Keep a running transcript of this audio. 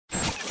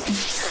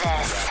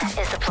This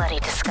is the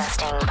Bloody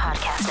Disgusting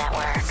Podcast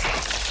Network.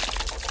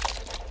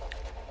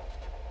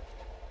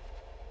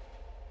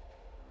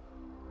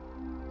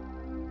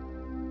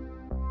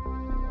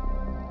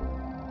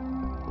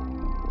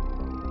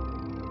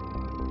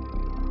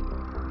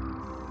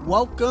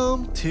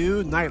 Welcome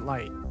to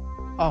Nightlight,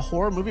 a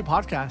horror movie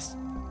podcast.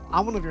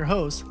 I'm one of your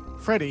hosts,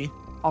 Freddie,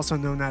 also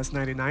known as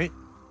Nighty Night.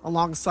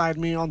 Alongside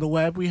me on the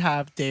web, we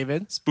have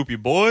David,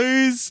 Spoopy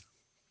Boys,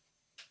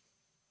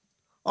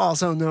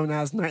 also known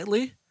as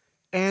Nightly.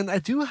 And I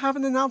do have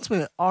an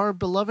announcement. Our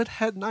beloved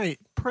head knight,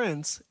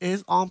 Prince,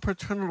 is on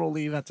paternal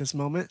leave at this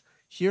moment.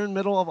 Here in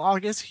middle of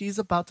August, he's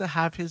about to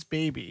have his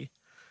baby.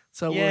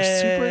 So we're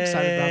super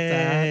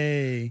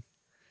excited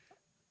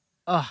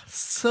about that.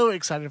 So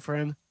excited for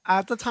him.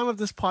 At the time of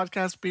this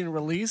podcast being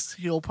released,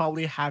 he'll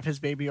probably have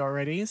his baby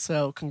already.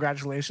 So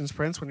congratulations,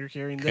 Prince, when you're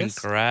hearing this.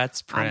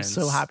 Congrats, Prince.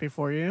 I'm so happy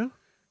for you.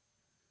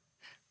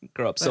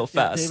 Grow up so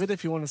fast. David,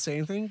 if you want to say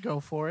anything, go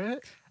for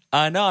it.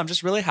 No, I'm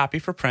just really happy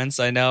for Prince.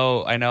 I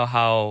know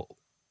how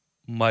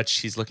much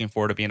he's looking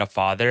forward to being a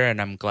father,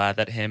 and I'm glad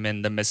that him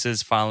and the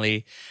missus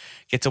finally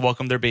get to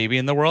welcome their baby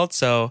in the world.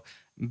 So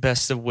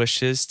best of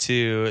wishes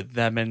to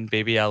them and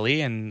baby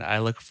Ellie, and I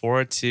look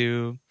forward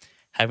to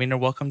having her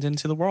welcomed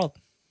into the world.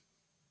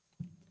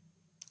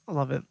 I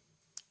love it.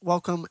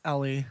 Welcome,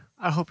 Ellie.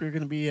 I hope you're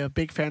going to be a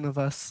big fan of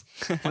us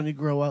when you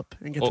grow up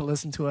and get to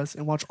listen to us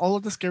and watch all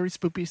of the scary,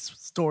 spoopy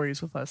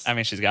stories with us. I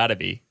mean, she's got to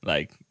be.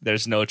 Like,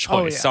 there's no choice.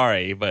 Oh, yeah.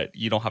 Sorry, but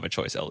you don't have a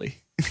choice, Ellie.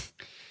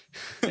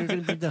 You're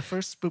going to be the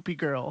first spoopy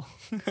girl,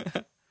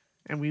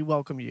 and we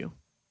welcome you.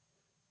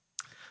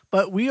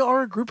 But we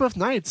are a group of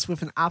knights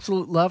with an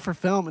absolute love for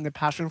film and a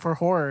passion for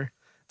horror.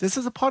 This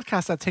is a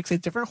podcast that takes a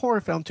different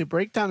horror film to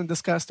break down and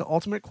discuss the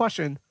ultimate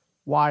question,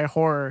 why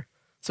horror?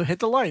 So hit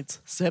the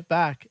lights, sit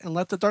back, and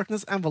let the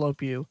darkness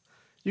envelope you.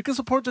 You can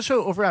support the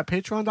show over at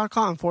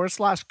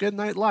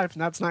patreon.com/goodnightlife,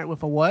 and that's night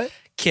with a what?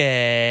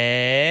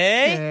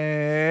 Okay.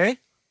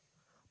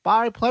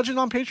 By pledging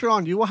on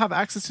Patreon, you will have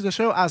access to the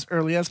show as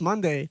early as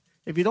Monday.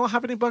 If you don't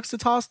have any bucks to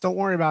toss, don't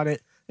worry about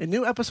it. A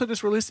new episode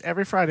is released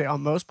every Friday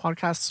on most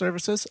podcast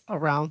services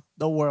around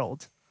the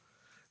world.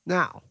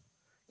 Now,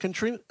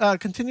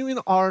 continuing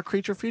our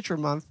Creature Feature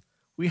Month,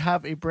 we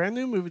have a brand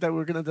new movie that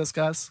we're going to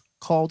discuss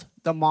called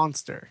The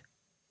Monster.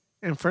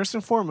 And first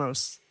and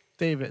foremost,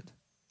 David,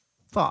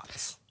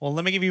 thoughts? Well,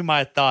 let me give you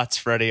my thoughts,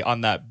 Freddie,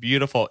 on that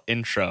beautiful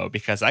intro,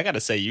 because I got to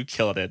say, you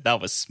killed it.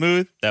 That was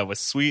smooth. That was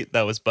sweet.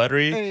 That was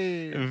buttery.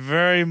 Hey,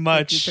 very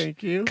much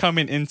thank you.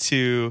 Coming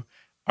into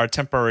our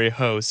temporary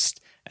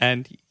host,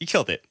 and you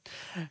killed it.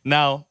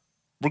 Now,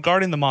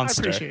 regarding the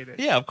monster. I appreciate it.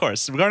 Yeah, of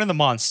course. Regarding the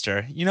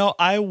monster,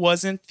 I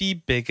wasn't the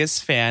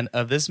biggest fan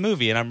of this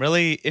movie, and I'm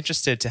really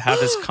interested to have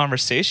this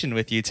conversation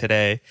with you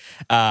today.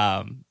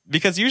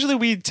 Because usually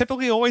we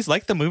typically always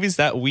like the movies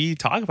that we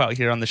talk about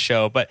here on the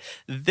show, but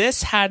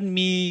this had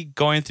me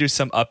going through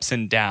some ups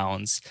and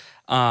downs.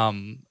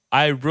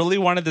 I really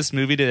wanted this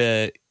movie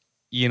to,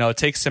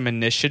 take some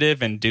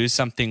initiative and do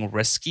something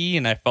risky,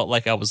 and I felt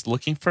like I was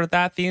looking for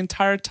that the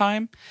entire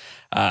time.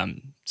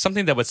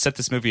 Something that would set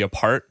this movie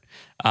apart.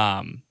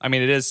 It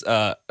is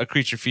a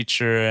creature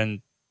feature,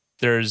 and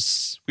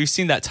we've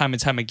seen that time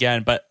and time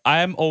again, but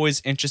I'm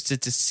always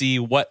interested to see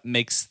what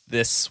makes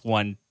this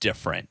one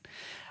different.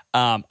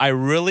 I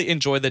really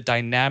enjoy the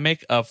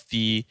dynamic of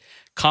the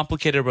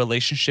complicated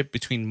relationship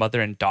between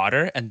mother and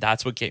daughter, and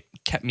that's what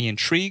kept me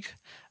intrigued.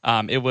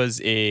 It was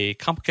a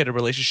complicated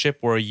relationship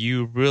where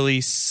you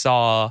really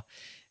saw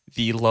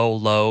the low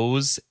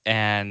lows,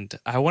 and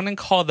I wouldn't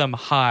call them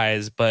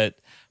highs, but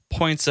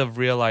points of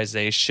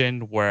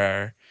realization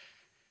where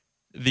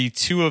the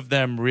two of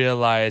them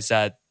realize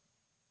that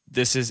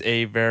this is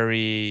a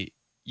very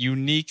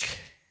unique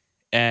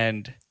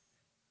and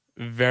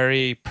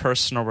very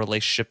personal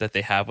relationship that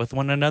they have with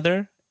one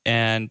another,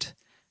 and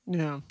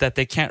that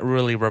they can't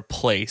really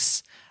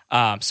replace.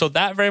 So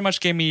that very much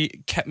kept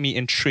me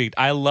intrigued.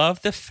 I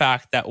love the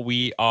fact that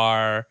we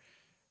are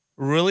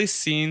really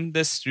seeing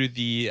this through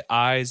the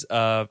eyes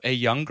of a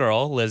young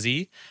girl,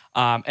 Lizzie,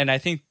 and I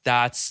think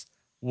that's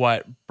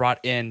what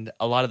brought in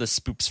a lot of the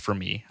spoops for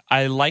me.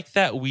 I like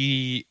that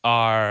we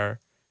are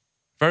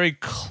very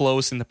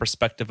close in the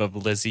perspective of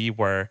Lizzie,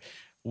 where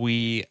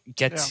we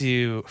get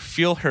to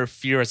feel her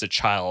fear as a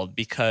child,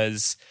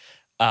 because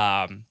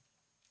in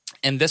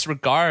this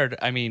regard,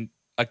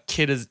 a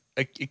kid is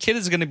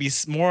going to be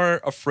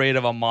more afraid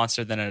of a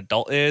monster than an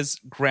adult is.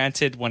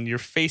 Granted, when you're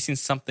facing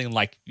something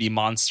like the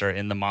monster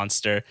in The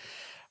Monster,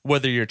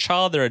 whether you're a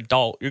child or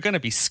adult, you're going to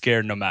be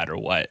scared no matter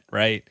what,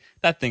 right?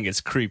 That thing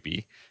is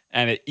creepy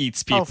and it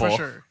eats people. Oh, for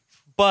sure.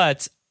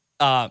 But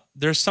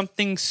there's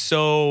something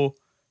so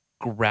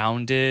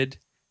grounded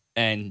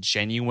and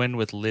genuine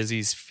with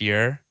Lizzie's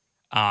fear,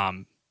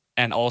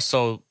 and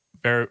also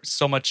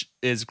so much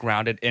is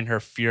grounded in her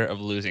fear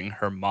of losing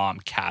her mom,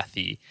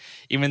 Kathy.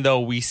 Even though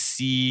we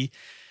see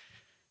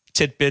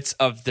tidbits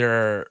of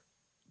their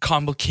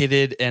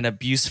complicated and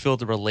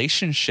abuse-filled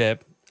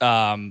relationship,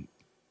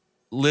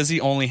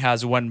 Lizzie only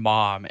has one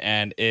mom,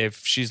 and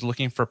if she's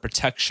looking for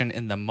protection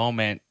in the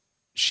moment,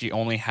 she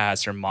only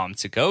has her mom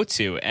to go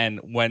to. And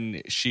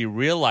when she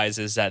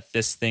realizes that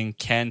this thing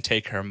can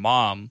take her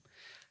mom,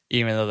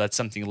 even though that's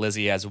something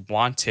Lizzie has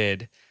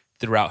wanted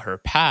throughout her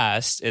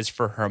past, is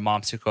for her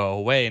mom to go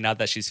away. Now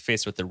that she's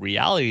faced with the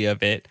reality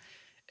of it,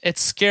 it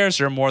scares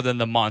her more than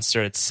the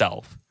monster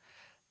itself.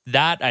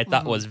 That I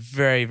thought was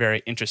very,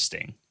 very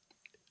interesting.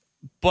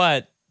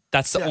 But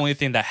that's the only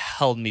thing that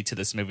held me to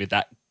this movie,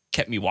 that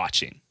kept me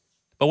watching.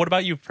 But what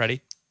about you,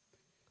 Freddie?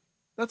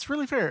 That's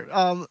really fair.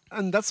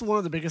 And that's one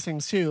of the biggest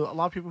things too. A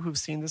lot of people who've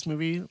seen this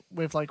movie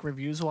with like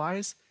reviews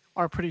wise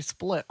are pretty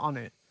split on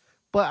it.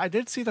 But I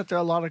did see that there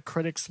are a lot of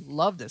critics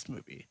love this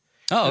movie.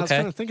 Oh, okay. And I was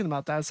kind of thinking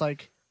about that. It's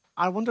like,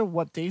 I wonder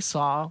what they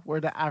saw where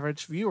the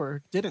average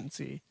viewer didn't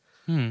see.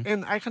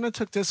 And I kind of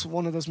took this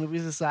one of those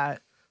movies is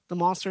that the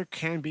monster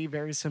can be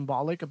very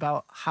symbolic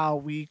about how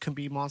we can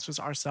be monsters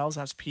ourselves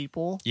as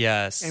people.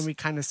 Yes. And we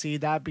kind of see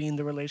that being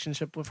the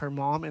relationship with her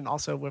mom and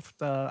also with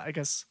the, I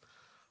guess,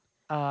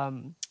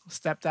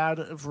 stepdad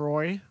of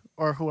Roy,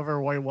 or whoever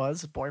Roy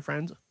was,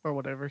 boyfriend or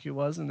whatever he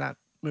was in that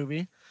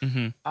movie.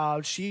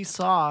 She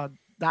saw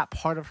that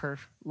part of her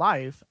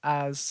life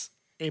as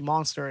a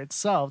monster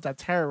itself that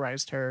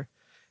terrorized her.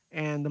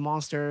 And the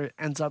monster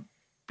ends up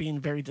being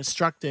very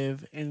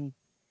destructive and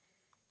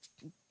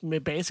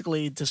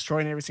basically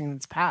destroying everything in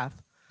its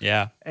path.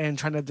 Yeah. And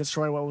trying to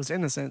destroy what was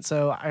innocent.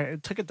 So I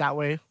took it that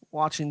way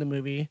watching the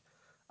movie.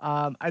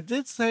 I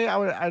did say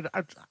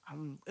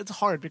it's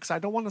hard because I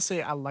don't want to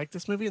say I like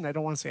this movie and I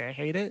don't want to say I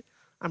hate it.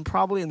 I'm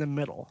probably in the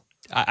middle.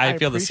 I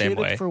feel the same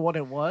way. It for what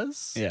it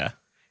was. Yeah.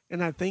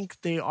 And I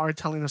think they are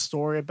telling a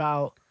story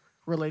about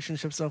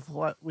relationships of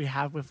what we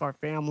have with our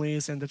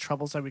families and the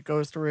troubles that we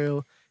go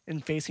through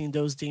and facing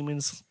those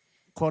demons,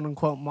 quote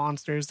unquote,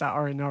 monsters that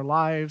are in our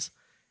lives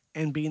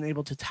and being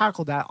able to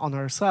tackle that on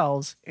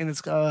ourselves. And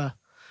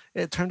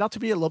it turned out to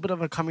be a little bit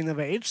of a coming of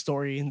age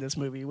story in this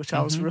movie, which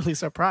I was really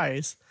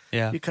surprised.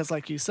 Yeah. Because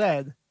like you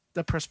said,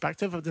 the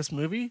perspective of this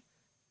movie,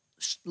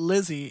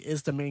 Lizzie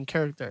is the main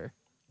character,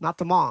 not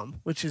the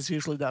mom, which is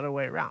usually the other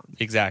way around.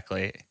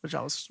 Exactly. Which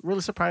I was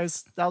really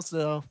surprised. That was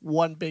the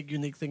one big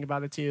unique thing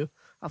about it too.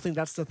 I think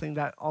that's the thing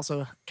that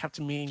also kept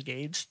me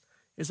engaged,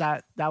 is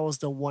that was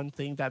the one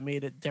thing that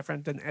made it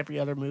different than every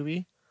other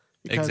movie.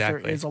 Because there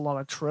is a lot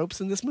of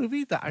tropes in this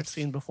movie that I've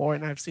seen before,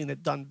 and I've seen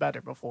it done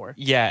better before.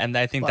 Yeah, and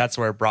I think that's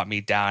where it brought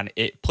me down.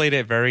 It played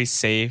it very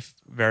safe,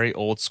 very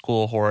old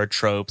school horror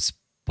tropes,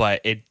 but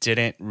it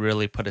didn't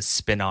really put a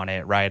spin on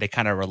it, right? It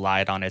kind of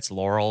relied on its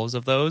laurels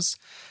of those.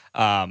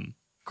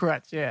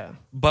 Correct, yeah.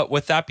 But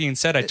with that being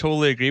said, I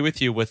totally agree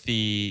with you with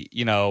the,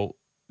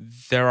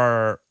 there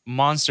are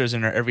monsters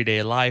in her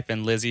everyday life,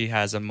 and Lizzie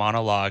has a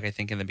monologue, I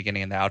think in the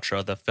beginning and the outro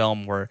of the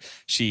film, where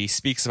she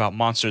speaks about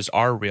monsters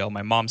are real.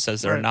 My mom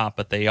says they're not,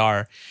 but they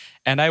are.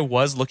 And I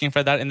was looking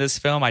for that in this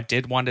film. I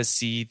did want to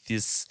see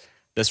this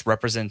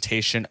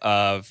representation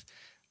of,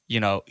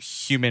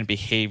 human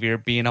behavior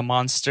being a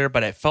monster,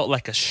 but it felt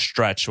like a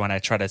stretch when I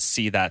try to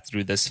see that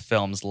through this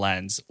film's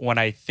lens. When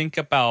I think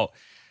about,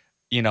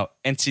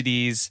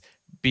 entities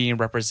being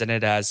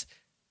represented as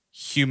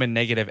human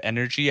negative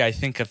energy, I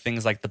think of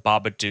things like the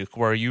Babadook,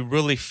 where you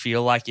really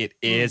feel like it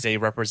is a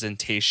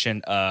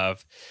representation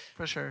of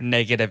for sure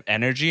negative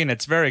energy, and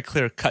it's very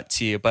clear cut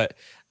to you. But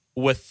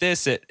with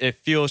this, it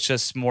feels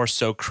just more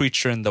so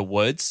creature in the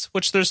woods,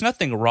 which there's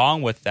nothing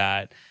wrong with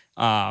that.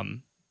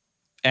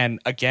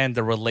 And again,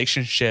 the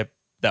relationship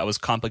that was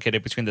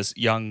complicated between this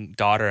young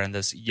daughter and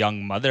this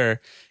young mother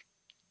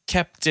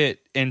kept it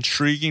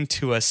intriguing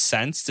to a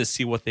sense to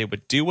see what they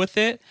would do with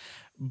it.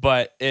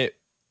 But it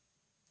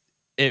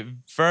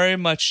very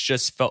much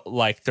just felt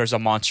like there's a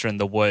monster in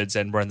the woods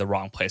and we're in the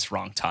wrong place,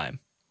 wrong time.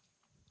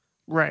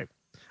 Right.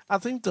 I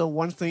think the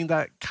one thing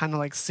that kind of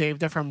like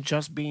saved it from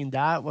just being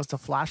that was the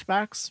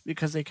flashbacks,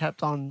 because they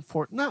kept on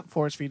not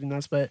force feeding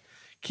us, but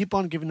keep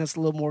on giving us a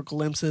little more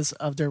glimpses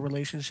of their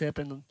relationship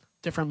and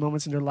different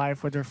moments in their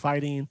life where they're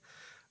fighting,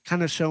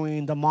 kind of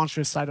showing the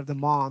monstrous side of the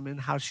mom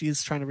and how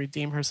she's trying to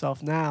redeem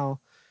herself now,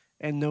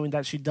 and knowing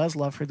that she does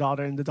love her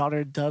daughter and the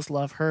daughter does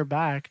love her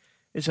back.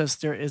 It's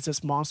just there is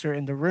this monster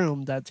in the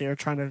room that they're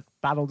trying to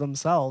battle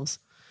themselves.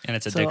 And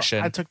it's addiction.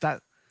 So I took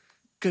that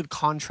good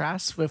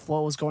contrast with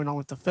what was going on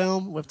with the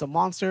film, with the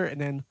monster, and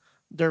then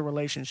their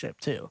relationship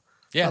too.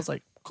 Yeah. I was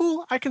like,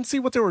 cool, I can see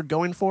what they were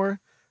going for.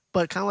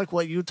 But kind of like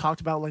what you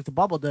talked about, like the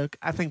Babadook,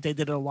 I think they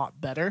did it a lot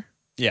better.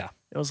 Yeah.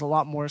 It was a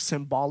lot more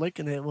symbolic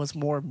and it was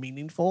more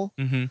meaningful.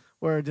 Mm-hmm.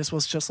 Where this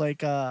was just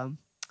like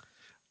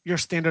your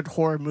standard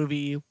horror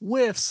movie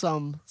with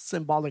some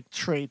symbolic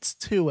traits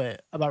to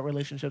it about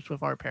relationships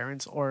with our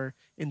parents or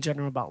in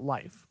general about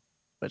life.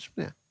 Which,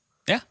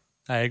 yeah,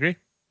 I agree.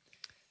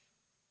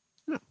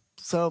 Yeah.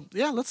 So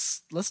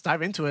let's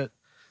dive into it.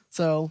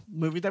 So,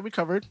 movie that we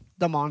covered,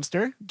 The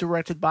Monster,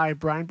 directed by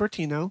Brian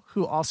Bertino,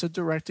 who also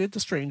directed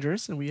The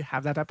Strangers, and we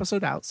have that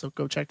episode out, so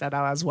go check that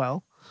out as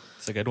well.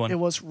 It's a good one. It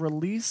was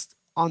released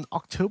on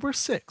October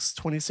 6,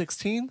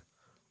 2016.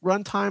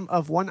 Runtime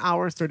of 1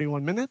 hour,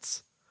 31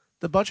 minutes.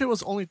 The budget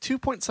was only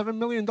 $2.7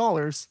 million,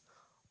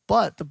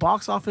 but the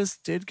box office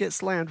did get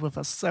slammed with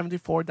a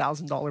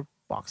 $74,000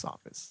 box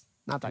office.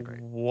 Not that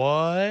great.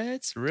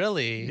 What?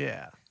 Really?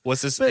 Yeah.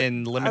 Was this But,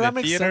 in that limited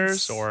makes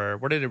theaters sense. or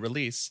where did it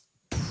release?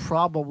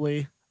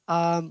 Probably.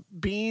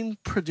 Being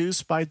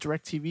produced by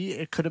DirecTV,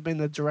 it could have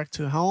been a direct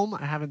to home.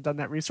 I haven't done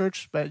that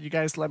research, but you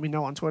guys let me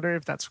know on Twitter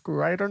if that's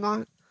right or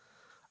not.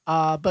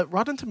 But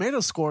Rotten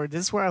Tomatoes score,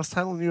 this is where I was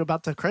telling you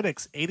about the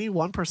critics,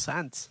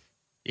 81%.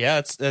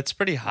 Yeah, that's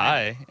pretty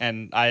high,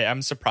 and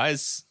I'm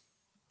surprised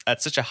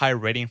at such a high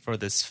rating for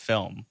this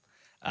film.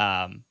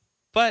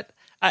 But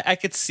I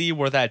could see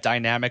where that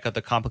dynamic of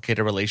the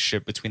complicated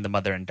relationship between the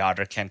mother and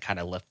daughter can kind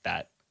of lift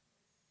that.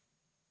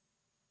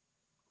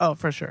 Oh,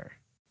 for sure.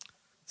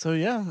 So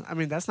yeah, I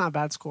mean, that's not a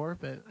bad score,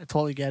 but I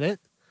totally get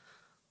it.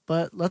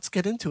 But let's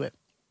get into it.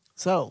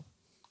 So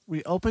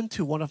we open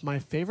to one of my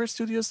favorite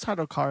studios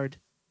title card,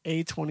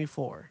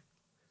 A24.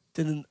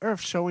 Then an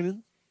Earth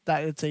showing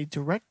that it's a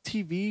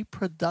DirecTV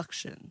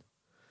production.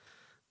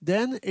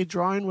 Then a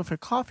drawing with a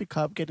coffee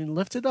cup getting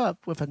lifted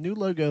up with a new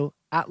logo,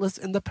 Atlas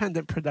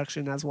Independent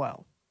Production as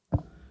well.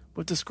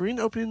 With the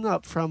screen opening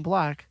up from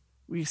black,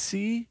 we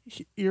see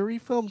eerie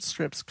film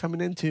strips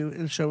coming into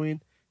and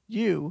showing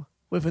you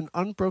with an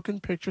unbroken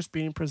pictures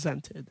being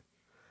presented.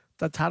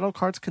 The title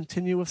cards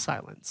continue with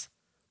silence.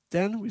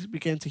 Then we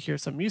begin to hear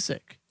some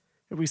music,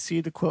 and we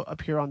see the quote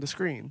appear on the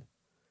screen.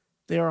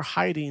 They are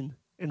hiding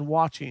and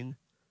watching.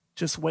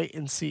 Just wait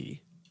and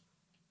see.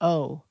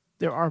 Oh,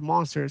 there are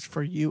monsters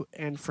for you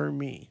and for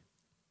me.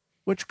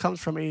 Which comes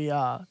from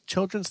a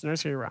children's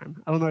nursery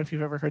rhyme. I don't know if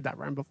you've ever heard that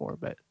rhyme before,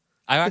 but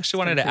I actually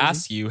wanted to crazy.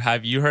 ask you,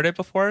 have you heard it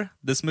before,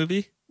 this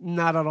movie?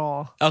 not at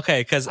all.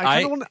 Okay, because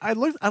I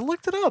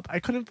looked it up. I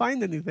couldn't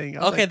find anything.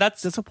 I was Okay,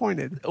 that's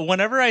disappointed.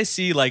 Whenever I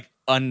see like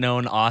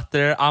unknown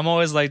author, I'm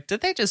always like,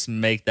 did they just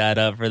make that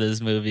up for this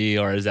movie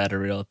or is that a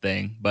real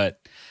thing? But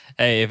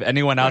hey, if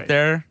anyone out Right.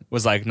 there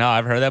was like, no,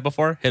 I've heard that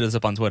before, hit us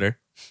up on Twitter.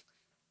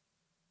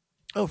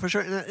 Oh, for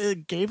sure. And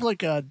it gave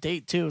like a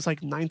date too. It was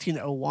like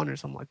 1901 or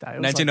something like that. It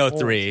was, like,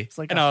 1903. old. It's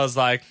like and I was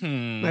like,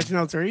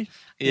 1903.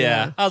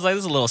 yeah. I was like,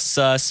 this is a little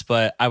sus,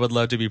 but I would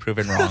love to be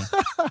proven wrong.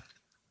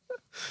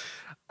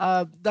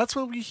 That's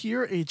when we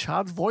hear a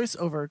child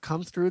voiceover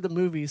come through the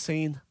movie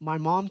saying, "My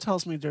mom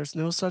tells me there's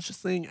no such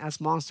thing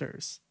as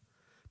monsters,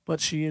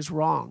 but she is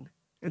wrong,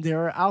 and they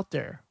are out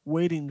there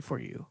waiting for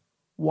you,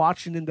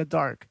 watching in the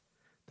dark,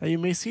 that you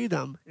may see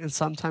them, and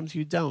sometimes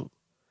you don't.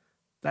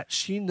 That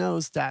she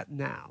knows that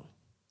now."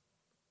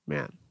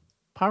 Man,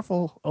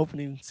 powerful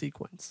opening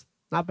sequence.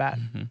 Not bad.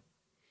 Mm-hmm.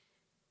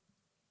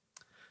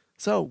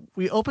 So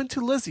we open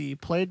to Lizzie,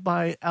 played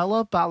by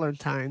Ella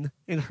Ballantine,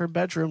 in her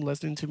bedroom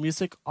listening to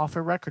music off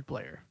a record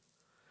player.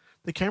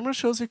 The camera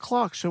shows a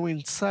clock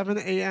showing 7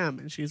 a.m.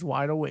 and she's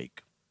wide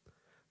awake.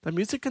 The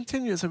music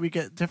continues and we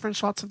get different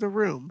shots of the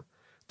room.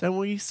 Then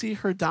we see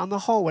her down the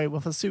hallway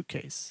with a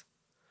suitcase.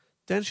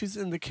 Then she's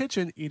in the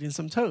kitchen eating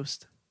some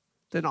toast.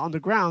 Then on the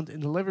ground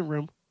in the living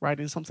room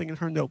writing something in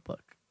her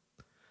notebook.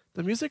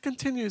 The music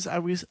continues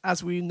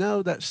as we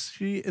know that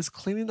she is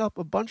cleaning up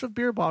a bunch of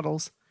beer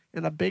bottles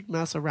and a big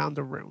mess around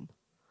the room.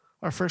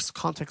 Our first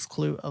context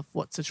clue of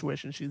what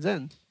situation she's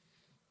in.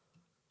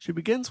 She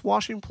begins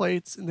washing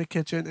plates in the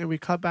kitchen and we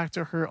cut back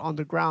to her on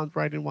the ground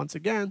writing once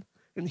again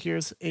and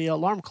hears a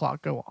alarm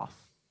clock go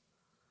off.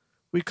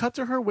 We cut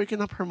to her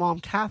waking up her mom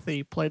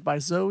Kathy, played by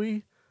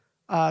Zoe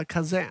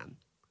Kazan.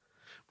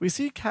 We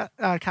see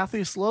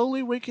Kathy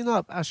slowly waking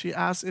up as she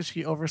asks if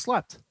she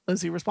overslept.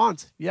 Lizzie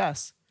responds,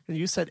 "Yes, and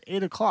you said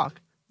 8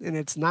 o'clock and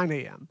it's 9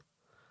 a.m.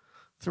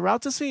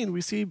 Throughout the scene,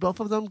 we see both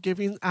of them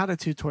giving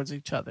attitude towards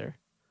each other.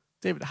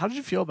 David, how did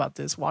you feel about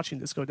this, watching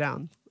this go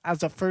down as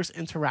the first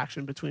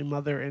interaction between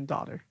mother and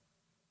daughter?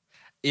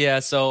 Yeah,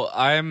 so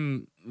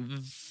I'm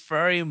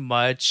very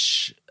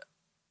much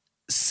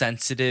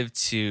sensitive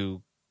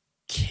to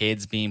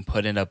kids being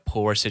put in a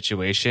poor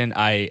situation.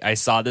 I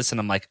saw this and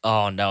I'm like,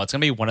 oh no, it's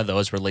gonna be one of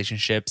those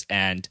relationships.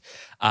 And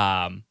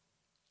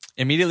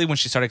immediately when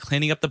she started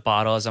cleaning up the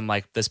bottles, I'm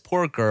like, this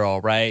poor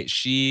girl, right?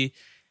 She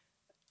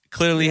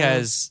clearly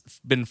has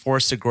been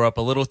forced to grow up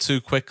a little too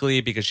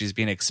quickly because she's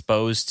being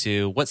exposed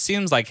to what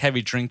seems like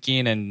heavy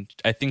drinking. And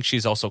I think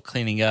she's also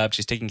cleaning up.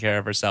 She's taking care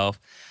of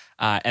herself.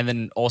 And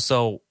then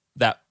also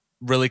that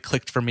really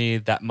clicked for me,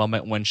 that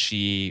moment when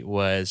she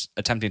was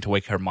attempting to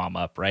wake her mom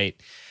up,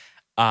 right?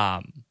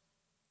 And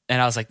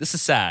I was like, this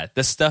is sad.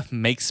 This stuff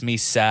makes me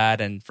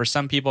sad. And for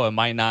some people, it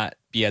might not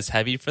be as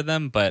heavy for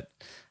them, but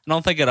I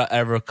don't think it'll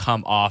ever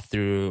come off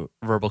through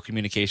verbal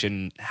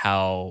communication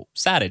how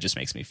sad it just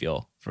makes me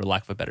feel, for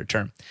lack of a better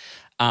term.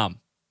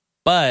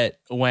 But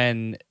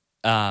when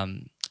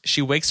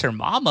she wakes her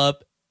mom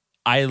up,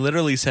 I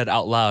literally said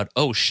out loud,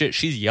 oh shit,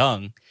 she's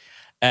young.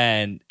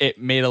 And it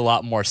made a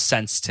lot more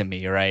sense to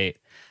me, right?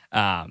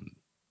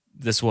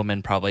 This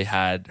woman probably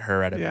had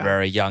her at a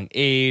very young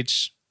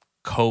age,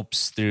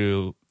 copes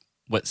through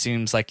what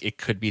seems like it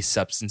could be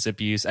substance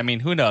abuse. I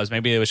mean, who knows?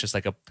 Maybe it was just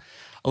like a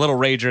little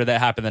rager that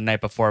happened the night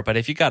before. But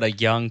if you got a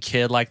young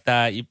kid like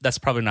that, that's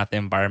probably not the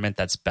environment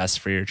that's best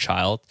for your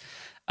child.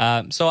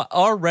 So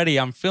already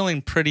I'm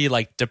feeling pretty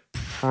like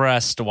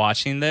depressed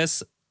watching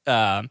this.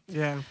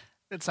 Yeah,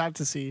 it's sad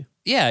to see.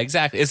 Yeah,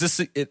 exactly. Is this?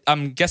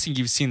 I'm guessing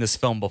you've seen this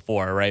film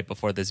before, right?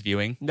 Before this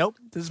viewing. Nope,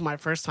 this is my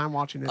first time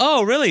watching it.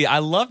 Oh, really? I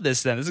love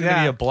this. Then this is gonna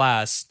be Yeah. a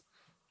blast.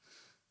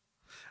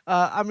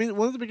 I mean,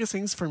 one of the biggest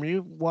things for me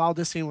while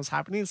this scene was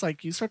happening is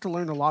like you start to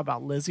learn a lot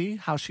about Lizzie,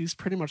 how she's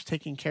pretty much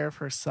taking care of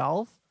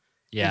herself.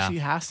 Yeah. And she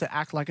has to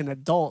act like an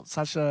adult at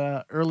such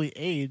a early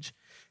age.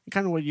 And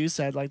kind of what you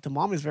said, like the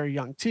mom is very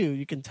young too.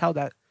 You can tell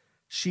that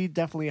she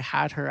definitely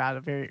had her at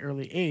a very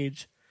early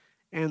age.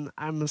 And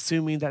I'm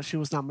assuming that she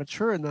was not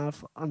mature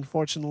enough,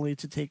 unfortunately,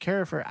 to take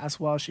care of her as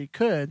well as she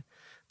could.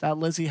 That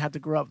Lizzie had to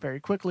grow up very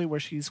quickly, where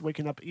she's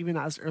waking up even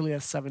as early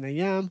as 7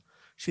 a.m.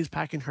 She's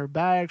packing her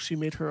bag. She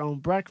made her own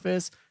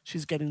breakfast.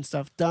 She's getting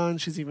stuff done.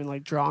 She's even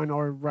like drawing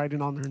or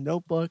writing on her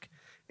notebook.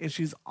 And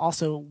she's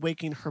also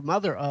waking her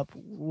mother up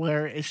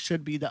where it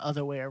should be the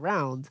other way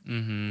around.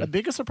 Mm-hmm. The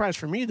biggest surprise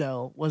for me,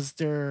 though, was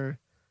their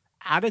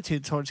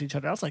attitude towards each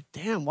other. I was like,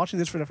 damn, watching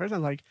this for the first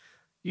time, like,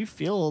 you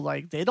feel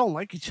like they don't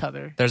like each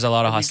other. There's a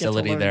lot of And we get to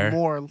hostility learn there.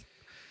 More.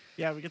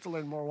 Yeah, we get to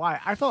learn more why.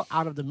 I felt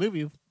out of the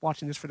movie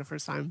watching this for the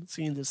first time,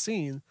 seeing this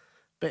scene,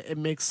 but it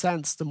makes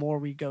sense the more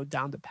we go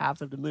down the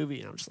path of the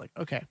movie. And I'm just like,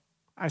 okay,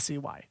 I see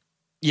why.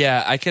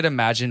 Yeah, I could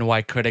imagine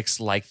why critics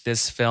like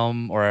this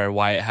film or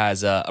why it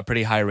has a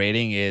pretty high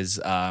rating is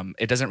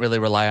it doesn't really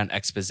rely on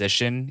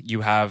exposition.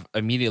 You have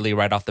immediately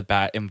right off the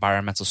bat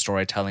environmental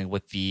storytelling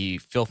with the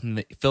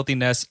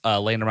filthiness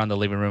laying around the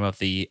living room of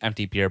the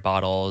empty beer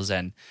bottles,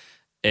 and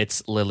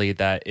it's Lizzie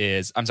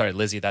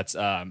that's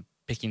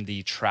picking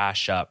the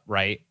trash up,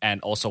 right?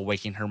 And also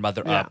waking her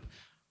mother up,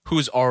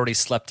 who's already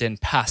slept in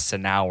past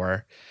an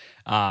hour.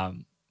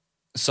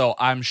 So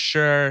I'm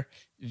sure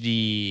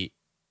the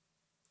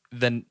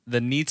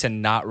need to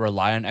not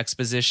rely on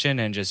exposition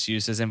and just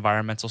use as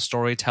environmental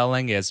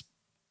storytelling is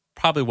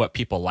probably what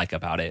people like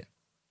about it.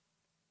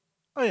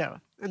 Oh, yeah.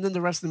 And then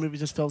the rest of the movie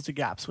just fills the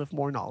gaps with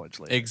more knowledge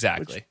later.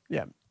 Exactly.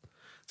 Yeah.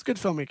 It's good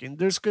filmmaking.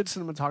 There's good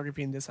cinematography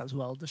in this as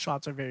well. The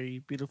shots are very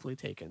beautifully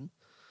taken.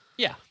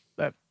 Yeah.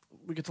 But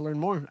we get to learn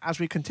more. As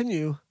we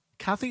continue,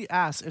 Kathy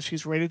asks if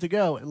she's ready to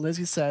go, and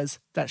Lizzie says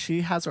that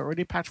she has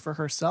already packed for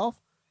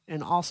herself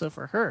and also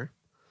for her.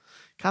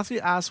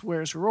 Kathy asks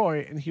where's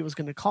Roy, and he was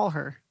going to call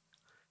her.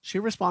 She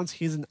responds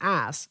he's an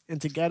ass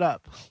and to get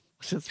up,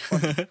 which is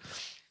funny.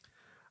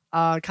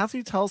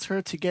 Kathy tells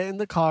her to get in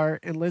the car,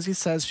 and Lizzie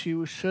says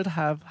she should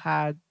have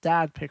had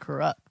Dad pick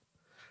her up.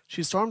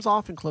 She storms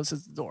off and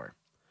closes the door.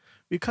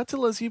 We cut to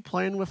Lizzie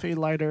playing with a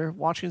lighter,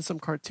 watching some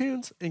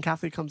cartoons, and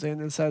Kathy comes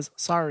in and says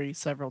sorry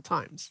several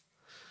times.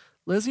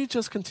 Lizzie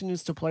just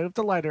continues to play with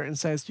the lighter and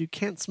says you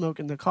can't smoke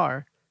in the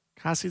car.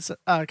 Kathy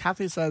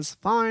says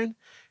fine,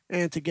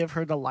 and to give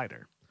her the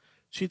lighter.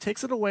 She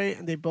takes it away,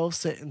 and they both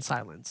sit in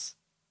silence.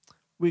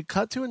 We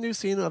cut to a new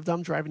scene of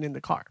them driving in the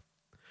car.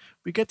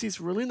 We get these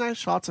really nice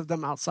shots of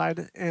them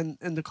outside and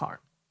in the car.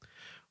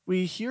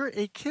 We hear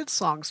a kid's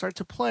song start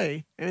to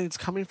play, and it's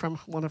coming from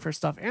one of her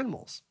stuffed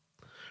animals.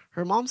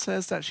 Her mom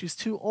says that she's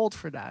too old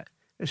for that,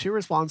 and she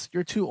responds,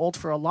 you're too old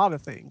for a lot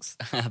of things.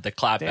 The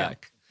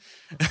clapback.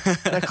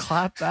 The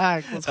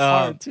clapback was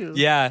hard, too.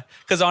 Yeah,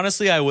 because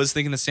honestly, I was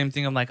thinking the same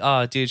thing. I'm like,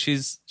 oh, dude,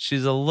 she's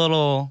a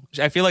little...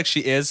 I feel like she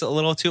is a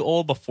little too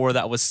old before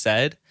that was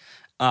said.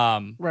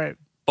 Right.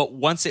 But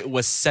once it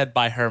was said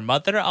by her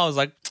mother, I was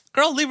like,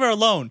 girl, leave her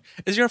alone.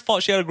 It's your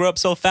fault she had to grow up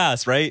so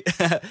fast, right?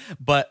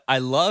 But I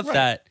love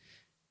that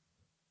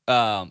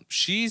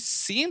she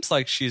seems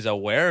like she's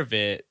aware of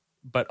it,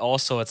 but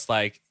also it's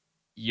like,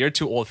 you're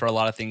too old for a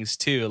lot of things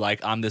too.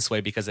 Like, I'm this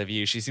way because of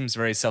you. She seems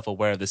very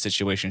self-aware of the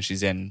situation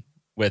she's in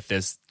with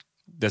this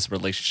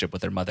relationship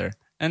with her mother.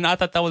 And I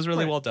thought that was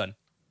really well done.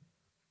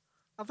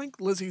 I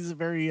think Lizzie's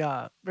very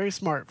very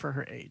smart for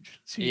her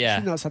age. She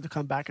knows how to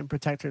come back and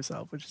protect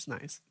herself, which is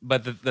nice.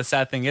 But the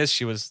sad thing is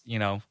she was,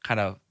 kind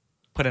of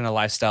put in a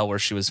lifestyle where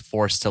she was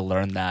forced to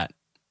learn that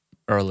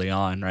early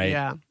on, right?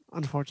 Yeah,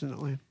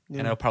 unfortunately. Yeah.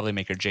 And it'll probably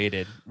make her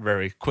jaded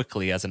very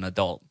quickly as an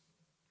adult.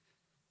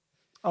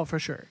 Oh, for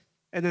sure.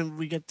 And then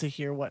we get to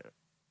hear what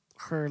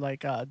her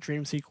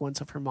dream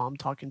sequence of her mom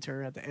talking to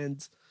her at the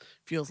end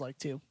feels like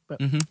too.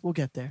 But we'll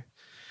get there.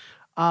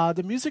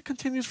 The music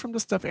continues from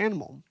the stuffed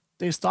animal.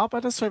 They stop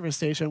at a service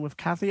station with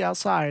Kathy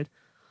outside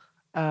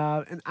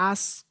and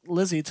asks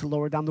Lizzie to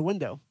lower down the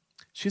window.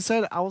 She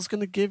said, I was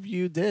going to give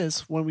you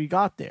this when we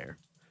got there.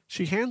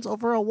 She hands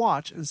over a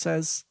watch and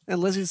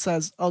Lizzie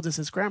says, oh, this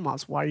is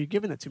Grandma's. Why are you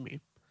giving it to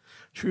me?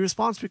 She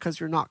responds,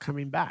 because you're not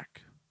coming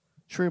back.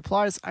 She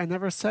replies, I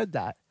never said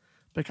that.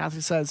 But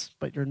Kathy says,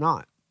 but you're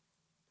not.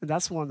 And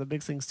that's one of the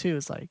big things too,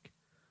 is like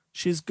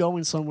she's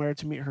going somewhere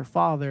to meet her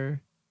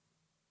father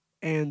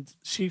and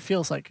she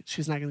feels like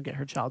she's not going to get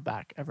her child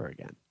back ever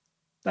again.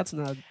 That's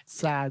a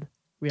sad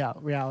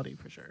reality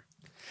for sure.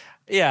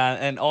 Yeah,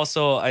 and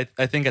also I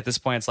think at this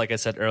point, it's like I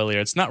said earlier,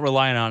 it's not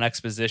relying on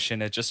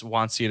exposition. It just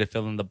wants you to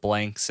fill in the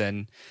blanks,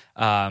 and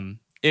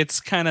it's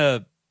kind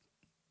of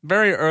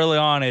very early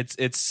on.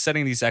 It's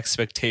setting these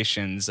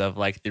expectations of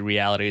like the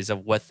realities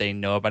of what they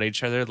know about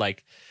each other.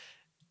 Like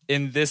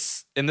in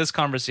this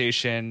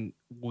conversation,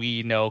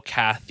 we know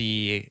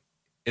Kathy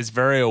is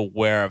very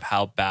aware of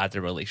how bad the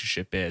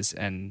relationship is,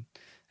 and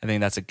I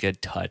think that's a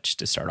good touch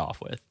to start off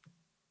with.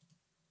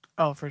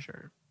 Oh, for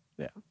sure.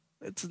 Yeah.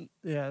 It's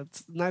a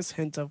nice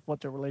hint of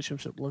what their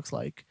relationship looks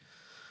like.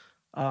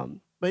 But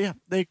yeah,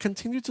 they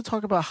continue to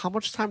talk about how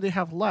much time they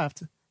have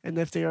left and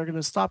if they are going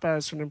to stop at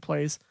a certain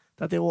place,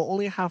 that they will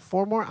only have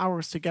 4 more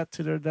hours to get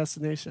to their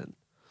destination.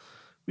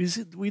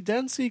 We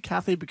then see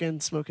Kathy begin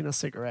smoking a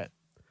cigarette.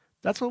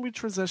 That's when we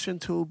transition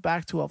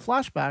back to a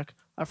flashback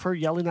of her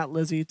yelling at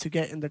Lizzie to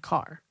get in the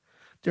car.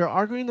 They're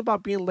arguing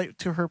about being late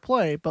to her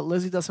play, but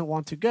Lizzie doesn't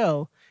want to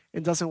go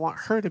and doesn't want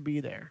her to be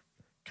there.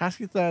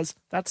 Kathy says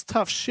that's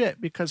tough shit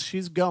because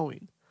she's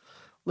going.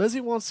 Lizzie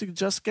wants to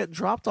just get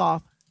dropped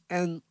off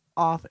and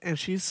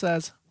she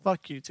says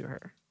fuck you to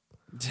her.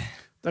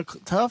 The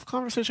tough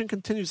conversation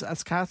continues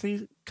as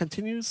Kathy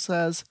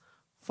says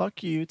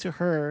fuck you to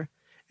her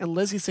and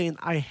Lizzie saying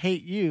I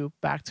hate you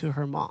back to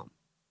her mom.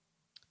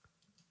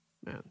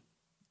 Man,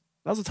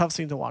 that was a tough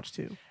scene to watch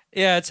too.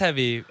 Yeah, it's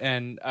heavy.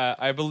 And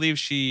I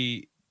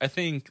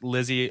think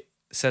Lizzie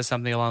says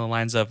something along the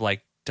lines of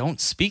like, don't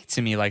speak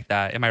to me like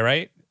that. Am I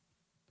right?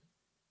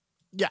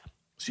 Yeah,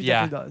 she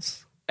definitely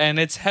does. And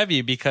it's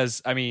heavy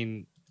because, I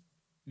mean,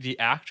 the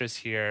actress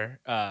here,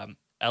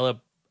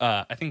 Ella,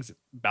 I think it's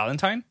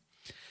Valentine.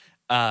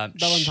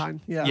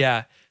 Valentine, yeah.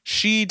 Yeah,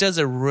 she does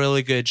a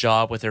really good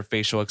job with her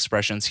facial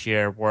expressions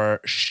here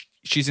where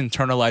she's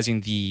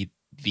internalizing the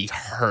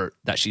hurt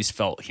that she's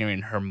felt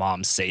hearing her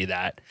mom say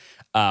that.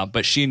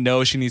 But she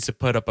knows she needs to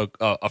put up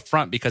a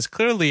front because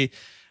clearly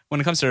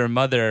when it comes to her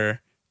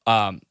mother,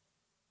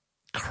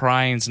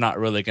 crying's not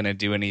really going to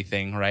do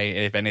anything, right?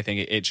 If anything,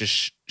 it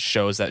just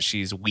shows that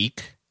she's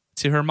weak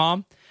to her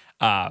mom.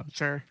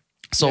 Sure.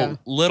 So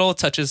little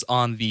touches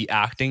on the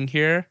acting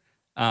here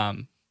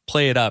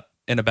play it up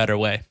in a better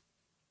way.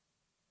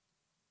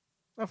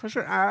 Oh, for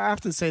sure. I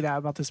have to say that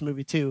about this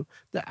movie too.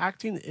 The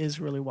acting is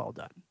really well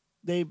done.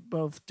 They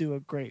both do a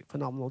great,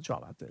 phenomenal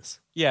job at this.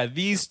 Yeah,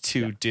 these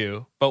two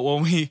do. But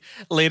when we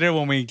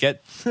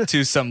get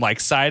to some like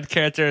side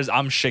characters,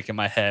 I'm shaking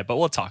my head. But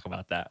we'll talk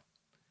about that.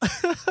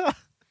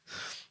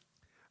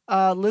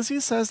 Lizzie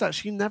says that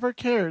she never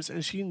cares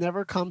and she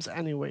never comes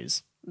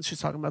anyways. And she's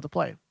talking about the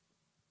play.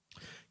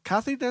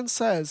 Kathy then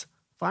says,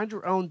 find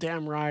your own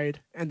damn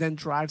ride, and then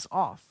drives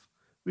off.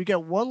 We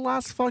get one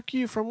last fuck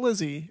you from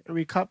Lizzie, and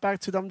we cut back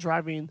to them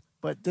driving,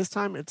 but this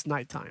time it's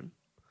nighttime.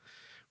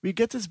 We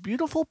get this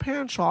beautiful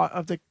pan shot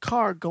of the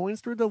car going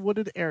through the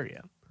wooded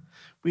area.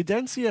 We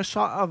then see a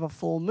shot of a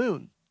full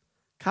moon.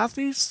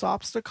 Kathy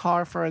stops the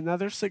car for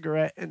another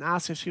cigarette and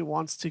asks if she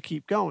wants to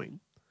keep going.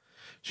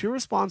 She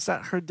responds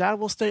that her dad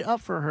will stay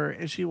up for her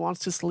and she wants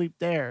to sleep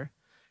there,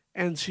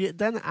 and she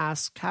then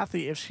asks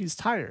Kathy if she's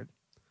tired.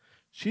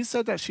 She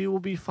said that she will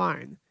be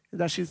fine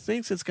and that she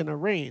thinks it's going to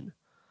rain,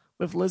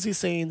 with Lizzie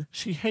saying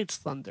she hates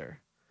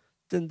thunder.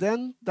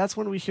 Then that's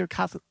when we hear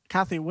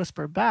Kathy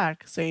whisper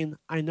back, saying,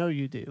 I know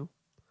you do.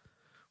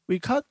 We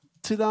cut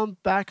to them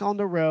back on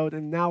the road,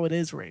 and now it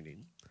is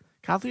raining.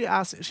 Kathy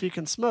asks if she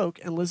can smoke,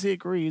 and Lizzie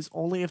agrees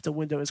only if the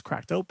window is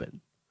cracked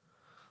open.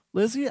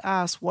 Lizzie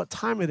asks what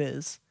time it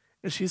is,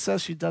 and she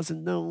says she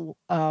doesn't know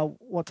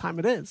what time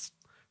it is.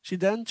 She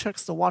then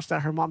checks the watch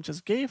that her mom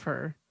just gave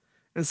her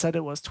and said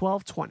it was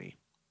 12:20.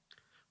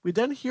 We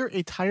then hear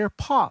a tire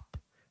pop,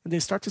 and they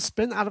start to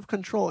spin out of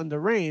control in the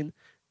rain,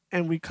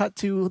 and we cut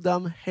to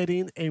them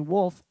hitting a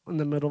wolf in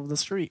the middle of the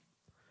street.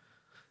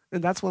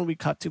 And that's when we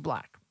cut to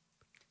black.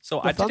 So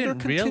I didn't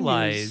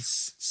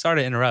realize,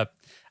 sorry to interrupt,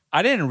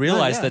 I didn't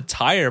realize the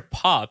tire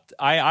popped.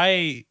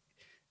 I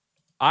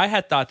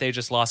had thought they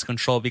just lost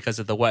control because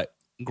of the wet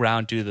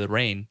ground due to the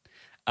rain,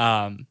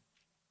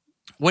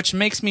 which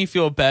makes me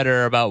feel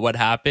better about what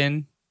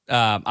happened.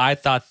 I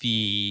thought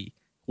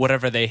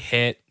whatever they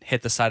hit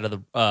the side of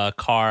the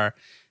car,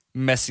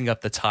 messing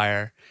up the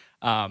tire.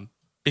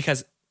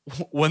 Because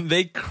when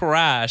they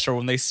crashed or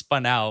when they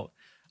spun out,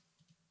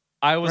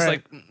 I was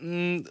like,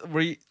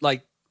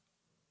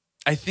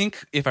 I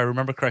think if I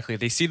remember correctly,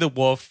 they see the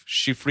wolf,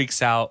 she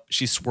freaks out,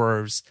 she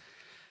swerves.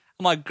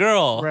 I'm like,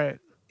 girl,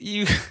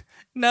 you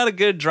not a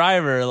good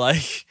driver.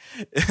 Like,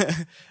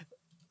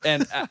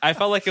 and I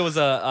felt like it was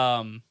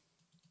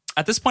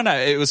at this point,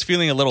 it was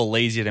feeling a little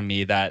lazy to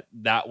me that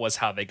was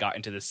how they got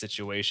into this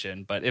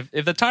situation. But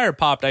if the tire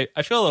popped, I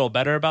feel a little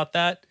better about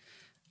that.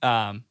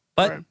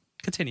 But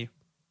continue.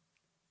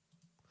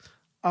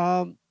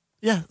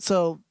 Yeah,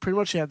 so pretty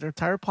much, their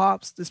tire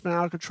pops, they spin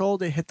out of control,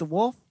 they hit the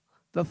wolf.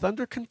 The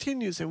thunder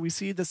continues, and we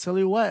see the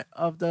silhouette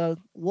of the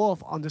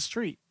wolf on the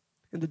street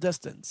in the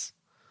distance.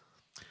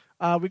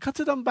 We cut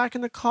to them back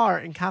in the car,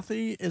 and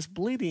Kathy is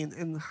bleeding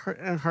and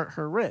hurt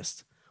her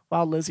wrist,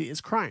 while Lizzie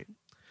is crying.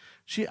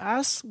 She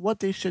asks what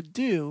they should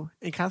do,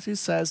 and Kathy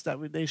says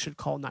that they should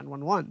call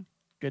 911.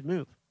 Good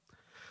move.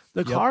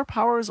 The car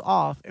powers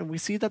off, and we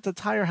see that the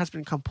tire has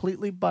been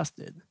completely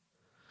busted.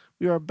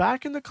 We are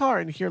back in the car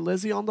and hear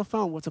Lizzie on the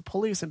phone with the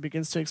police and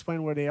begins to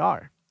explain where they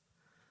are.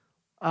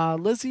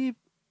 Lizzie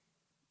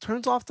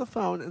turns off the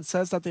phone and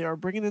says that they are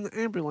bringing an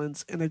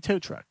ambulance in a tow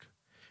truck.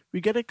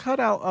 We get a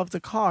cut out of the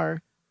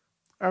car,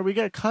 or we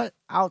get a cut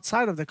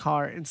outside of the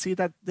car and see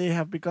that they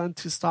have begun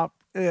to stop.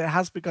 It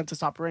has begun to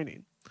stop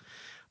raining.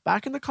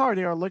 Back in the car,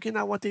 they are looking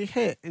at what they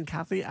hit, and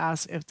Kathy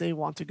asks if they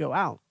want to go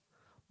out.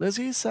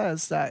 Lizzie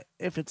says that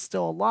if it's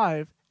still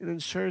alive, it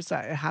ensures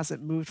that it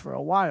hasn't moved for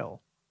a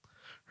while.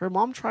 Her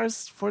mom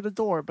tries for the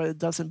door, but it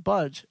doesn't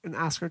budge, and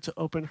asks her to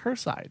open her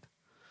side.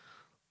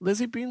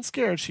 Lizzie being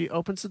scared, she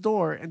opens the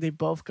door, and they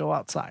both go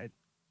outside.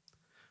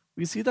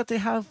 We see that they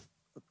have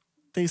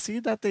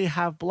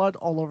blood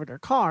all over their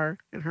car,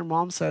 and her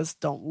mom says,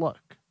 "Don't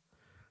look."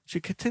 She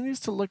continues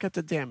to look at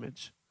the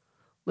damage.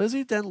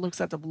 Lizzie then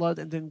looks at the blood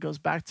and then goes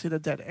back to the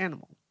dead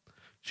animal.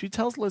 She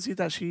tells Lizzie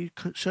that she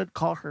should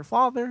call her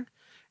father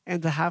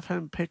and to have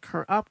him pick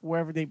her up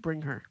wherever they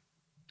bring her.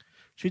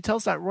 She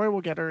tells that Roy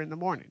will get her in the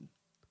morning.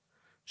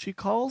 She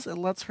calls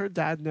and lets her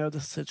dad know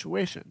the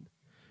situation.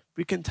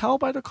 We can tell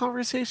by the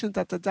conversation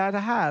that the dad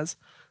has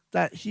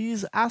that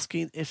he's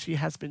asking if she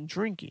has been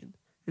drinking,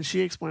 and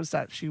she explains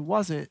that she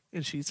wasn't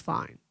and she's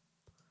fine.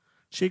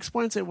 She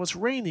explains it was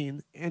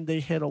raining and they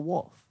hit a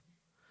wolf.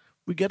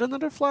 We get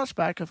another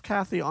flashback of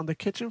Kathy on the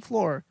kitchen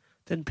floor,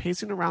 then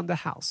pacing around the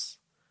house.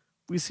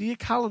 We see a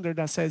calendar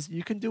that says,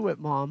 "You can do it,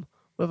 Mom,"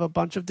 with a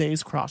bunch of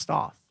days crossed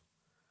off.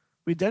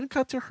 We then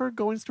cut to her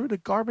going through the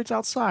garbage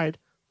outside,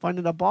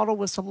 finding a bottle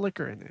with some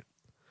liquor in it.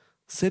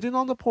 Sitting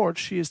on the porch,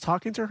 she is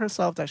talking to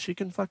herself that she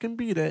can fucking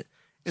beat it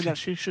and that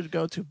she should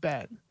go to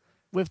bed,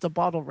 with the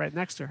bottle right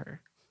next to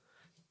her.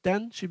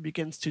 Then she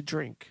begins to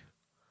drink.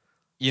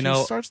 She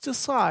starts to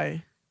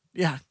sigh.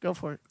 Yeah, go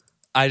for it.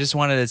 I just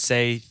wanted to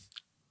say,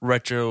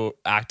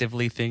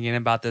 retroactively thinking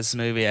about this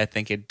movie, I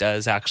think it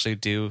does actually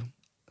do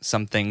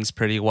some things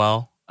pretty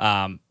well.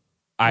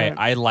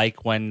 I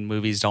like when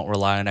movies don't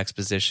rely on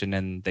exposition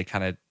and they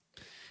kind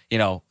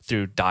of,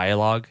 through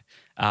dialogue.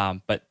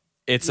 But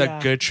it's a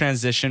good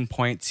transition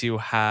point to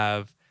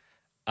have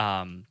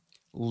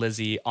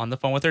Lizzie on the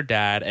phone with her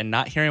dad and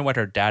not hearing what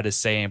her dad is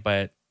saying,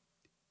 but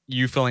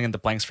you filling in the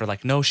blanks for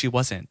like, no, she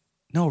wasn't.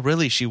 No,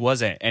 really, she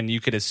wasn't. And you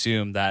could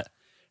assume that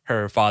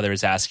her father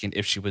is asking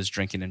if she was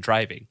drinking and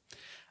driving.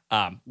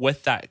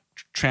 With that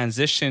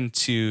transition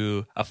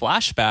to a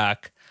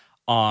flashback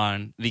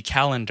on the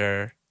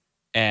calendar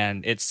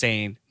and it's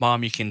saying,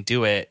 "Mom, you can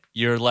do it,"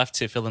 you're left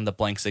to fill in the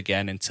blanks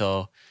again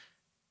until,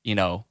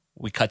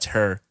 we cut to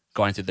her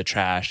going through the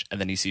trash and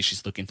then you see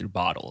she's looking through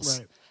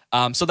bottles.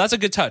 Right. So that's a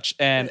good touch.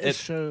 And it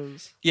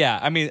shows. Yeah.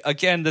 I mean,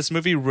 again, this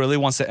movie really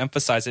wants to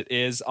emphasize it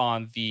is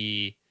on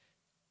the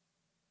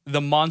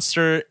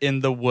monster in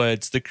the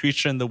woods. The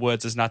creature in the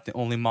woods is not the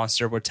only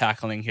monster we're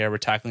tackling here. We're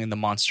tackling the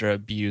monster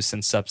abuse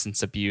and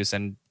substance abuse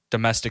and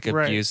domestic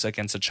abuse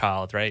against a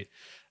child, right?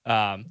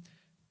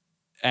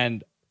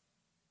 And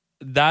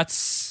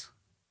that's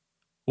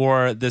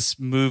where this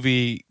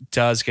movie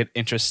does get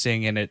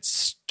interesting, and it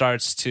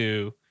starts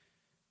to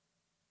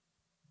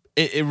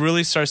it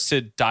really starts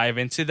to dive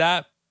into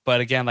that. But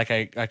again, like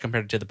I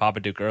compared it to the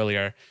Babadook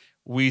earlier,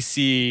 we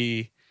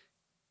see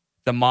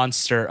the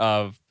monster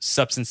of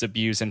substance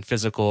abuse and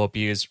physical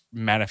abuse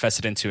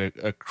manifested into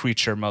a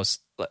creature.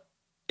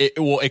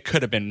 It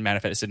could have been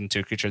manifested into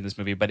a creature in this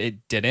movie, but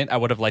it didn't. I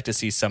would have liked to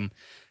see some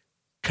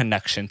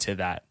connection to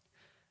that.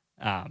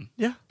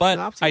 But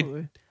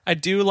absolutely. I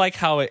do like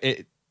how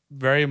it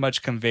very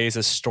much conveys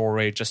a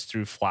story just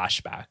through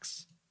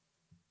flashbacks.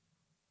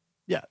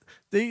 Yeah,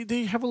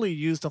 they heavily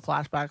use the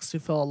flashbacks to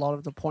fill a lot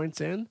of the points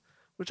in,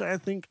 which I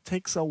think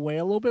takes away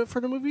a little bit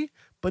for the movie,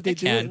 but they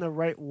do it in the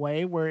right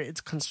way where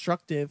it's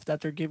constructive,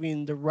 that they're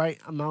giving the right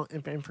amount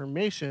of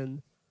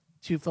information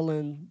to fill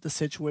in the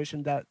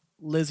situation that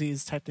Lizzie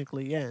is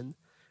technically in.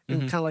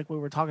 And kind of like we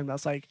were talking about,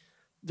 it's like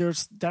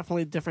there's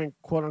definitely different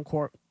quote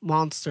unquote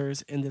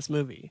monsters in this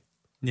movie.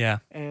 Yeah.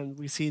 And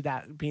we see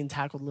that being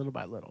tackled little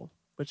by little,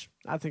 which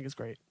I think is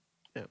great.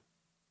 Yeah.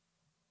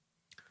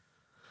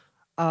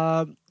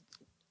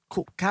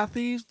 Cool.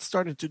 Kathy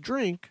started to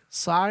drink,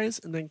 sighs,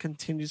 and then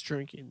continues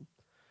drinking.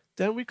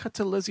 Then we cut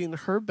to Lizzie in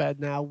her bed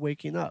now,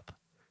 waking up.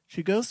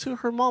 She goes to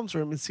her mom's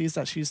room and sees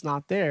that she's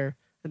not there,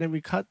 and then we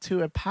cut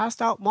to a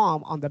passed out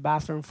mom on the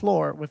bathroom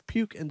floor with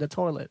puke in the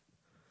toilet.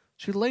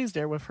 She lays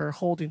there with her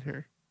holding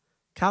her.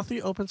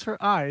 Kathy opens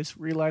her eyes,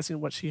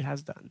 realizing what she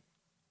has done.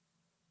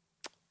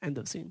 End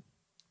of scene.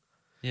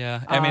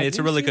 Yeah, I mean, it's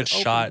a really good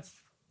shot.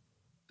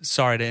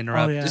 Sorry to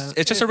interrupt. Oh, yeah.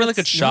 It's just a really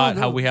good shot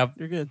how we have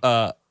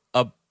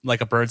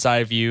a bird's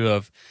eye view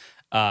of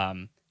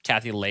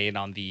Kathy laying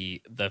on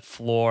the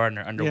floor in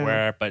her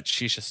underwear, but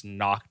she's just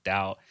knocked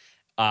out.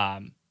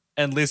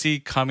 And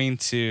Lizzie coming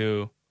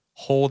to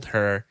hold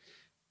her,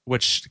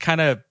 which kind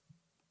of,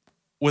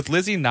 with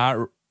Lizzie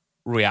not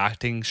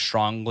reacting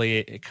strongly,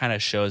 it kind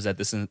of shows that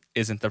this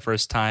isn't the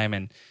first time,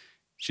 and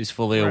she's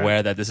fully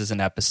aware that this is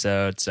an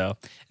episode. So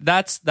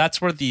that's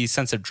where the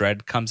sense of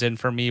dread comes in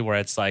for me, where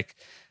it's like,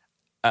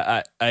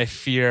 I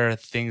fear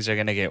things are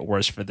going to get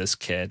worse for this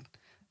kid.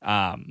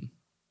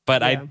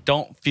 But I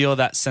don't feel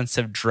that sense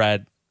of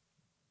dread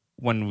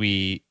when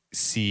we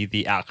see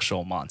the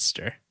actual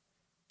monster.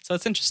 So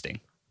it's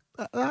interesting.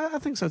 I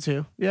think so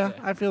too. Yeah,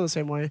 I feel the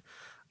same way.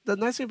 The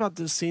nice thing about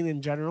this scene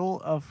in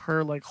general of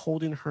her like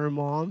holding her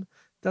mom,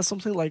 that's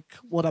something like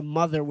what a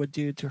mother would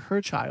do to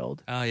her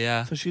child. Oh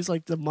yeah. So she's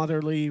like the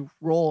motherly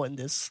role in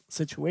this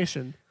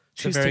situation.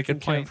 she's very taking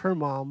good care point. of her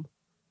mom,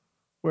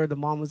 where the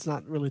mom was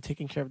not really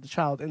taking care of the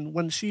child. And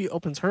when she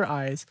opens her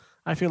eyes,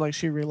 I feel like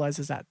she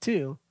realizes that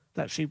too,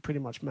 that she pretty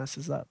much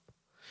messes up.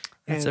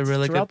 That's And a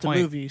really throughout good point.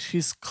 the movie,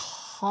 she's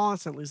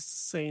constantly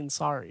saying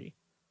sorry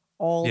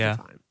all Yeah.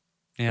 the time.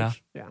 Yeah.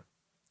 Which, yeah.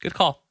 Good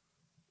call.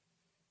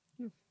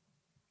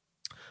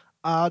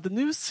 The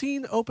new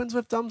scene opens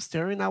with them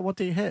staring at what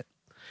they hit.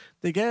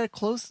 They get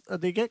close.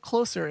 They get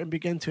closer and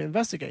begin to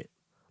investigate.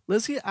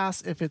 Lizzie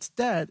asks if it's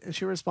dead, and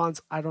she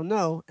responds, "I don't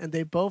know," and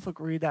they both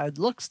agree that it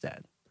looks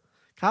dead.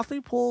 Kathy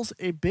pulls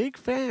a big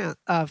fang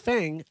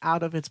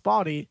out of its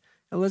body,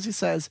 and Lizzie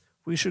says,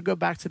 "We should go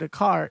back to the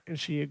car," and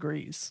she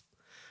agrees.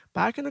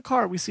 Back in the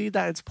car, we see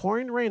that it's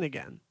pouring rain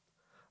again.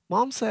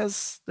 Mom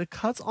says the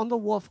cuts on the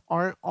wolf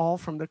aren't all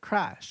from the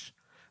crash,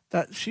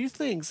 that she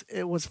thinks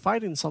it was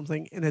fighting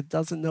something and it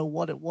doesn't know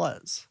what it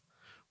was.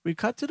 We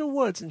cut to the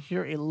woods and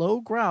hear a low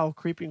growl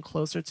creeping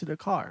closer to the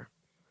car.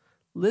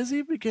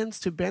 Lizzie begins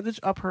to bandage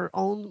up her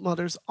own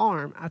mother's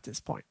arm at this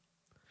point.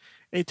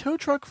 A tow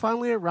truck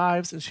finally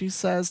arrives and she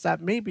says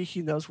that maybe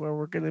he knows where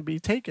we're going to be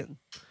taken.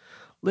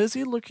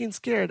 Lizzie, looking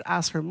scared,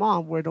 asks her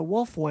mom where the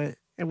wolf went,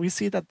 and we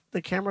see that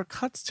the camera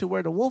cuts to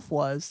where the wolf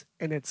was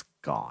and it's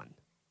gone.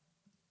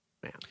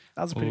 Man,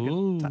 that was a pretty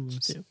Ooh, good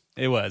touch too.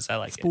 It was. I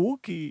like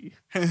Spooky.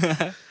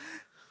 it.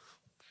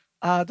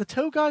 The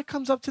tow guy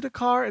comes up to the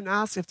car and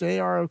asks if they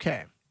are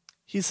okay.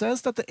 He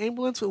says that the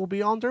ambulance will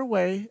be on their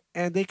way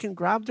and they can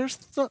grab their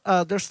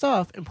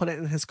stuff and put it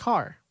in his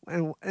car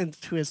and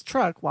into his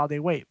truck while they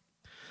wait.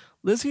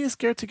 Lizzie is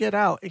scared to get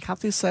out, and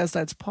Kathy says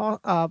that it's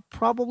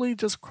probably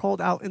just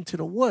crawled out into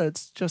the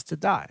woods just to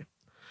die.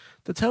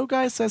 The tow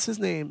guy says his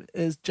name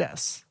is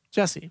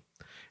Jesse,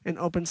 and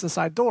opens the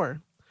side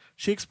door.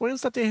 She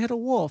explains that they hit a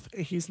wolf,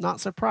 and he's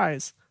not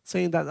surprised,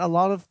 saying that a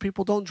lot of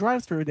people don't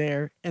drive through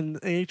there, and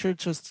nature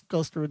just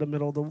goes through the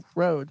middle of the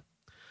road.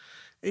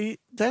 He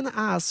then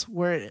asks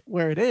where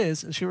it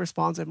is, and she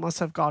responds it must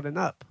have gotten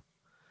up.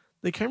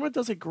 The camera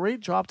does a great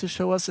job to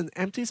show us an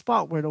empty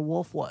spot where the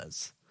wolf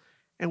was,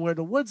 and where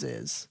the woods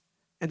is,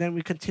 and then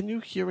we continue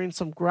hearing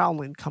some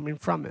growling coming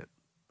from it.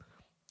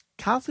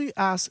 Kathy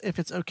asks if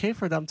it's okay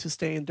for them to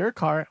stay in their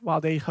car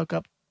while they hook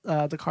up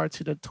the car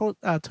to the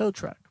tow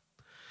truck.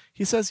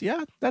 He says,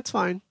 yeah, that's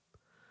fine.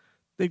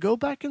 They go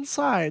back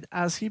inside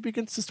as he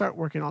begins to start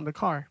working on the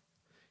car.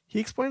 He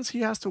explains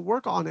he has to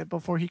work on it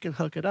before he can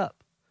hook it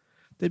up.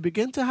 They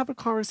begin to have a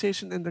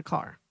conversation in the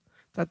car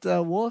that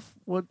the wolf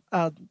would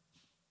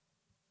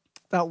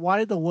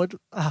why the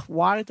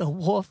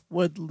wolf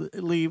would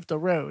leave the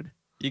road.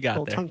 You got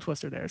Little there. tongue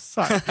twister there.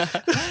 Sorry.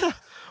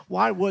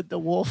 Why would the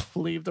wolf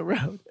leave the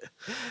road?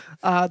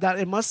 That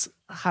it must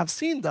have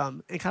seen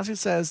them. And Cassie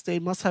says they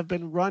must have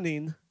been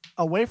running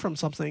away from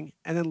something.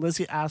 And then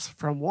Lizzie asks,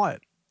 from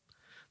what?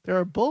 They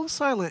are both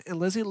silent, and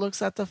Lizzie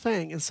looks at the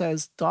fang and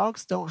says,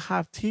 dogs don't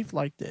have teeth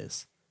like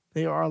this.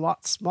 They are a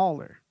lot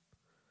smaller.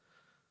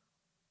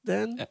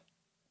 Then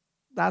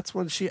that's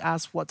when she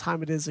asks what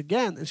time it is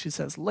again, and she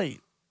says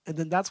late. And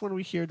then that's when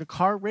we hear the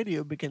car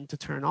radio begin to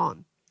turn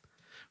on.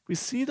 We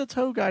see the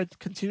tow guy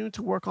continue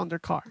to work on their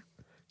car.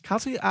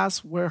 Kelsey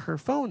asks where her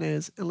phone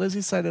is, and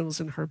Lizzie said it was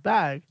in her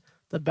bag,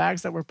 the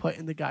bags that were put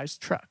in the guy's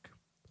truck.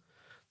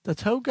 The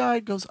tow guy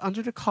goes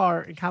under the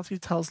car, and Kelsey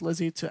tells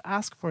Lizzie to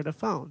ask for the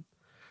phone.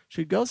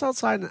 She goes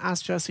outside and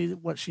asks Jesse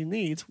what she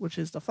needs, which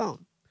is the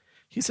phone.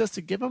 He says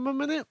to give him a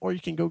minute, or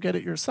you can go get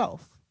it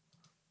yourself.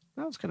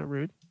 That was kind of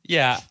rude.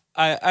 Yeah,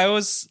 I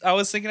was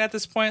thinking at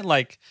this point,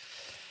 like,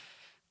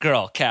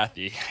 girl,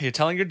 Kathy, you're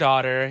telling your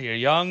daughter, your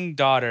young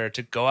daughter,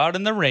 to go out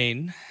in the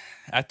rain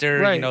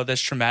after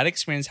this traumatic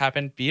experience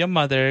happened. Be a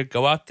mother,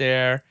 go out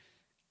there,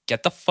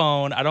 get the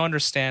phone. I don't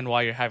understand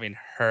why you're having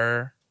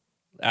her,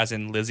 as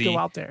in Lizzie, go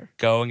out there,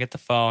 go and get the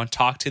phone,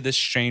 talk to this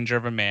stranger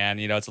of a man.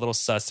 You know, it's a little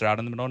sus. They're out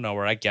in the middle of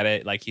nowhere. I get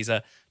it. Like, he's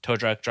a tow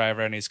truck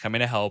driver and he's coming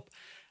to help.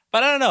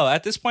 But I don't know.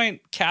 At this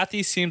point,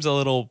 Kathy seems a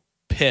little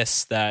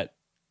pissed that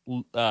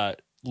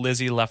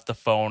Lizzie left the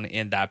phone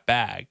in that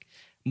bag.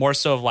 More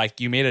so of like,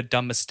 you made a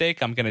dumb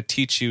mistake. I'm going to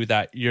teach you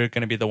that you're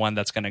going to be the one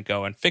that's going to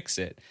go and fix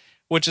it,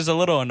 which is a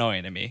little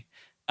annoying to me.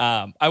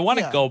 I want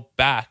to go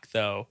back,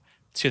 though,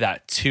 to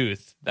that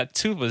tooth. That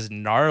tooth was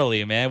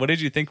gnarly, man. What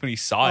did you think when you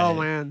saw it? Oh,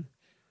 man.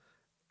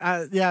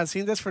 Yeah,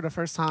 seeing this for the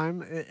first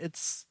time,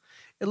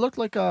 it looked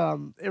like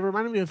it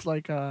reminded me of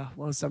like what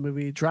was that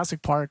movie,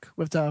 Jurassic Park,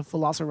 with the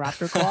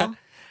Velociraptor claw.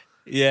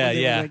 Yeah.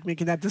 Were, like,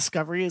 making that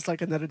discovery. It's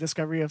like another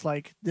discovery of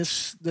like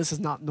this is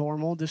not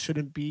normal. This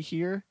shouldn't be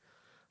here,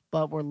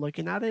 but we're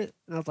looking at it,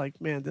 and I was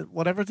like, man,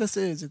 whatever this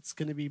is, it's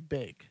gonna be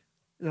big.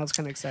 And I was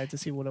kind of excited to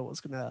see what it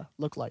was gonna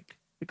look like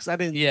because I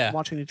didn't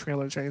watch any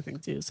trailers or anything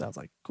too. So I was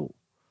like, cool.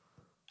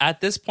 At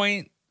this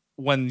point,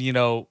 when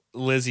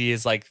Lizzie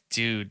is like,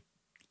 dude,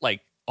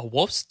 like, a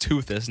wolf's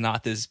tooth is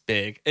not this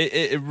big.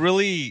 It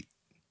really,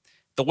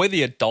 the way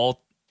the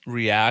adult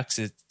reacts,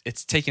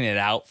 it's taking it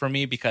out for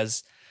me,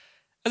 because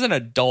as an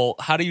adult,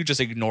 how do you just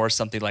ignore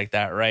something like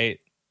that, right?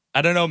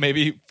 I don't know,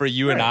 maybe for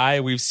you and I,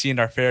 we've seen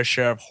our fair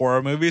share of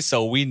horror movies,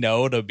 so we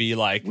know to be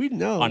like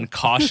on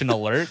caution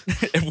alert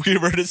if we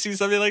were to see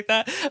something like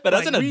that. But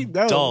as an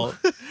adult,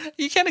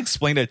 you can't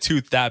explain a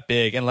tooth that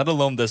big, and let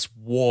alone this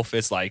wolf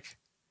is like,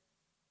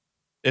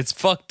 it's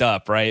fucked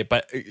up, right?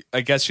 But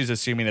I guess she's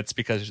assuming it's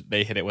because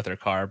they hit it with her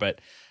car.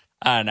 But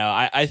I don't know.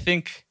 I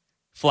think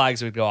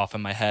flags would go off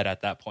in my head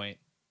at that point.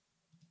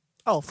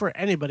 Oh, for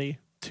anybody,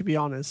 to be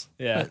honest.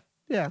 Yeah. But,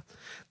 yeah.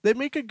 They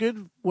make a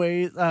good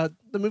way. The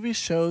movie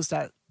shows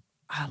that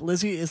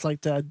Lizzie is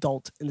like the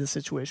adult in this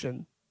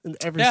situation in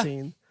every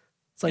scene.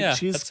 It's like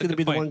she's going to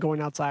be the one going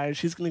outside.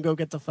 She's going to go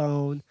get the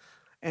phone.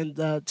 And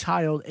the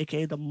child,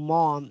 a.k.a. the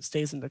mom,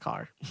 stays in the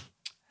car.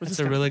 That's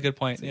a really good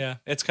point. Yeah.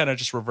 It's kind of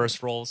just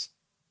reverse roles.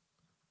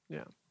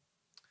 Yeah.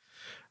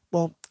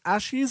 Well,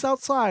 as she's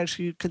outside,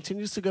 she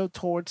continues to go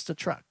towards the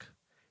truck.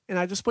 And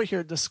I just put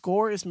here, the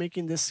score is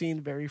making this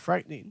scene very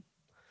frightening.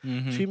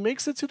 Mm-hmm. She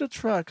makes it to the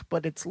truck,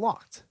 but it's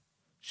locked.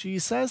 She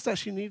says that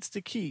she needs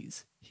the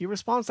keys. He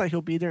responds that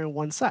he'll be there in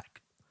 1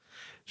 sec.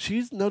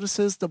 She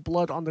notices the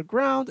blood on the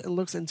ground and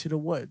looks into the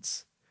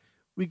woods.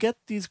 We get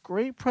these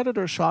great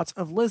predator shots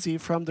of Lizzie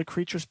from the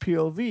creature's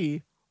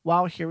POV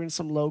while hearing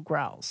some low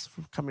growls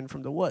coming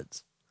from the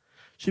woods.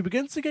 She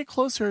begins to get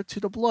closer to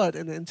the blood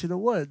and into the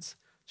woods.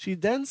 She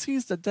then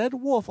sees the dead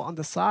wolf on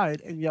the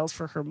side and yells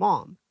for her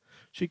mom.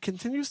 She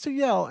continues to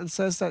yell and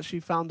says that she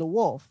found the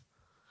wolf.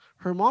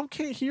 Her mom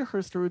can't hear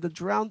her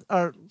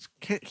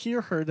can't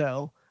hear her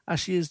though, as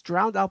she is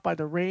drowned out by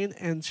the rain,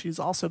 and she's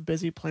also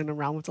busy playing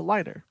around with the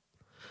lighter.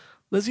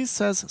 Lizzie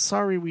says,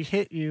 "Sorry, we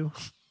hit you,"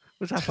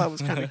 which I thought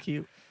was kind of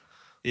cute.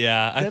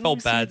 Yeah, I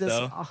felt bad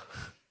though.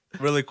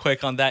 Really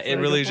quick on that, it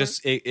really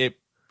just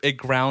it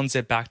grounds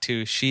it back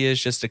to she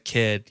is just a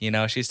kid, you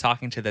know. She's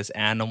talking to this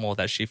animal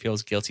that she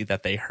feels guilty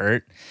that they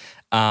hurt.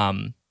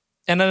 And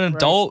an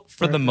adult,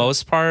 for the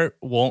most part,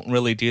 won't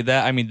really do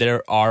that. I mean,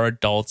 there are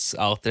adults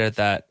out there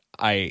that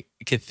I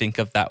could think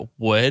of that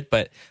would,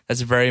 but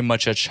that's very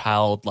much a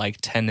childlike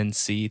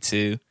tendency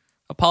to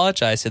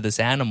apologize to this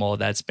animal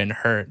that's been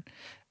hurt.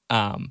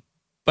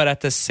 But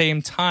at the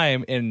same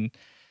time,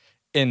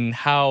 in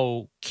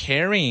how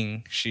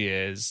caring she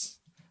is,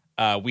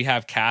 we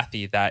have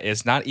Kathy that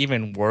is not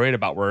even worried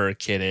about where her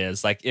kid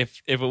is. Like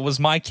if it was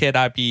my kid,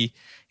 I'd be,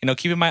 you know,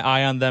 keeping my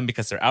eye on them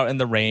because they're out in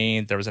the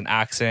rain. There was an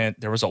accident.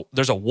 There's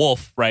a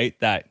wolf, right,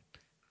 that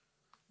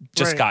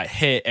just got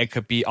hit and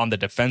could be on the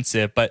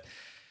defensive. But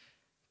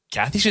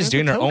Kathy's just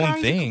doing her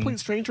own thing. A complete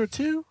stranger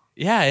too.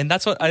 Yeah, and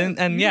that's what,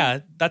 and yeah,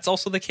 that's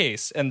also the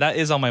case, and that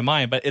is on my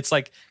mind. But it's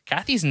like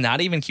Kathy's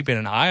not even keeping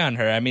an eye on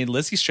her. I mean,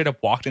 Lizzie straight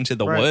up walked into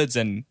the woods,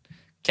 and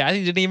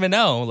Kathy didn't even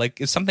know. Like,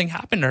 if something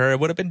happened to her, it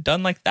would have been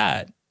done like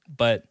that.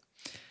 But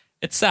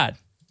it's sad.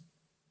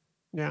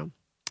 Yeah,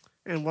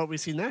 and what we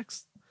see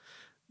next,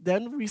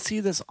 then we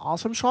see this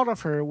awesome shot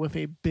of her with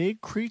a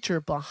big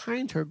creature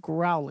behind her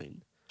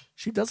growling.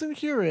 She doesn't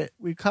hear it.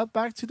 We cut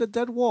back to the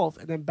dead wolf,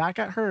 and then back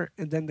at her,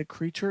 and then the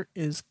creature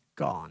is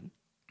gone.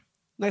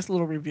 Nice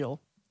little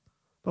reveal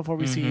before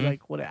we see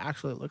like what it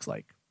actually looks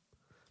like.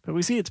 But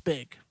we see it's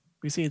big.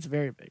 We see it's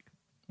very big.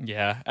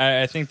 Yeah,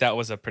 I think that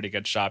was a pretty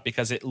good shot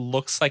because it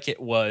looks like it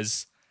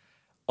was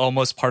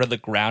almost part of the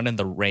ground in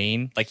the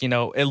rain. Like, you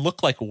know, it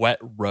looked like wet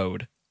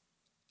road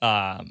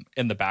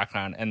in the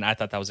background. And I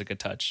thought that was a good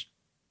touch.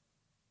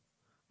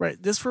 Right.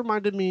 This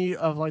reminded me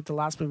of like the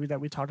last movie that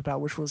we talked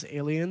about, which was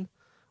Alien.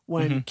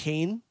 When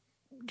Kane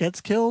gets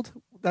killed,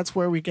 that's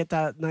where we get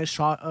that nice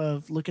shot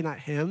of looking at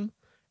him.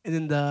 And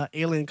then the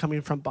alien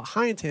coming from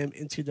behind him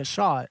into the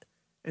shot,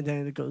 and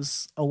then it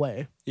goes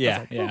away.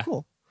 Yeah, like, oh,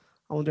 cool.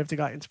 I wonder if they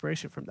got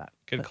inspiration from that.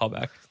 Good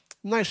callback.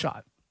 Nice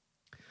shot.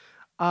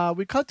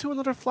 We cut to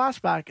another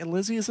flashback, and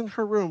Lizzie is in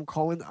her room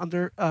crawling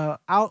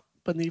out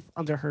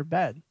under her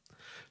bed.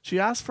 She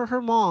asks for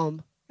her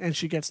mom, and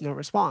she gets no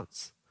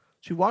response.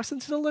 She walks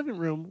into the living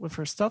room with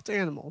her stuffed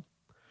animal.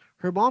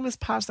 Her mom is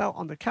passed out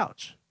on the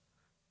couch.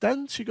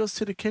 Then she goes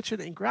to the kitchen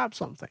and grabs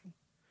something.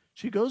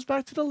 She goes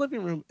back to the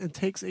living room and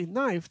takes a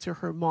knife to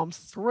her mom's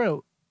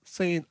throat,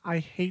 saying, "I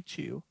hate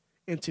you,"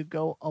 and to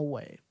go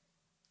away.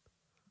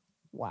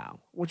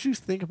 Wow. What do you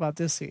think about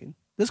this scene?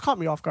 This caught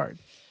me off guard.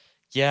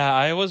 Yeah,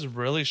 I was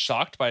really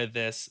shocked by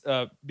this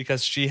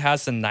because she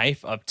has the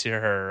knife up to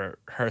her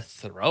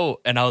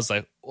throat. And I was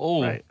like,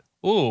 oh,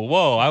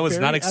 whoa. I was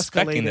not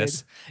expecting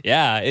this.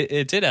 Yeah,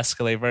 it did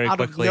escalate very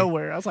quickly. Out of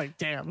nowhere. I was like,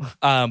 damn.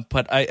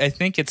 But I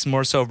think it's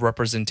more so a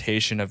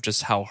representation of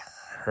just how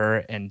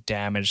hurt and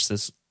damaged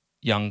this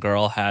young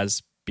girl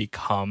has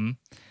become.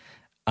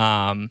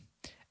 And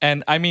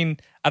I mean,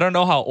 I don't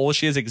know how old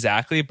she is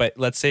exactly, but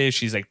let's say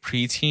she's like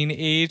preteen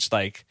age,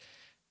 like,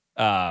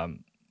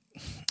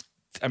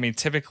 I mean,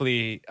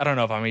 typically, I don't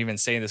know if I'm even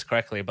saying this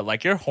correctly, but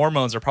like your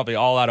hormones are probably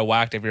all out of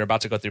whack if you're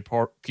about to go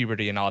through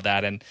puberty and all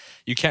that. And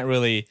you can't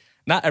really,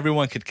 not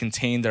everyone could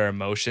contain their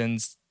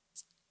emotions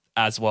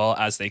as well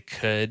as they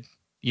could,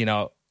 you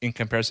know, in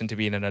comparison to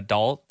being an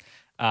adult.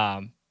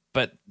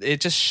 But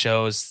it just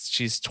shows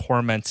she's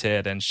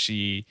tormented and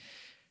she's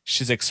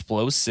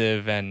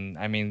explosive. And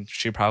I mean,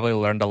 she probably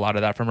learned a lot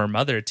of that from her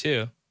mother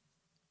too.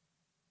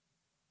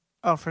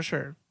 Oh, for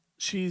sure.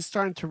 She's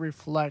starting to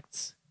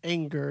reflect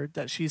anger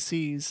that she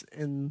sees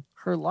in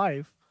her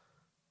life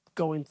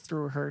going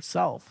through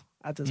herself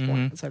at this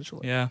point,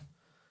 essentially. Yeah.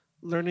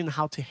 Learning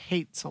how to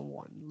hate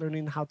someone,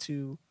 learning how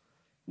to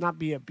not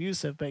be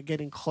abusive, but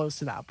getting close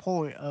to that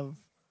point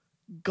of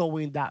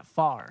going that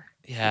far.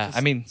 Yeah. Which I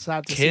is mean,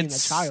 sad to see in a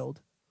kids,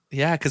 child.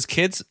 yeah, because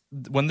kids,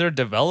 when they're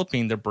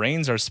developing, their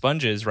brains are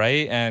sponges,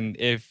 right? And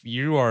if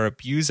you are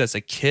abused as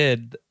a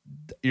kid,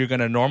 you're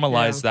going to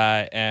normalize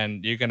that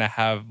and you're going to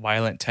have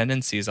violent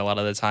tendencies a lot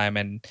of the time.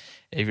 And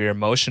if you're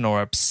emotional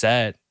or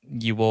upset,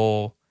 you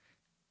will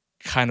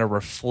kind of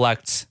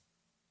reflect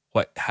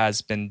what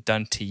has been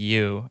done to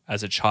you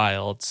as a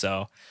child.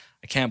 So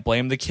I can't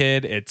blame the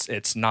kid.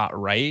 It's not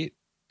right,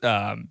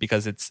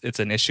 because it's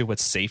an issue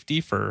with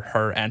safety for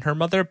her and her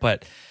mother.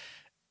 But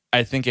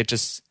I think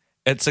it's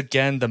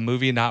again the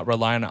movie not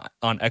relying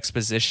on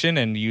exposition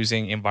and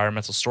using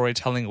environmental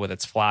storytelling with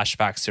its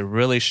flashbacks to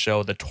really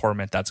show the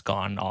torment that's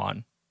gone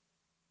on.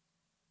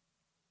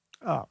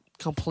 Oh,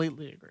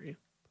 completely agree.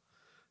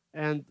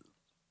 And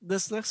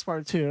this next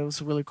part too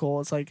is really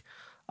cool. It's like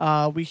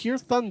we hear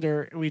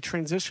thunder and we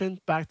transition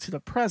back to the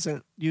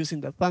present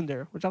using the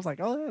thunder, which I was like,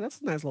 oh, yeah,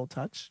 that's a nice little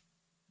touch.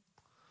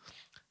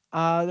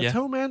 The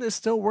tow man is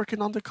still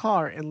working on the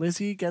car and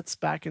Lizzie gets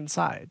back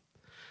inside.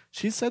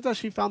 She said that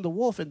she found the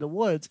wolf in the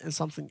woods and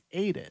something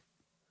ate it.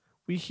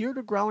 We hear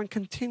the growling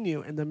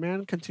continue and the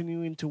man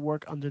continuing to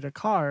work under the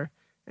car,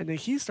 and then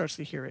he starts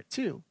to hear it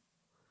too.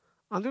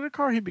 Under the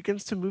car, he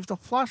begins to move the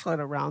flashlight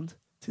around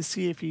to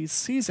see if he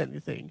sees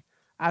anything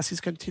as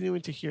he's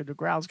continuing to hear the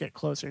growls get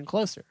closer and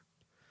closer.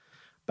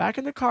 Back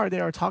in the car,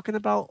 they are talking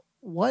about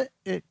what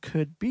it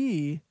could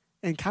be,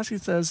 and Cassie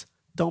says,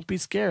 "Don't be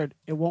scared.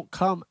 It won't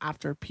come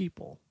after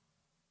people."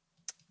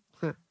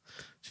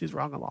 She's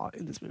wrong a lot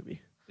in this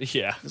movie.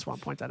 Yeah. Just want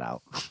to point that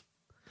out.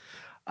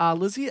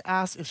 Lizzie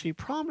asks if she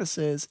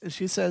promises, and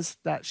she says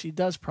that she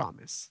does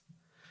promise.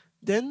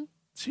 Then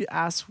she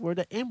asks where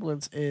the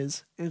ambulance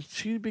is, and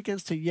she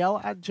begins to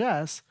yell at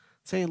Jess,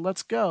 saying,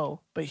 "Let's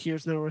go," but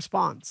hears no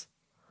response.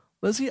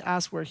 Lizzie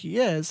asks where he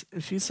is,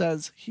 and she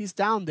says he's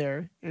down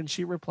there, and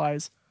she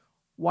replies,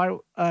 "Why?"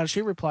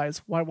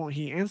 Why won't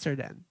he answer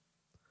then?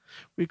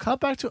 We cut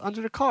back to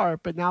under the car,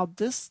 but now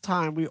this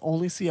time we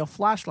only see a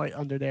flashlight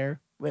under there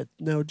with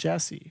no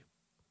Jesse.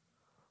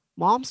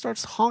 Mom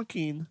starts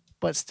honking,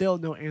 but still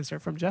no answer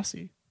from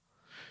Jessie.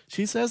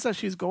 She says that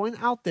she's going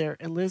out there,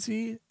 and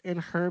Lizzie and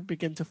her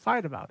begin to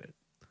fight about it.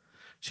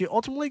 She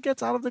ultimately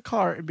gets out of the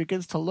car and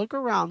begins to look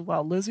around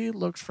while Lizzie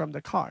looks from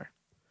the car.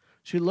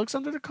 She looks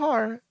under the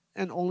car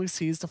and only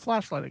sees the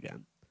flashlight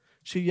again.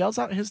 She yells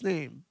out his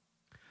name.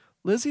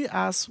 Lizzie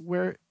asks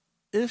where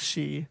is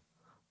she,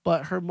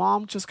 but her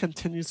mom just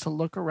continues to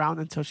look around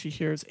until she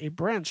hears a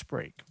branch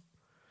break.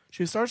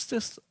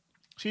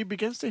 She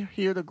begins to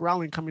hear the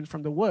growling coming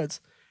from the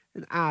woods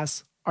and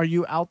asks, "Are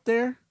you out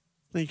there?"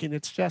 thinking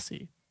it's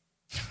Jessie.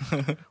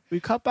 We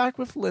cut back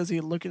with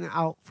Lizzie looking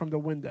out from the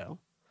window.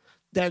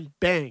 Then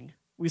bang,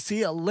 we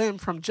see a limb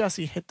from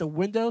Jessie hit the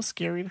window,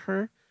 scaring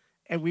her,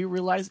 and we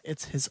realize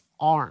it's his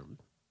arm.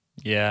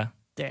 Yeah.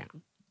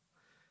 Damn.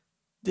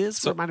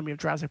 This reminded me of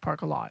Jurassic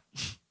Park a lot.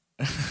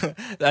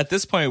 At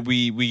this point,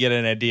 we get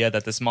an idea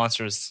that this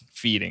monster is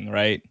feeding,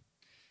 right?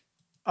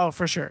 Oh,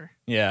 for sure.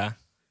 Yeah.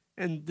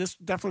 And this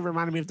definitely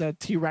reminded me of the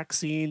T-Rex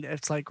scene.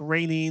 It's like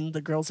raining,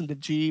 the girl's in the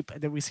Jeep,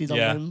 and then we see the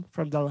limb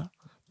from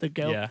the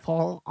goat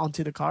fall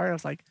onto the car. I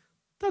was like,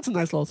 that's a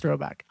nice little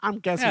throwback. I'm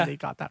guessing they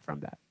got that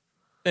from that.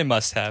 They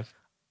must have.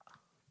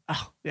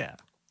 Oh, yeah.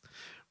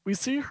 We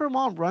see her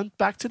mom run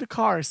back to the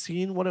car,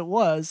 seeing what it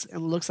was,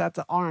 and looks at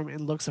the arm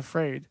and looks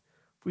afraid.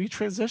 We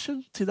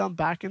transition to them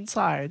back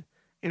inside,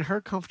 and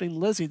her comforting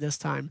Lizzie this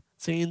time,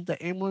 saying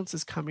the ambulance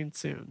is coming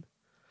soon.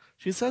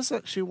 She says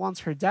that she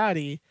wants her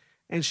daddy,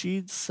 and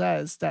she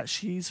says that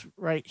she's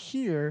right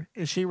here,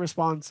 and she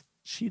responds,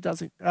 she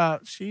doesn't care.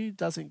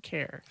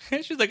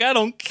 She's like, "I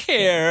don't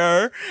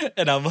care."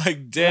 And I'm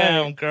like,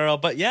 "Damn, girl."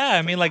 But yeah,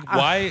 I mean, like,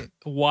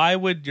 why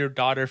would your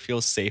daughter feel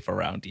safe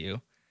around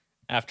you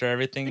after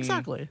everything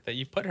that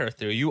you put her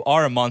through? You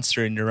are a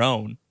monster in your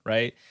own,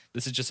 right?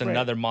 This is just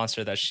another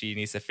monster that she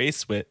needs to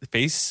face,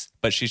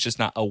 but she's just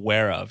not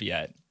aware of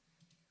yet.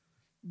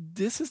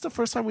 This is the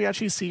first time we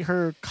actually see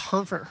her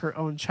comfort her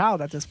own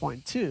child at this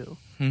point too,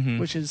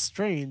 which is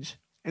strange,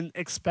 and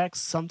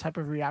expects some type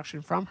of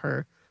reaction from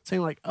her,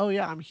 saying like, "Oh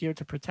yeah, I'm here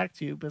to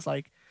protect you," but it's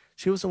like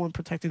she was the one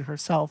protecting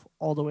herself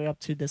all the way up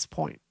to this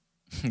point.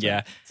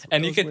 Yeah,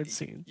 and you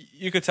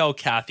could tell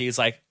Kathy is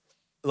like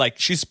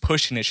she's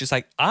pushing it. She's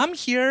like, "I'm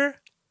here.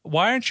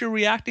 Why aren't you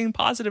reacting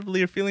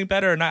positively or feeling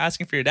better or not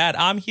asking for your dad?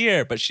 I'm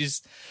here." But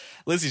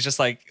Lizzie's just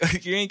like,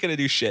 "You ain't gonna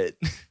do shit."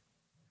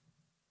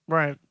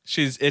 Right.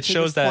 It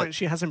shows that point,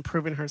 she hasn't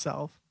proven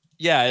herself.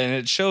 Yeah, and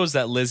it shows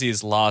that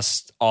Lizzie's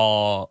lost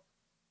all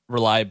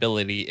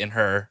reliability in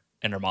her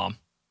and her mom.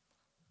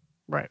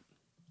 Right.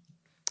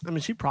 I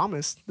mean, she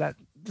promised that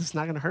this is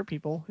not going to hurt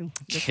people.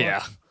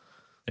 Yeah.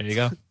 There you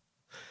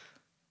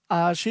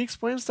go. She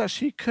explains that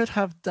she could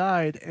have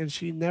died and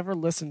she never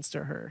listens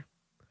to her.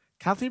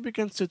 Kathy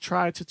begins to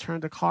try to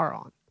turn the car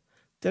on.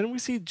 Then we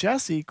see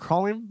Jesse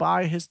crawling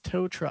by his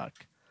tow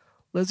truck.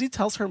 Lizzie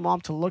tells her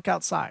mom to look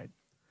outside.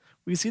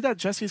 We see that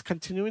Jesse's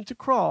continuing to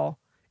crawl,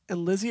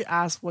 and Lizzie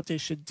asks what they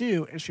should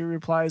do, and she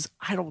replies,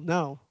 I don't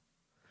know.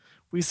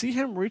 We see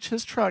him reach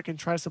his truck and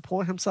tries to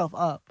pull himself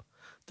up.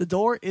 The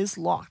door is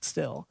locked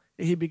still,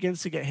 and he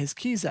begins to get his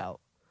keys out.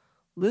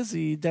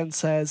 Lizzie then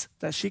says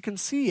that she can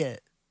see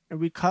it, and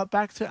we cut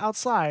back to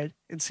outside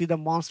and see the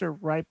monster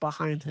right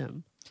behind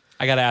him.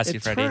 I gotta ask you,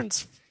 Freddie.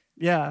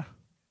 Yeah.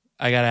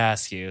 I gotta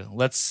ask you.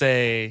 Let's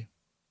say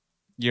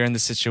you're in the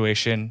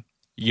situation.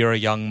 You're a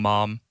young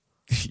mom.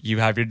 You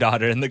have your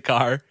daughter in the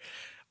car.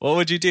 What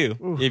would you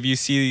do if you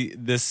see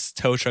this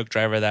tow truck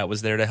driver that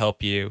was there to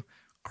help you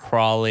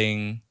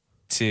crawling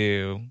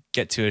to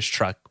get to his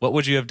truck? What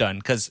would you have done?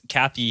 Because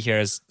Kathy here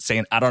is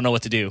saying, I don't know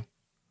what to do.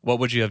 What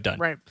would you have done?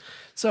 Right.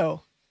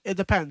 So it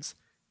depends.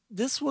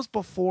 This was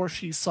before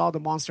she saw the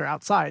monster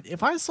outside.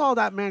 If I saw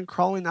that man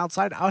crawling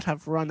outside, I would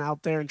have run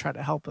out there and tried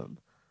to help him.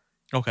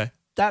 Okay.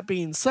 That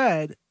being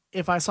said,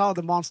 if I saw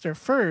the monster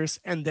first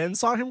and then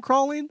saw him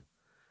crawling,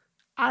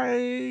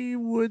 I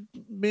would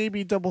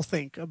maybe double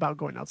think about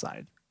going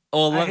outside.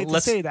 Well, I hate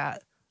to say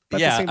that,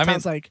 but at the same time,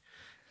 it's like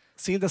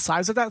seeing the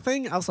size of that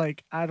thing, I was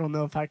like, I don't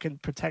know if I can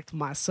protect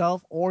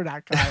myself or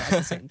that guy at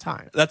the same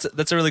time. That's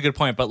a really good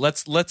point. But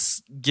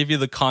let's give you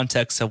the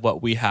context of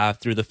what we have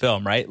through the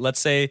film, right? Let's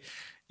say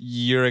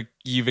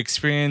you've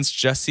experienced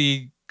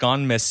Jesse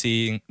gone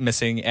missing,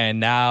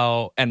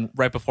 and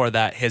right before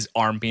that, his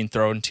arm being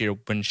thrown into your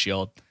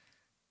windshield.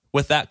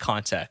 With that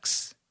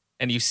context,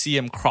 and you see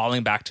him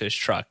crawling back to his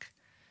truck.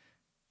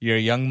 You're a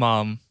young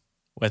mom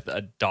with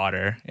a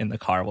daughter in the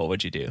car. What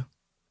would you do?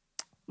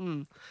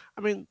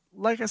 I mean,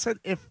 like I said,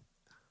 if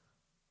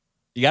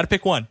you got to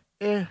pick one,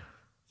 you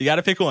got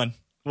to pick one.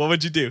 What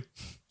would you do?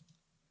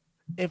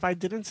 If I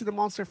didn't see the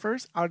monster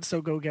first, I would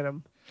still go get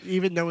him,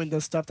 even knowing the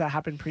stuff that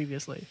happened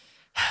previously.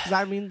 Does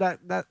that mean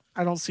that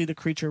I don't see the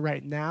creature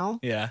right now?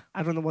 Yeah.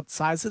 I don't know what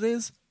size it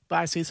is, but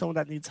I see someone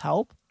that needs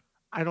help.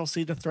 I don't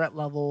see the threat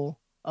level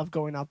of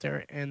going out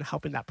there and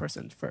helping that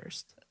person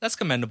first. That's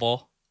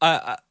commendable.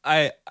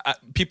 I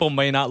people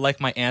may not like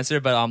my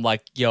answer, but I'm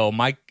like, yo,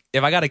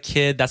 if I got a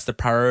kid, that's the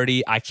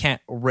priority. I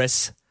can't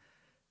risk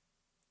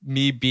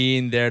me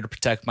being there to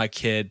protect my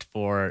kid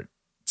for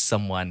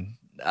someone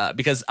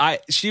because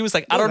she was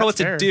like, I don't know what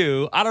to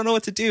do. I don't know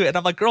what to do. And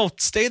I'm like, girl,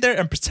 stay there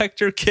and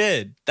protect your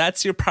kid.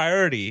 That's your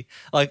priority.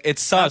 Like, it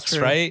sucks,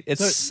 right? It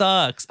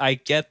sucks. I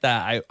get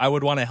that. I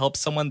would want to help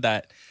someone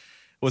that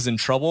was in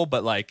trouble,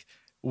 but like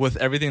with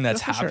everything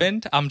that's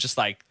happened, I'm just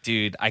like,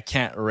 dude, I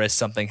can't risk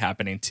something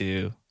happening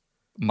to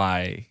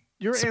my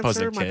Your supposed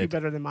answer kid. might be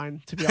better than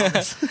mine, to be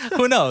honest.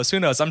 Who knows?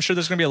 I'm sure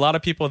there's going to be a lot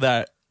of people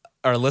that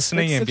are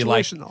listening and be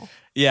like,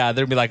 yeah,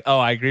 they'll be like, oh,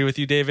 I agree with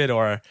you, David,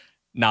 or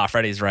nah,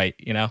 Freddie's right,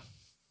 you know?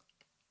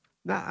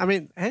 Nah, I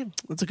mean, hey,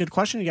 that's a good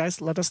question, you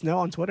guys. Let us know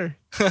on Twitter.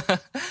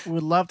 We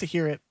would love to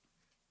hear it.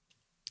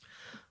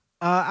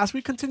 As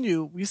we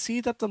continue, we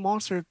see that the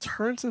monster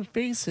turns and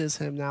faces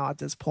him now at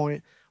this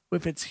point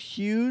with its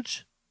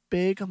huge,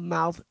 big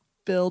mouth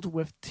filled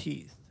with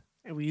teeth.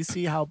 And we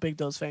see how big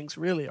those fangs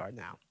really are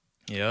now.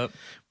 Yep.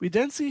 We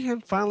then see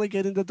him finally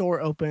getting the door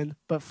open,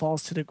 but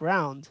falls to the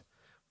ground.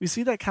 We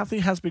see that Kathy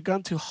has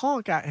begun to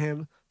honk at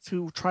him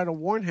to try to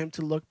warn him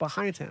to look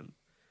behind him.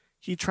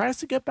 He tries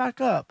to get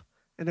back up,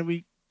 and then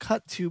we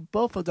cut to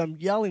both of them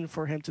yelling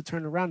for him to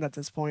turn around at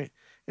this point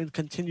and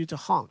continue to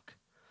honk.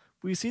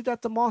 We see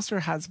that the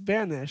monster has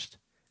vanished,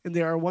 and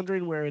they are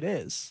wondering where it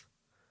is.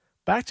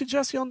 Back to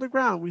Jesse on the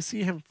ground, we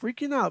see him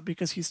freaking out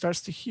because he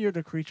starts to hear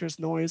the creature's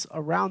noise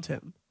around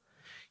him.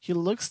 He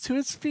looks to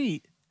his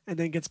feet and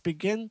then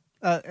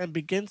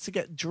begins to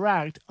get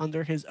dragged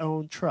under his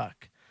own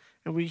truck.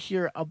 And we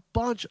hear a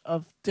bunch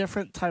of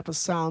different type of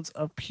sounds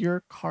of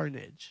pure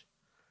carnage.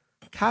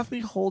 Kathy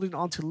holding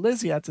on to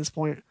Lizzie at this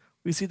point,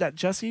 we see that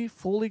Jesse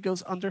fully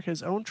goes under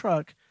his own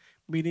truck,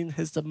 meeting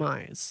his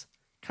demise.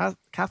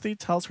 Kathy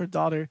tells her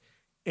daughter,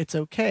 it's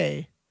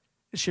okay,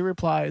 and she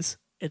replies,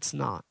 it's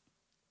not.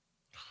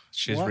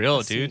 She's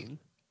real, dude. Scene.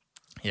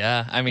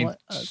 Yeah, I mean, what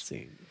a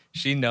scene.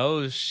 She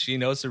knows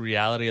the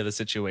reality of the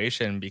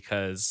situation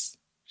because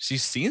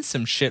she's seen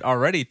some shit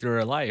already through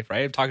her life,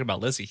 right? I'm talking about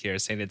Lizzie here,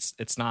 saying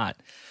it's not.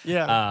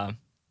 Yeah.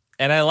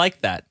 And I like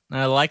that. And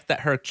I like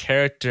that her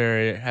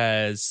character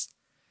has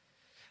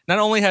not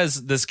only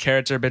has this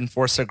character been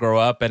forced to grow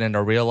up and in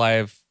a real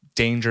life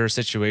danger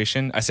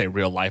situation. I say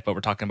real life, but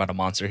we're talking about a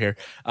monster here.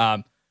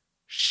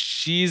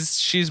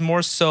 She's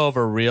more so of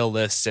a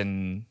realist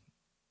in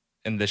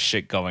this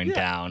shit going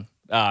down.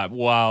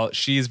 While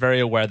she's very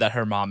aware that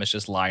her mom is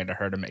just lying to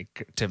her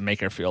to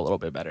make her feel a little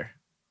bit better.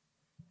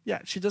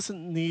 Yeah, she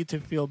doesn't need to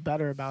feel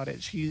better about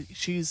it.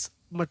 She's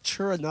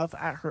mature enough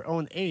at her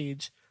own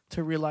age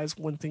to realize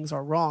when things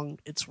are wrong,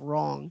 it's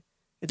wrong.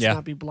 It's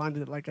not be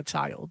blinded like a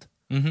child.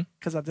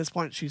 Because at this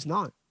point, she's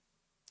not.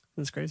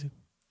 It's crazy.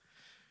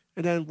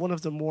 And then one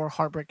of the more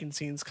heartbreaking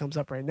scenes comes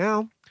up right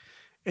now.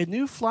 A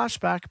new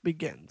flashback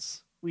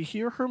begins. We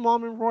hear her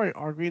mom and Roy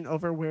arguing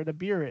over where the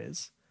beer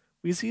is.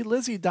 We see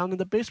Lizzie down in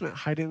the basement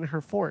hiding in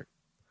her fort.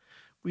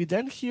 We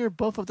then hear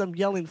both of them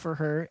yelling for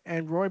her,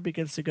 and Roy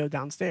begins to go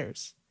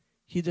downstairs.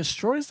 He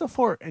destroys the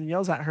fort and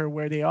yells at her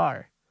where they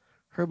are.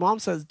 Her mom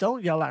says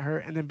don't yell at her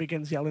and then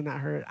begins yelling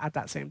at her at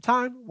that same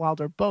time while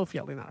they're both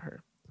yelling at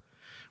her.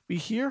 We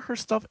hear her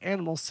stuffed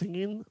animal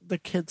singing the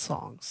kid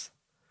songs.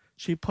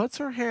 She puts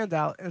her hand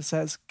out and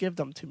says, "Give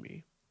them to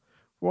me."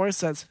 Roy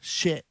says,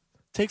 "Shit,"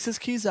 takes his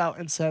keys out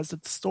and says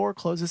that the store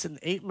closes in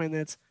 8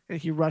 minutes and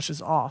he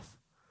rushes off.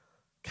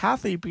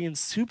 Kathy, being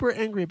super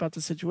angry about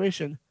the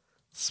situation,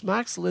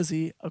 smacks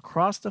Lizzie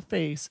across the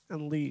face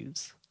and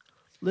leaves.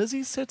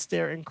 Lizzie sits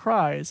there and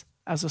cries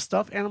as the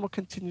stuffed animal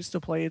continues to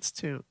play its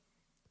tune.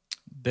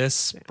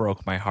 This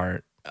broke my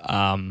heart.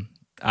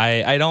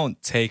 I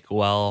don't take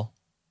well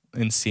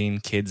in seeing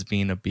kids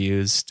being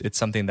abused. It's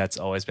something that's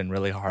always been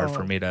really hard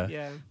for me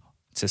to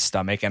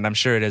stomach, and I'm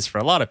sure it is for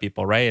a lot of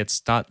people, right?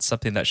 It's not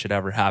something that should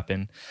ever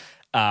happen.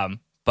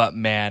 But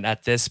man,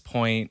 at this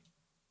point,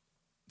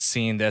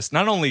 seeing this,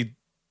 not only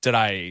did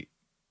I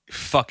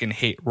fucking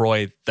hate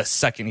Roy the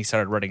second he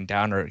started running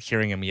down or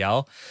hearing him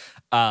yell,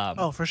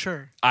 for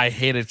sure, I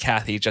hated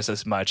Kathy just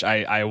as much.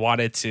 I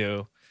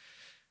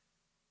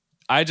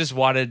just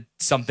wanted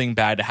something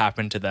bad to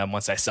happen to them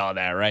once I saw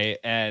that, right?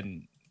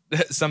 And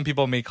some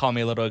people may call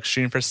me a little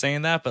extreme for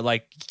saying that, but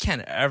like, you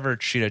can't ever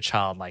treat a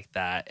child like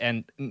that.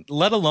 And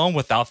let alone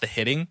without the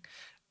hitting,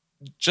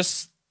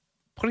 just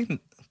putting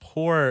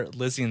poor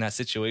Lizzie in that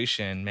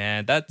situation,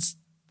 man, that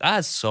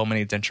has so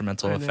many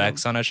detrimental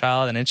effects on a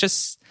child. And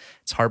it's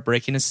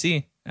heartbreaking to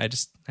see. I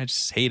just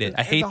hate it.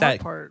 I hate that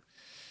part.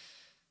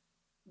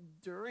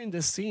 During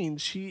this scene,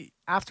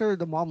 after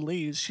the mom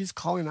leaves, she's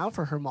calling out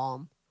for her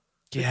mom.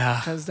 Yeah.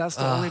 Because that's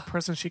the only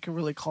person she can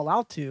really call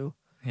out to.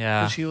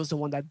 Yeah. She was the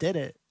one that did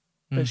it.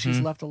 But she's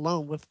left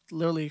alone with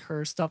literally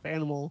her stuffed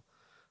animal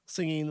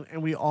singing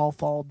 "And We All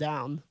Fall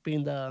Down"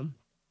 being the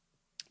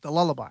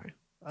lullaby.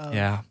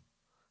 I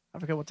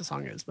forget what the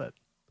song is, but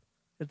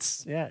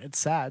it's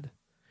sad.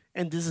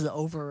 And this is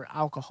over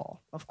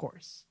alcohol, of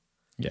course.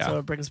 Yeah. So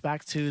it brings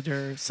back to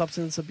their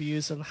substance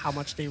abuse and how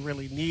much they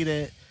really need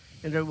it.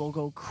 And they will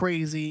go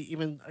crazy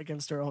even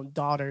against their own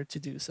daughter to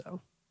do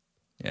so.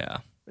 Yeah.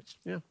 Which,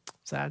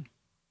 sad.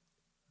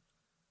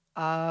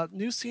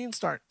 New scene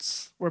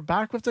starts. We're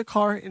back with the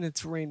car and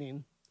it's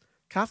raining.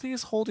 Kathy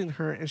is holding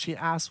her and she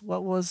asks,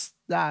 "What was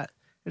that?"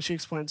 And she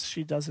explains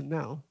she doesn't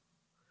know.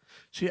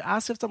 She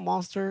asks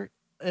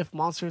if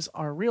monsters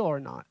are real or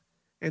not,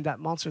 and that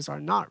monsters are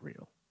not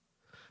real.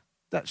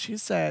 That she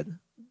said,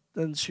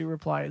 then she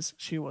replies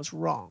she was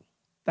wrong,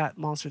 that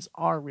monsters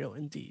are real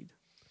indeed.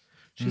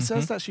 She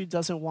says that she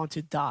doesn't want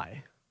to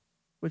die,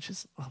 which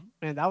is,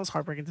 that was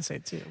heartbreaking to say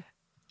too.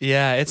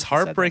 Yeah, it's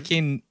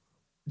heartbreaking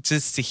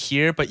just to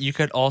hear, but you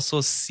could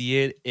also see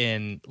it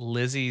in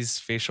Lizzie's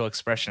facial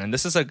expression. And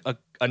this is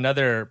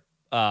another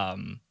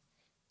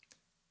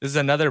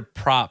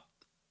prop,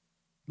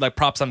 like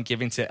props I'm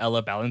giving to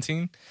Ella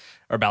Ballantyne,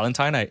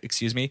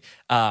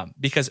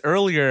 because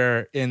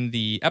earlier in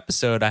the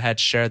episode I had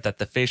shared that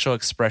the facial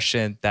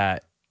expression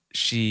that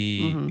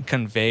she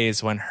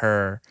conveys when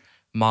her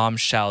mom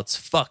shouts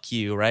 "fuck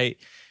you," right?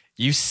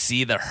 You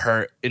see the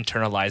hurt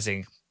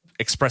internalizing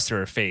expressed to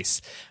her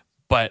face.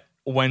 But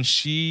when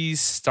she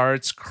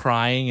starts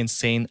crying and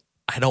saying,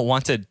 "I don't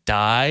want to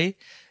die,"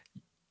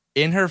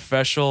 in her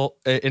facial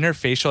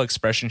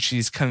expression,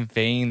 she's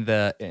conveying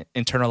the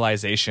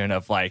internalization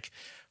of like,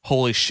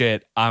 holy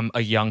shit, I'm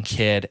a young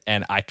kid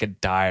and I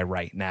could die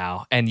right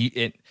now. And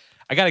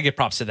I got to give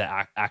props to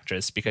the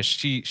actress because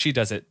she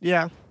does it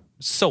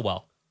so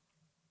well.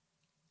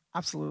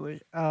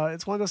 Absolutely.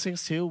 It's one of those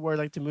things too where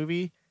like the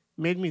movie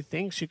made me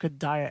think she could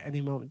die at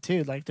any moment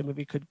too. Like the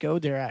movie could go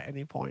there at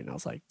any point. I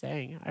was like,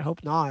 dang, I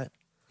hope not.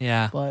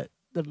 Yeah. But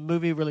the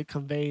movie really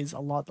conveys a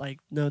lot like,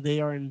 no, they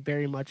are in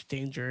very much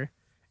danger.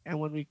 And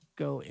when we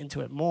go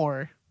into it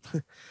more,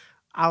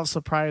 I was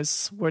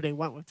surprised where they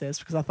went with this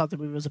because I thought the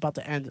movie was about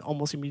to end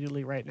almost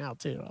immediately right now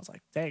too. I was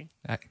like, dang,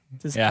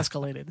 this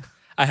escalated.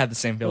 I had the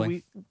same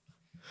feeling.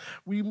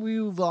 We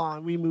move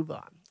on.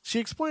 She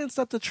explains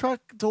that the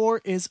truck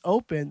door is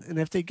open and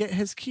if they get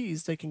his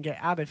keys, they can get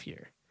out of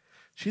here.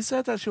 She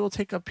said that she will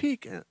take a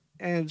peek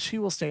and she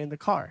will stay in the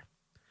car.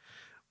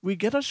 We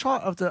get a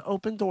shot of the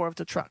open door of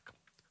the truck.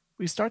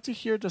 We start to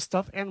hear the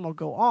stuffed animal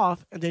go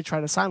off and they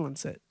try to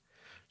silence it.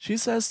 She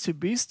says to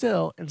be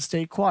still and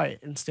stay quiet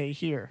and stay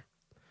here.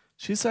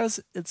 She says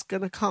it's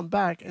going to come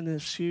back and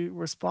if she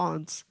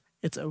responds,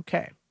 it's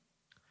okay.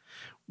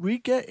 We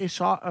get a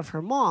shot of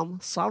her mom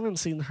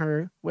silencing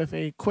her with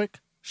a quick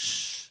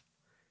shh.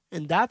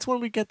 And that's when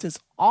we get this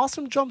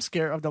awesome jump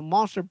scare of the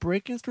monster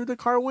breaking through the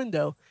car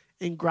window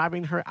and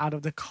grabbing her out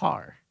of the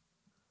car.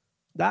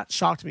 That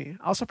shocked me.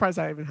 I was surprised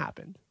that even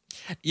happened.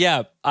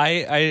 Yeah,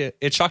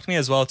 it shocked me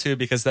as well too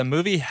because the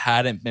movie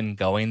hadn't been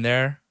going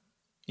there,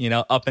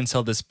 up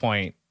until this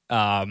point.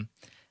 And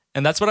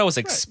that's what I was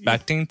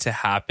expecting to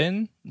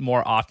happen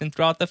more often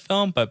throughout the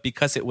film, but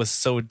because it was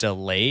so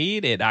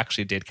delayed, it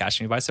actually did catch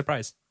me by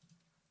surprise.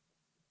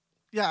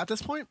 Yeah, at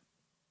this point,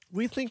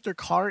 we think their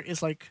car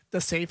is like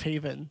the safe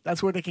haven.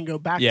 That's where they can go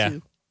back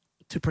to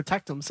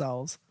protect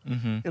themselves.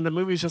 And the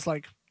movie's just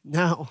like,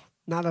 No,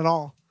 not at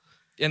all.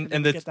 And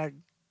then we get that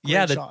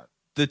yeah, great shot.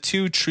 the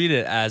two treat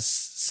it as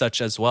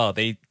such as well.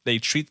 They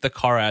treat the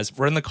car as,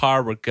 we're in the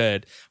car, we're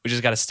good. We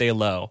just got to stay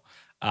low.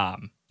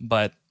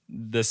 But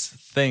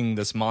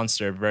this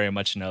monster very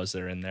much knows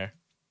they're in there.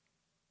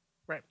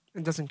 Right.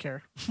 And doesn't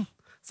care.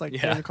 It's like,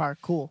 Yeah. you're in the car.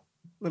 Cool.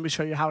 Let me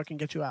show you how I can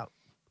get you out.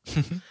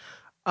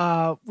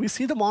 We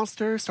see the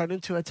monster starting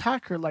to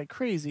attack her like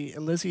crazy,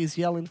 and Lizzie is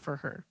yelling for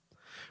her.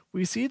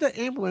 We see the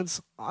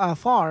ambulance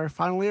afar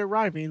finally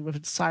arriving with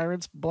its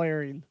sirens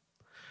blaring.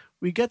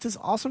 We get this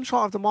awesome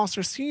shot of the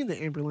monster seeing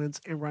the ambulance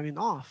and running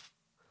off.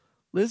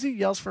 Lizzie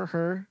yells for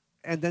her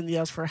and then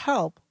yells for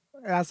help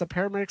as the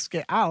paramedics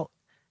get out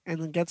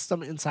and then gets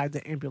them inside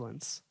the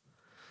ambulance.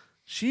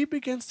 She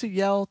begins to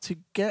yell to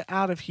get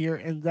out of here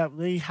and that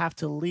they have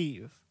to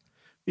leave.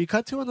 We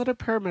cut to another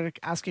paramedic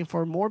asking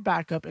for more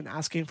backup and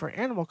asking for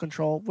animal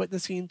control,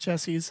 witnessing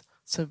Jesse's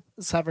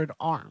severed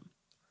arm.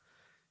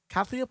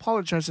 Kathy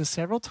apologizes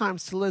several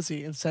times to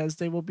Lizzie and says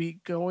they will be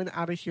going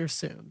out of here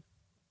soon.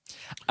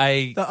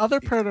 I The other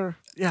predator,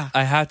 yeah.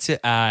 I had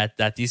to add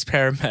that these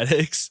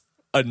paramedics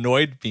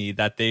annoyed me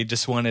that they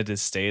just wanted to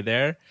stay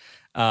there.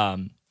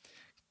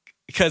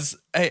 Because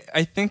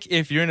I think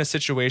if you're in a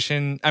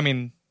situation, I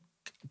mean,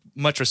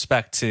 much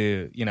respect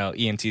to,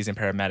 EMTs and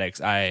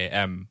paramedics. I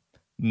am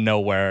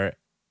nowhere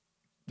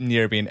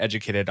near being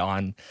educated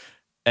on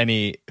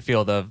any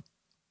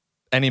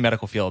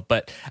medical field.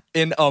 But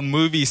in a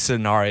movie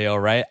scenario,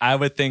 right, I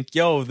would think,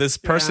 this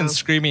person's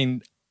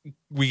screaming,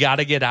 we got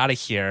to get out of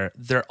here.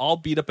 They're all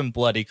beat up and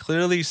bloody.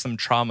 Clearly some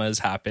trauma has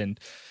happened.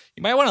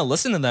 You might want to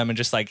listen to them and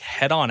just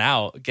head on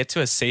out, get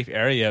to a safe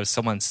area of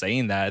someone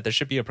saying that. There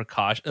should be a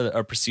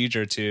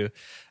procedure to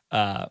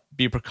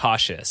be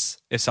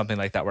precautious if something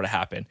like that were to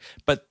happen.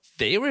 But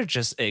they were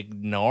just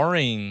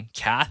ignoring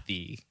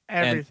Kathy.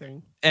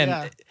 Everything.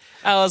 And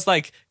I was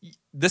like,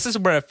 this is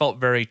where it felt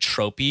very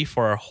tropey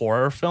for a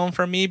horror film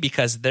for me,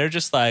 because they're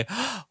just like,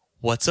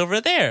 what's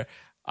over there?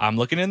 I'm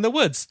looking in the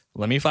woods.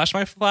 Let me flash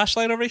my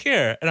flashlight over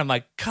here. And I'm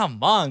like,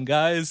 come on,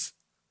 guys.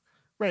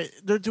 Right.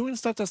 They're doing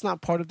stuff that's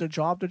not part of their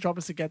job. Their job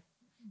is to get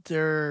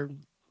their,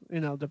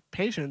 the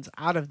patients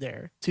out of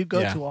there, to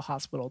go to a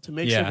hospital, to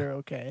make sure they're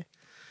okay.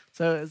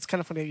 So it's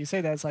kind of funny that you say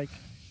that. It's like,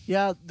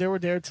 they were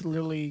there to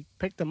literally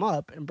pick them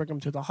up and bring them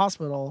to the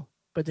hospital,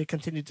 but they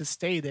continued to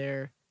stay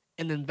there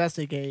and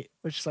investigate,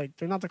 which is like,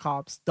 they're not the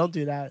cops. Don't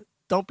do that.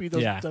 Don't be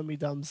those dummy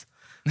dumbs.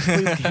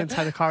 Please get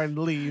inside the car and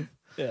leave.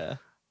 Yeah.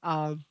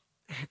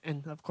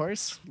 And of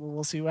course,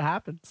 we'll see what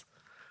happens.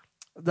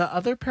 The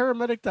other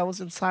paramedic that was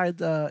inside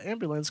the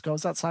ambulance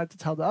goes outside to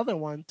tell the other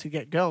one to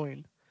get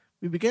going.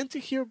 We begin to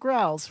hear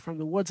growls from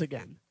the woods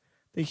again.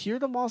 They hear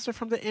the monster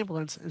from the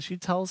ambulance, and she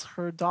tells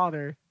her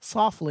daughter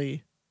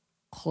softly,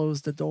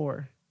 close the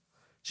door.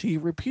 She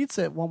repeats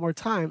it one more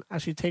time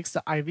as she takes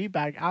the IV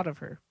bag out of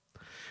her.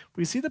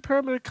 We see the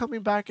paramedic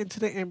coming back into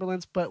the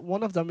ambulance, but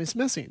one of them is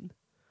missing.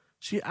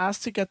 She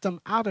asks to get them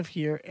out of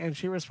here, and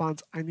she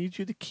responds, I need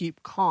you to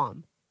keep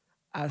calm.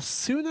 As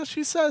soon as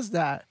she says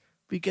that,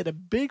 we get a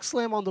big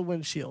slam on the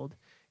windshield.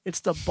 It's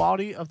the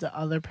body of the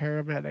other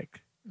paramedic.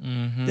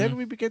 Mm-hmm. Then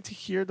we begin to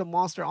hear the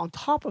monster on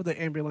top of the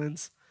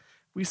ambulance.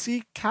 We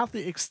see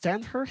Kathy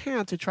extend her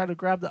hand to try to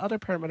grab the other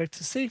paramedic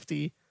to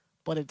safety,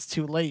 but it's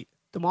too late.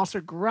 The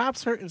monster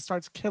grabs her and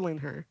starts killing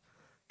her.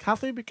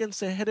 Kathy begins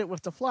to hit it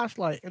with the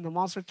flashlight, and the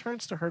monster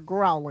turns to her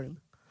growling.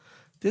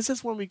 This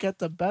is when we get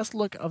the best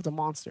look of the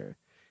monster.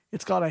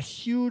 It's got a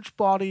huge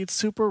body, it's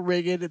super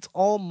rigid, it's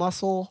all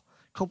muscle,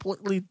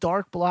 completely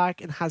dark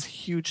black, and has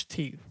huge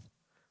teeth.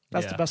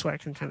 That's the best way I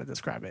can kind of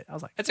describe it. I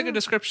was like, that's a good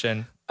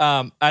description.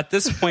 At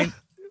this point,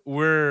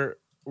 we're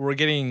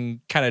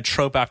getting kind of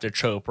trope after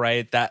trope,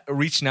 right? That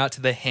reaching out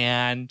to the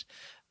hand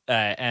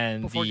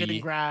and before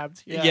getting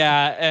grabbed.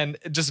 Yeah, and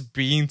just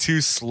being too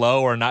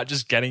slow or not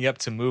just getting up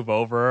to move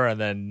over, and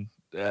then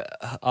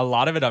a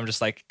lot of it, I'm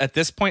just like, at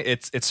this point,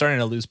 it's starting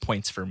to lose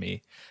points for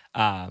me.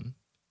 And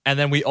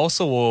then we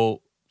also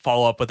will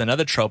follow up with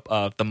another trope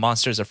of the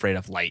monster's afraid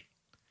of light.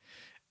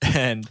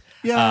 And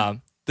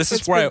this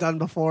is where it's been done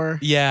before.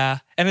 Yeah,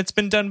 and it's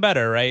been done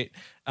better, right?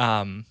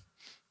 I'm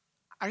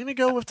gonna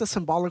go with the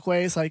symbolic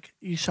ways, like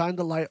you shine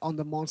the light on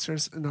the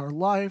monsters in our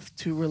life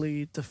to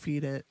really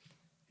defeat it,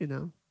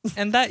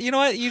 And that, you know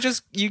what, you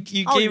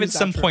gave it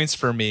some points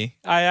for me.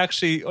 I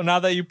actually, now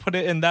that you put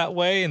it in that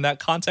way, in that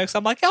context,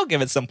 I'm like, I'll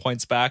give it some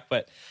points back.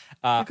 But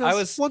I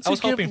was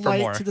hoping for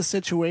more. To the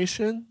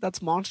situation that's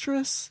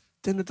monstrous,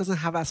 then it doesn't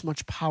have as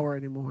much power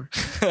anymore.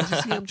 You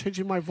see, I'm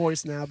changing my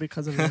voice now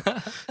because of it.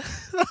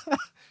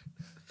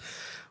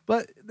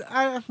 But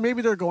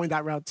maybe they're going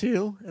that route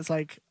too. It's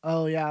like,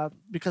 oh yeah,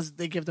 because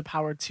they give the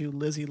power to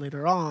Lizzie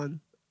later on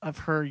of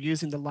her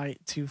using the light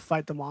to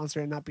fight the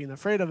monster and not being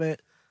afraid of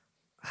it.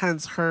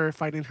 Hence her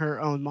fighting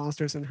her own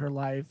monsters in her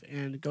life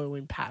and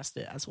going past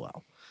it as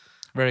well.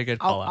 Very good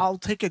call out. I'll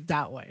take it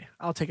that way.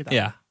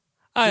 Yeah.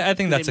 I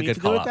think that's a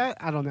good call out. That?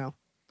 I don't know.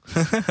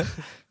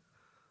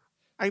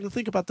 I can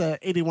think about the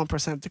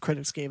 81% the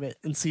critics gave it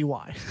and see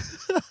why.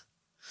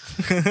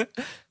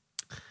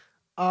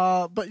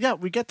 But yeah,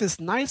 we get this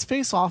nice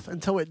face-off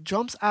until it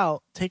jumps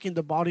out, taking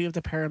the body of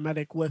the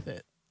paramedic with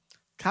it.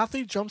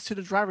 Kathy jumps to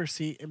the driver's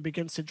seat and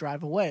begins to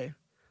drive away.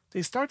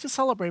 They start to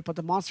celebrate, but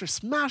the monster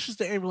smashes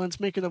the ambulance,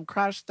 making them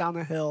crash down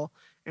a hill,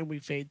 and we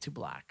fade to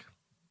black.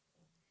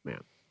 Man,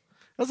 it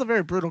was a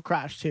very brutal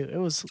crash too. It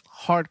was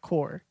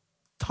hardcore,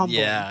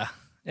 tumbling. Yeah,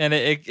 and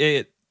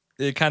it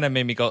kind of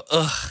made me go,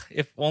 ugh.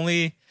 If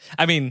only.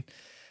 I mean,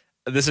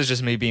 this is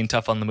just me being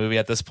tough on the movie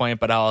at this point,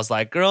 but I was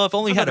like, girl, if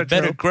only you had a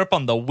better grip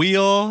on the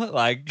wheel,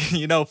 like,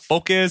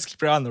 focus,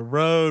 keep it on the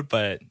road.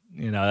 But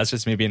that's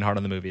just me being hard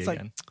on the movie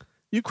again. Like,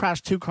 you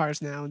crashed 2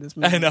 cars now in this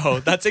movie. I know.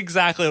 That's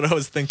exactly what I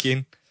was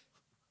thinking.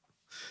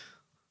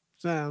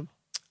 So,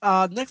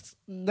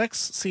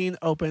 next scene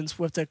opens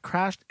with the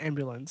crashed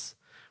ambulance.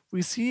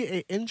 We see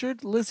a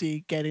injured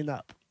Lizzie getting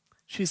up.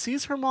 She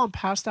sees her mom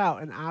passed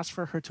out and asks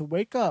for her to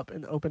wake up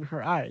and open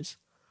her eyes.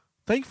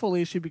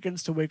 Thankfully, she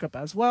begins to wake up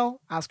as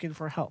well, asking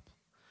for help.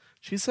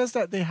 She says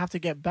that they have to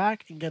get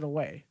back and get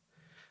away.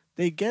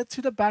 They get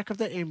to the back of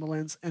the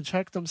ambulance and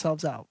check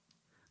themselves out.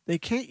 They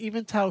can't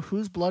even tell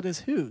whose blood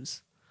is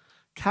whose.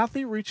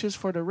 Kathy reaches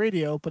for the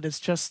radio, but it's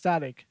just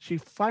static. She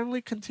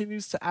finally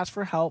continues to ask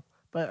for help,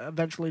 but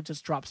eventually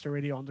just drops the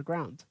radio on the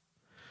ground.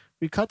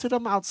 We cut to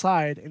them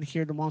outside and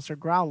hear the monster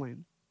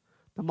growling.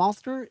 The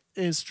monster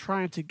is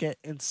trying to get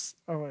in.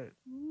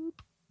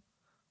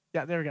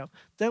 Yeah, there we go.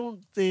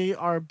 Then they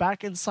are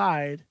back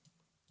inside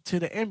to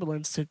the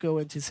ambulance to go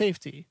into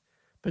safety.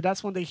 But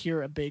that's when they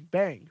hear a big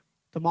bang.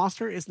 The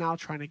monster is now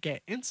trying to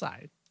get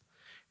inside.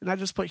 And I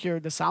just put here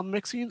the sound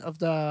mixing of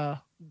the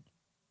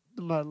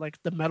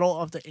metal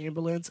of the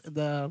ambulance and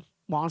the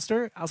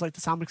monster. I was like,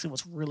 the sound mixing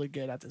was really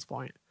good at this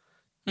point.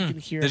 You can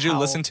hear. Did you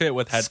listen to it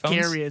with headphones?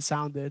 Scary it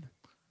sounded.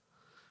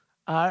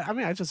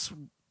 I just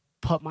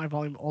put my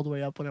volume all the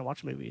way up when I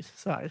watch movies.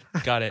 So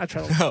Got it. I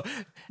try to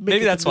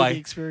maybe that's why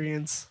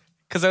experience.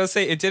 Because I would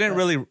say it didn't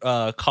really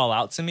call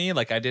out to me.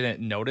 Like I didn't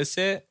notice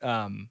it.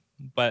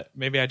 But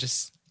maybe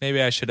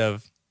I should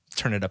have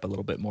turned it up a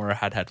little bit more or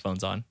had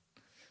headphones on.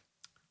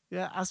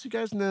 Yeah, as you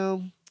guys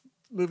know,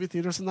 movie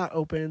theaters are not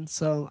open,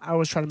 so I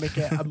was trying to make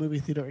it a movie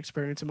theater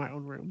experience in my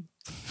own room.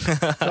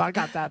 So I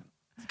got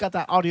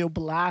that audio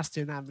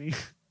blasting at me.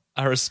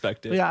 I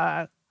respect it. But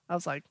yeah, I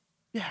was like,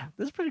 yeah,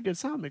 this is pretty good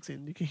sound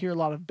mixing. You can hear a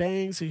lot of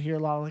bangs, you hear a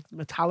lot of like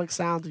metallic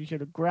sounds, you hear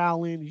the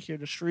growling, you hear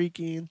the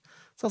shrieking.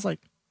 So I was like,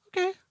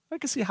 okay, I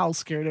can see how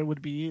scared it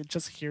would be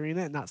just hearing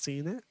it and not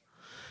seeing it.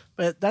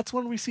 But that's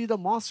when we see the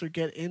monster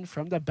get in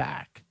from the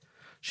back.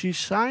 She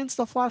shines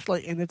the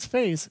flashlight in its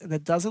face, and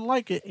it doesn't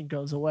like it and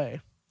goes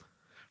away.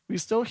 We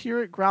still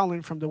hear it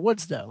growling from the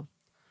woods, though.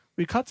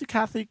 We cut to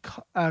Kathy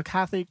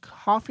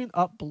coughing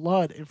up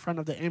blood in front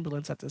of the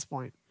ambulance at this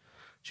point.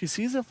 She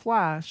sees a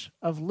flash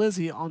of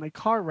Lizzie on a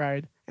car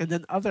ride, and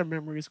then other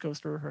memories go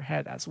through her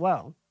head as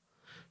well.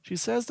 She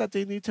says that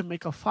they need to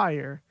make a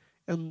fire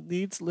and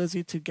needs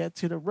Lizzie to get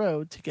to the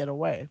road to get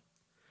away.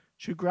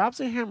 She grabs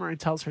a hammer and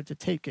tells her to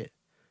take it.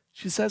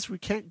 She says we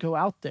can't go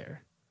out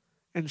there.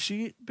 And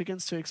she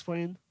begins to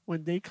explain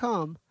when they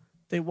come,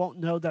 they won't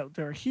know that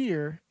they're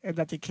here and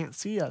that they can't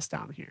see us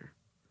down here.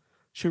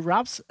 She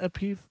wraps a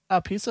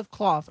piece of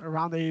cloth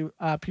around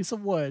a piece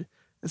of wood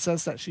and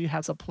says that she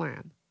has a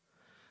plan.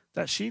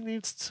 That she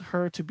needs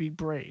her to be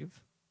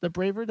brave, the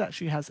braver that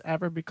she has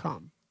ever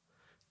become.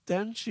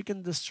 Then she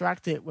can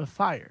distract it with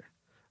fire.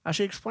 As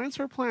she explains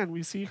her plan,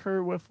 we see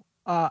her with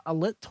a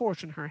lit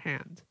torch in her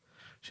hand.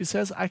 She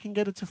says, I can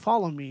get it to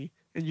follow me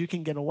and you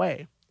can get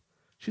away.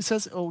 She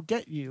says it will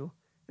get you,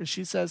 and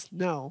she says,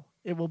 no,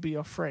 it will be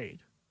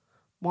afraid.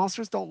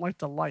 Monsters don't like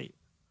the light.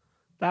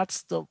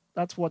 That's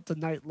what the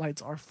night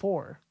lights are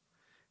for.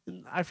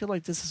 And I feel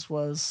like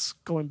was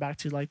going back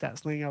to like that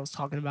thing I was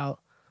talking about.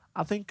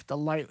 I think the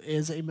light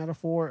is a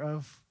metaphor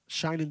of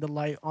shining the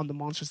light on the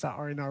monsters that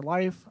are in our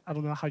life. I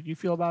don't know how you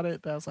feel about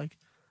it, but I was like,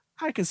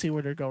 I can see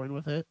where they're going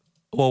with it.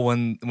 Well,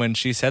 when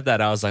she said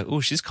that, I was like,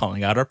 ooh, she's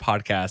calling out our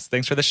podcast.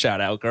 Thanks for the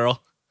shout out,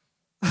 girl.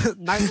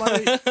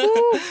 Nightlight.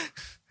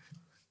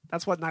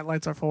 That's what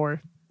nightlights are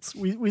for.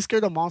 We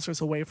scare the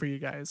monsters away for you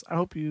guys. I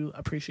hope you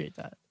appreciate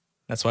that.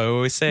 That's why we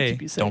always say,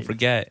 don't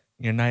forget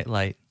your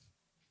nightlight.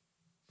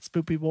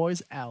 Spoopy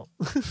boys out.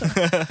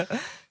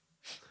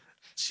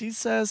 She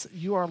says,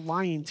 you are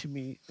lying to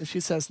me. And she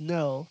says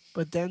no,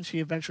 but then she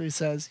eventually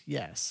says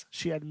yes.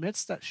 She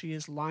admits that she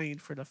is lying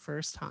for the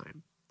first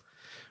time.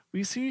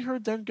 We see her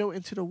then go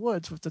into the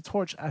woods with the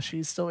torch as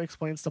she still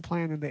explains the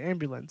plan in the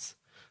ambulance.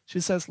 She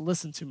says,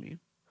 listen to me.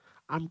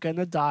 I'm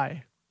gonna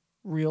die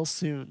real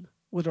soon,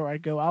 whether I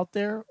go out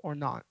there or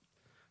not.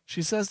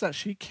 She says that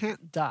she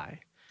can't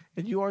die,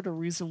 and you are the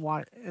reason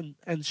why,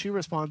 and she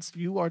responds,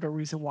 you are the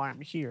reason why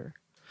I'm here.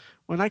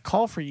 When I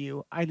call for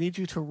you, I need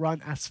you to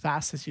run as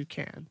fast as you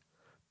can.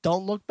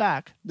 Don't look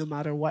back, no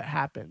matter what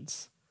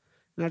happens.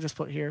 And I just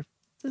put here,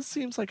 this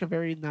seems like a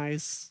very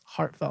nice,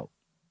 heartfelt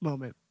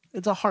moment.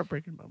 It's a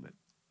heartbreaking moment.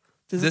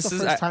 This is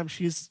the first time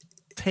she's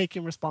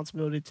taking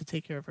responsibility to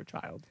take care of her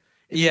child.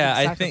 And yeah,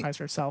 I sacrifice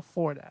herself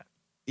for that.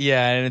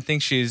 Yeah, and I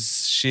think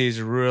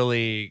she's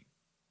really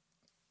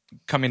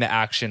coming to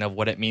action of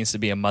what it means to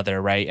be a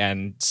mother, right?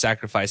 And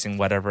sacrificing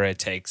whatever it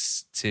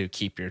takes to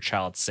keep your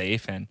child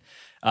safe. And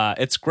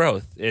it's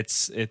growth.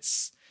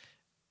 It's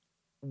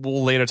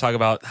we'll later talk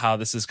about how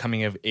this is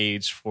coming of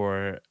age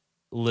for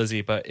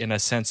Lizzie, but in a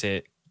sense,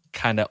 it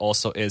kind of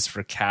also is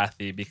for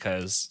Kathy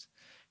because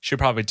she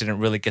probably didn't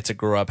really get to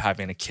grow up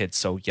having a kid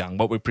so young,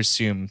 what we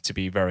presume to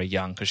be very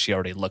young because she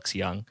already looks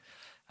young.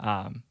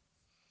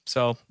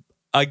 So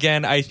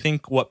again, I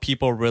think what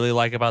people really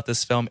like about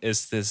this film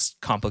is this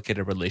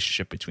complicated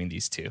relationship between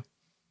these two.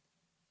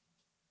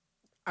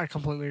 I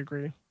completely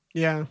agree.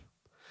 Yeah.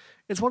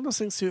 It's one of those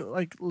things too,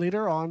 like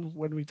later on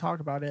when we talk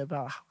about it,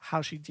 about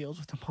how she deals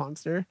with the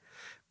monster,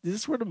 this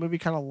is where the movie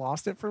kind of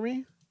lost it for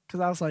me. Because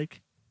I was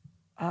like,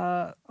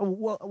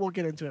 we'll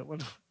get into it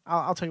when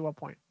I'll tell you what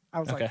point. I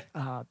was Okay.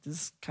 like, this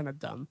is kind of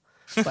dumb.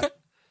 But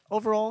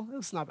overall,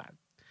 it's not bad.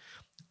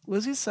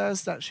 Lizzie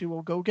says that she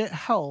will go get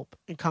help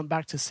and come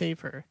back to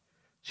save her.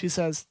 She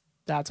says,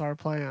 that's our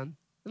plan.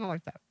 And I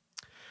like that.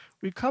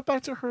 We cut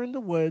back to her in the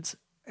woods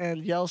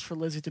and yells for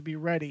Lizzie to be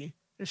ready.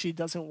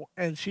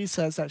 And she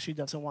says that she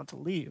doesn't want to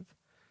leave.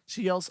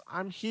 She yells,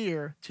 I'm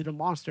here to the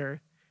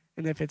monster,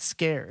 and if it's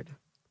scared.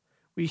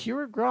 We hear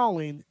her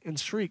growling and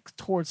shriek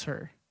towards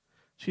her.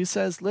 She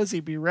says, Lizzie,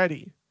 be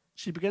ready.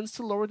 She begins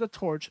to lower the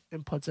torch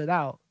and puts it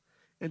out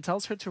and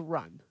tells her to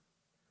run.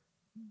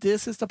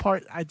 This is the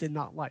part I did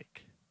not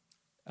like.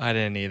 I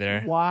didn't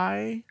either.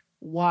 Why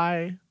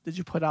did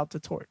you put out the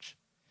torch?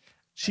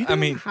 She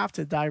didn't have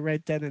to die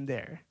right then and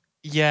there.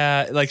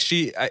 Yeah, like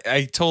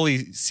I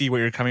totally see where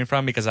you're coming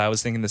from because I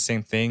was thinking the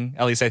same thing.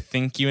 At least I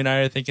think you and I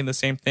are thinking the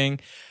same thing.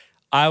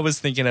 I was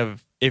thinking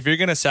of, if you're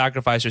going to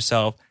sacrifice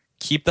yourself,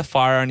 keep the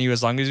fire on you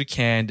as long as you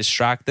can,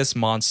 distract this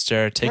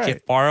monster, take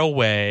it far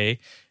away,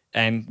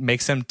 and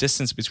make some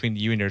distance between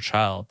you and your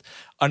child.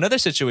 Another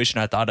situation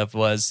I thought of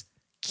was,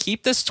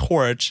 keep this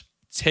torch,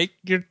 take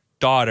your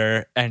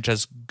daughter, and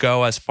just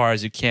go as far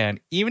as you can.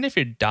 Even if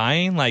you're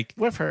dying, like...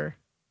 with her.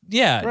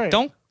 Yeah, right.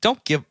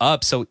 Don't give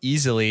up so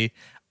easily.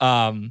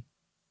 And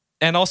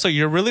also,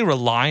 you're really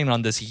relying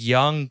on this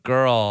young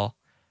girl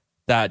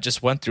that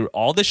just went through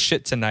all this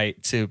shit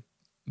tonight to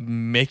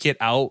make it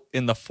out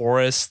in the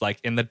forest, like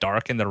in the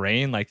dark, in the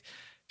rain. Like,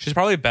 she's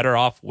probably better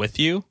off with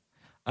you.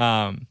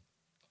 Right.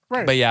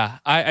 But yeah,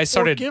 I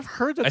started. Give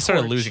her the I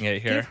started torch. losing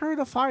it here. Give her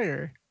the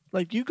fire.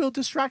 Like, you go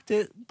distract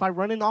it by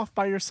running off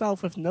by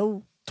yourself with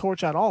no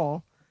torch at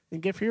all,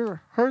 and give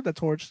her the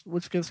torch,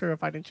 which gives her a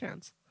fighting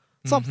chance.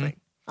 Something.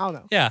 I don't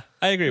know. Yeah,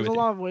 I agree with you. There's a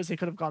lot of ways they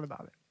could have gone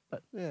about it.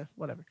 But yeah,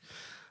 whatever.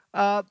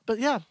 But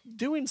yeah,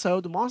 doing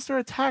so, the monster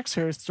attacks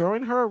her,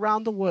 throwing her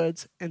around the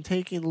woods and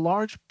taking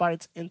large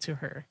bites into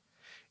her.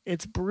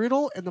 It's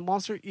brutal, and the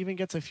monster even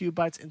gets a few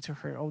bites into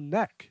her own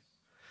neck.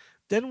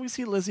 Then we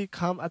see Lizzie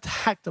come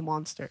attack the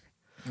monster.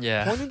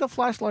 Yeah. Pointing the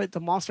flashlight,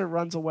 the monster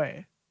runs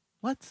away.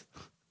 What?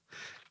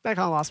 That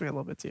kind of lost me a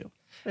little bit too.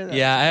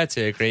 Yeah, I had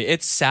to agree.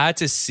 It's sad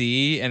to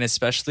see, and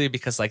especially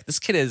because like this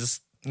kid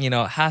is,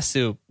 has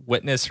to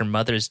witness her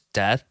mother's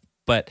death.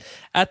 But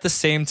at the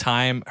same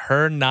time,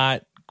 her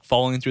not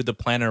following through the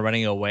plan and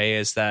running away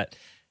is that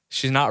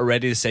she's not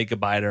ready to say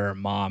goodbye to her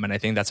mom. And I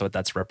think that's what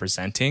that's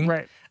representing.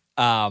 Right.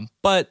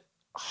 But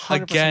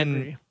again,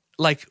 agree.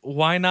 like,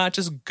 why not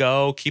just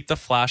go keep the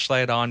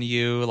flashlight on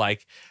you?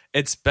 Like,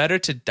 it's better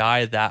to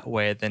die that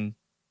way than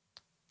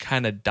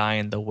kind of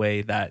dying the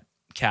way that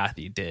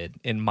Kathy did,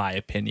 in my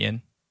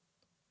opinion.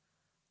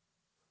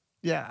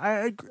 Yeah,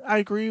 I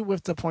agree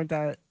with the point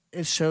that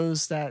it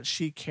shows that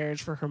she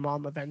cares for her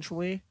mom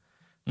eventually.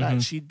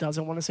 That she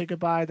doesn't want to say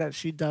goodbye, that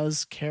she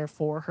does care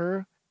for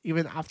her,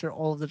 even after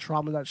all of the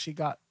trauma that she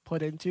got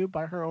put into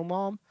by her own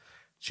mom.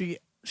 She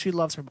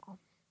loves her mom.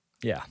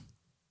 Yeah.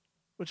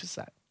 Which is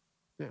sad.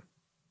 Yeah.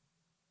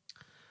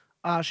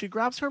 She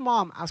grabs her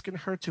mom, asking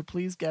her to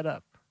please get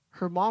up.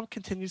 Her mom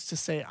continues to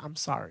say, I'm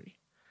sorry.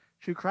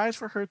 She cries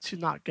for her to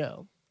not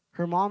go.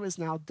 Her mom is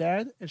now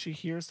dead, and she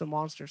hears the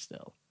monster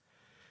still.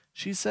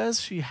 She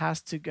says she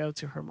has to go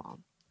to her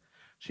mom.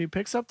 She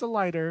picks up the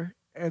lighter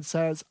and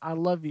says, I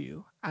love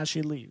you, as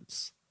she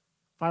leaves.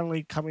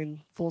 Finally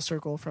coming full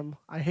circle from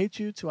I hate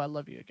you to I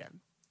love you again.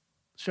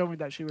 Showing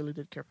that she really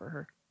did care for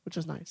her, which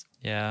is nice.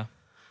 Yeah.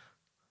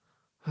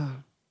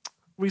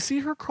 We see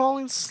her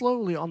crawling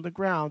slowly on the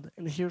ground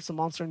and hears the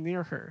monster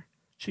near her.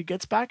 She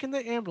gets back in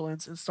the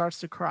ambulance and starts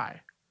to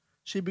cry.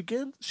 She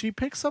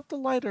picks up the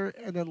lighter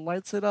and then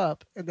lights it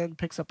up and then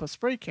picks up a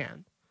spray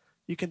can.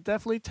 You can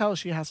definitely tell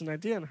she has an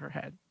idea in her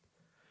head.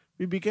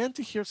 We begin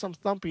to hear some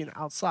thumping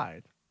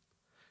outside.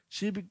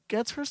 She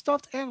gets her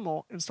stuffed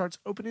animal and starts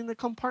opening the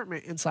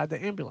compartment inside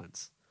the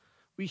ambulance.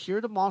 We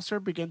hear the monster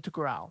begin to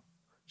growl.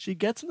 She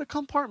gets in the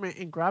compartment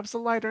and grabs the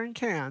lighter and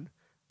can.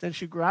 Then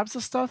she grabs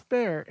the stuffed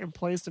bear and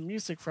plays the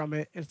music from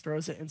it and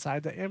throws it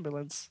inside the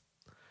ambulance.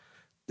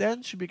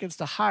 Then she begins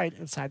to hide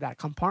inside that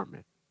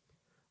compartment.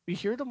 We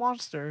hear the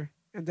monster,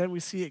 and then we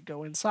see it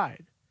go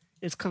inside.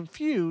 It's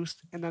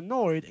confused and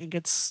annoyed and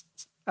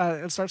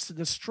starts to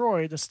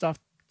destroy the stuffed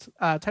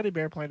teddy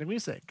bear playing the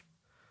music.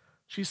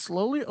 She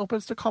slowly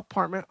opens the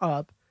compartment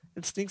up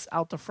and sneaks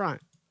out the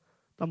front.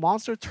 The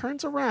monster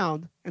turns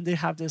around and they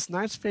have this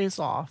nice face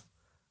off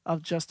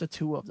of just the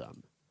two of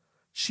them.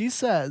 She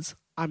says,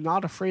 "I'm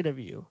not afraid of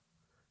you."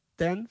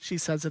 Then she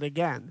says it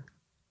again.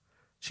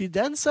 She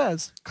then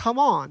says, "Come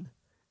on,"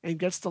 and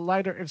gets the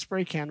lighter and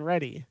spray can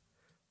ready.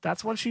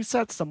 That's when she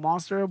sets the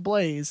monster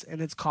ablaze and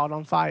it's caught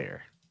on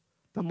fire.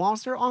 The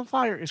monster on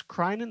fire is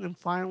crying and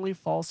finally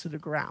falls to the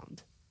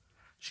ground.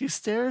 She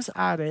stares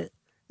at it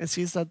and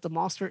sees that the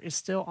monster is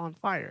still on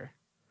fire.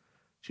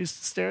 She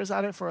stares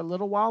at it for a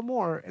little while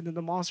more, and then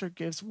the monster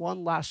gives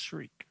one last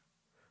shriek.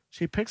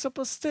 She picks up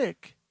a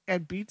stick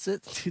and beats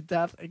it to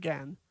death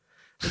again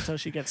until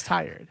she gets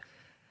tired.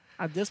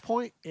 At this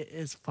point, it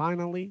is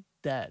finally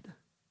dead.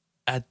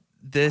 At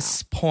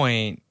this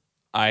point,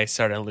 I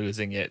started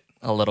losing it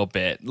a little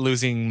bit,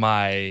 losing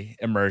my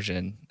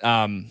immersion.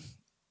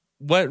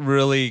 What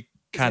really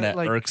kind of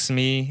irks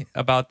me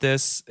about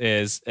this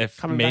is if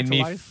coming made back to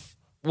me life?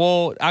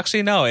 well,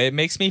 actually no, it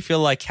makes me feel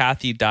like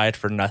Kathy died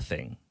for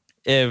nothing.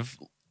 If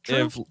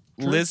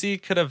Lizzie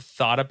could have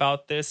thought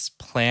about this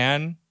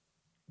plan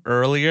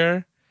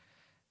earlier,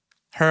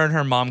 her and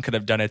her mom could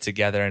have done it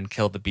together and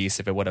killed the beast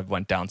if it would have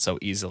went down so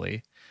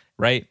easily,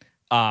 right?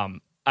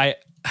 I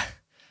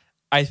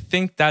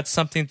think that's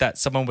something that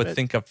someone would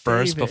think of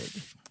first.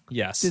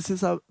 Yes,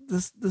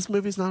 this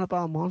movie's not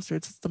about a monster.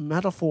 It's the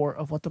metaphor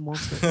of what the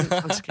monster is.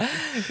 I'm just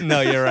kidding.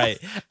 No, you're right.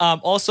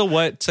 Also,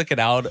 what took it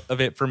out of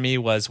it for me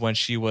was when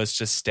she was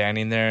just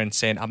standing there and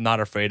saying, "I'm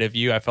not afraid of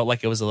you." I felt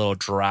like it was a little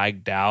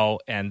dragged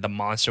out, and the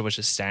monster was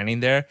just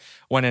standing there.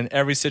 When in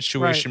every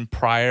situation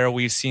prior,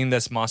 we've seen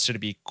this monster to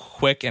be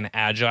quick and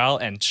agile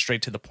and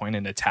straight to the point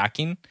in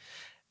attacking,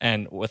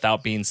 and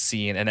without being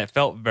seen. And it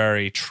felt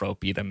very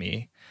tropey to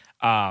me.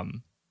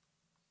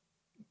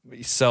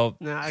 So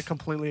no, I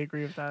completely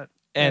agree with that.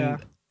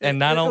 And it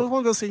was one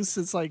of those things.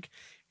 It's like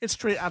it's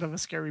straight out of a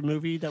scary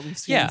movie that we've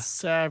seen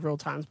several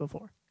times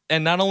before.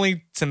 And not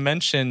only to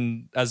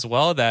mention as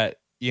well that,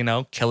 you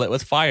know, kill it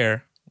with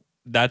fire.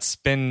 That's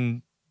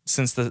been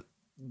since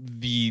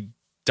the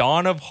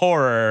dawn of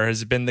horror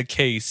has been the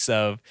case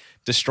of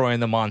destroying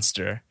the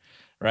monster,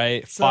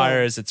 right? So,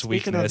 fire is its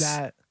weakness. Speaking of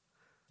that,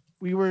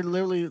 we were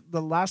literally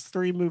the last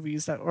three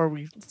movies that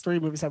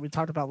we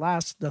talked about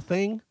last: The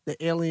Thing,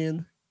 The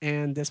Alien,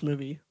 and this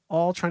movie,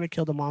 all trying to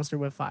kill the monster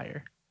with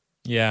fire.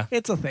 Yeah.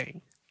 It's a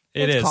thing.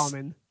 It's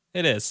common.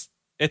 It is.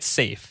 It's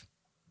safe.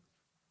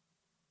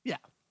 Yeah,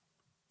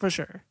 for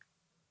sure.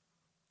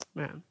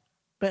 Man.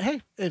 But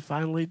hey, it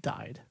finally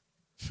died.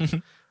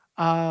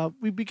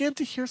 We begin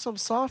to hear some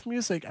soft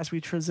music as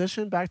we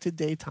transition back to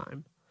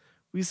daytime.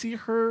 We see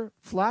her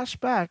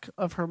flashback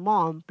of her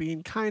mom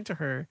being kind to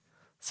her,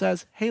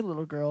 says, "Hey,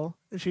 little girl,"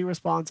 and she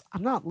responds,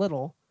 "I'm not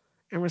little,"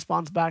 and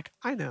responds back,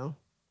 "I know."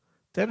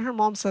 Then her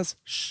mom says,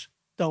 "Shh,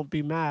 don't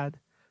be mad."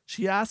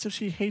 She asks if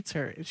she hates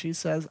her, and she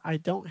says, "I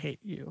don't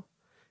hate you."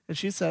 And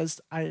she says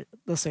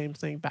the same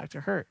thing back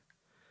to her.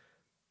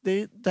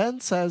 They then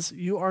says,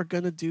 "You are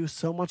going to do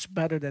so much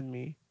better than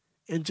me,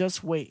 and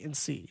just wait and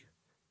see.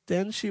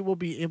 Then she will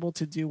be able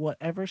to do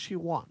whatever she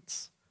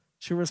wants."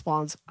 She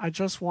responds, "I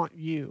just want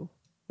you,"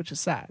 which is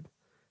sad.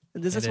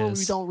 And this is when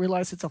we don't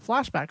realize it's a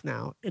flashback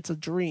now. It's a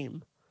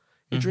dream.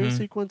 A dream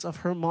sequence of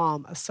her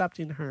mom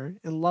accepting her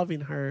and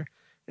loving her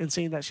and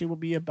saying that she will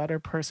be a better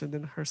person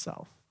than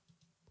herself.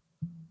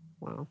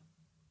 Wow.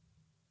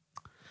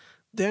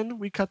 Then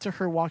we cut to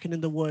her walking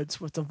in the woods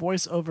with the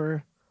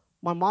voiceover,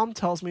 "My mom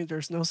tells me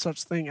there's no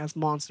such thing as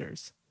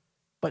monsters,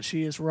 but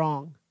she is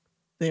wrong.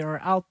 They are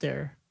out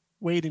there,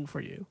 waiting for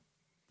you,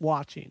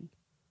 watching.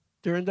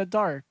 They're in the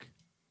dark,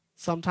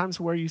 sometimes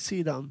where you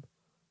see them,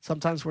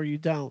 sometimes where you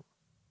don't.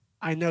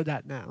 I know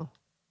that now."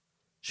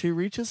 She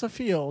reaches a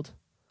field,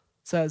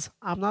 says,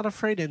 "I'm not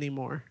afraid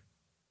anymore."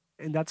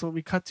 And that's when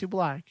we cut to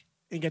black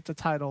and get the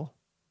title,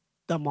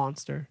 The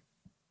Monster.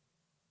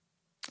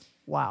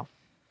 Wow.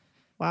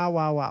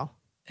 Wow.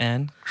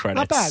 And credits.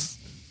 Not bad.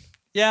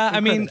 Yeah, and I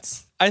mean,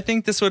 credits. I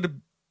think this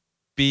would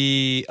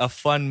be a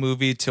fun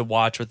movie to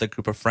watch with a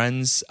group of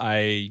friends.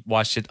 I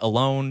watched it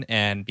alone,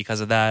 and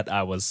because of that,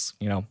 I was,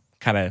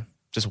 kind of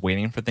just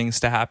waiting for things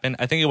to happen.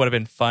 I think it would have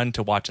been fun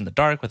to watch in the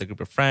dark with a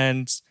group of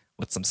friends,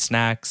 with some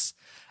snacks.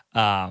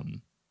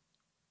 And,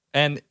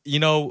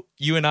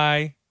 you and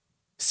I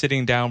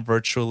sitting down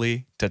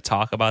virtually to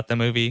talk about the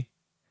movie,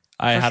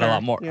 I had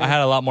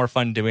a lot more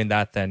fun doing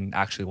that than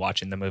actually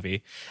watching the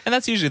movie. And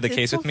that's usually the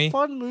case with me. It's a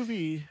fun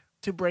movie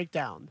to break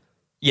down.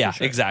 Yeah,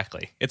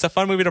 exactly. It's a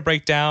fun movie to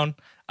break down.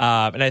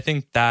 And I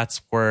think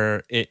that's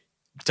where it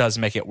does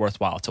make it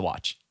worthwhile to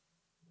watch.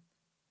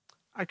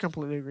 I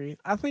completely agree.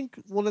 I think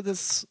one of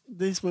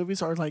these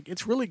movies are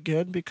it's really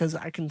good because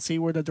I can see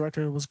where the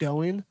director was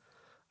going.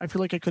 I feel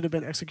like it could have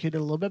been executed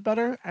a little bit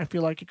better. I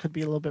feel like it could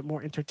be a little bit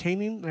more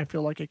entertaining. And I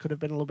feel like it could have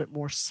been a little bit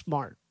more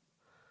smart.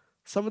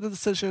 Some of the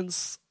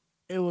decisions,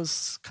 it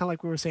was kind of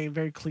like we were saying,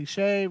 very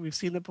cliche. We've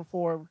seen it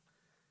before.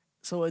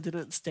 So it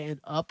didn't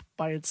stand up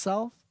by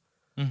itself.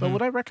 Mm-hmm. But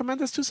would I recommend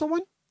this to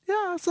someone?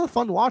 Yeah, it's a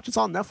fun watch. It's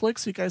on Netflix.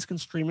 So you guys can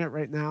stream it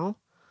right now.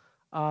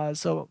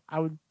 So I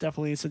would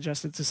definitely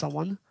suggest it to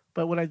someone.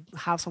 But would I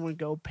have someone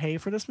go pay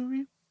for this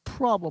movie?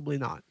 Probably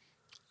not.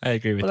 I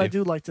agree with But you. I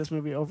do like this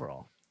movie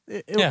overall.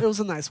 It Yeah. was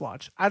a nice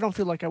watch. I don't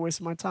feel like I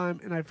wasted my time,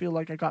 and I feel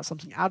like I got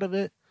something out of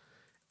it.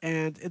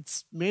 And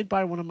it's made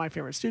by one of my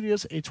favorite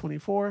studios,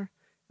 A24,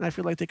 and I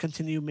feel like they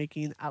continue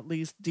making at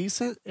least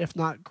decent, if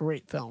not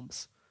great,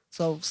 films.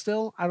 So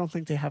still, I don't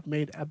think they have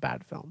made a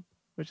bad film,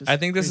 which is I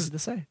think this crazy is- to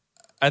say.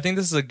 I think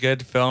this is a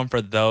good film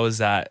for those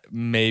that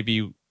may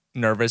be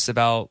nervous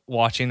about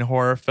watching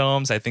horror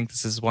films. I think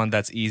this is one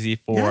that's easy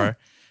for Yeah.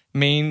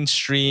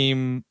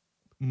 mainstream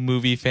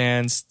movie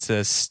fans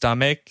to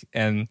stomach,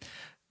 and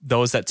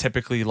those that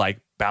typically like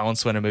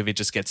bounce when a movie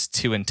just gets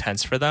too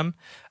intense for them.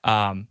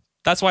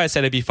 That's why I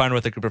said it'd be fun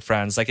with a group of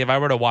friends. Like if I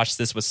were to watch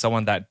this with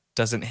someone that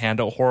doesn't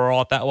handle horror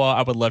all that well,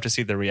 I would love to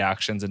see the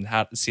reactions and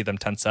see them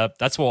tense up.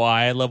 That's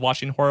why I love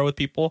watching horror with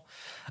people.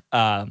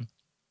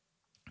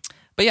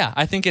 But yeah,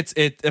 I think it's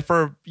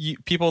for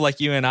people like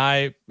you and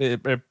I.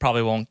 It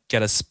probably won't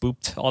get us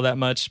spooked all that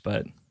much,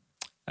 but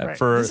Right.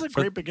 for This is a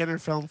great beginner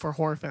film for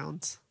horror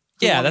fans.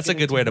 who yeah, wanna that's a get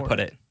good into way to horror. put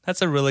it.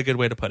 That's a really good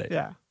way to put it.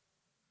 Yeah.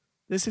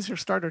 This is your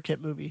starter kit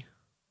movie.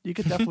 You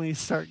could definitely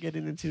start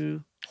getting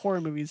into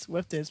horror movies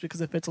with this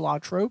because it fits a lot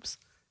of tropes.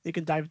 You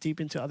can dive deep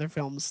into other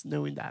films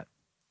knowing that.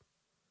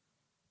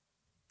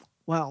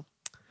 Well,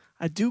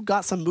 I do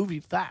got some movie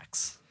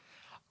facts.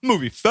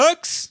 Movie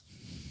facts.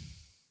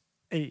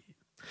 Hey,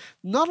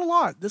 not a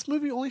lot. This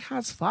movie only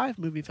has 5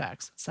 movie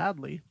facts,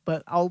 sadly,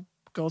 but I'll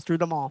go through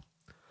them all.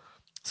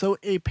 So,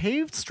 a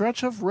paved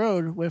stretch of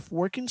road with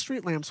working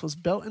street lamps was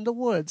built in the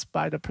woods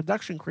by the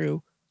production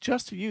crew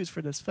just to use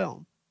for this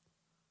film.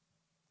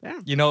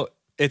 Damn. You know,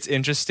 it's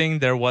interesting.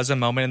 There was a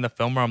moment in the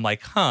film where I'm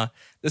like,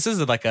 this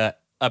is like a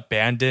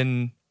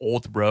abandoned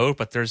old road,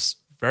 but there's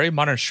very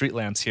modern street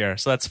lamps here.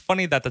 So that's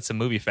funny that that's a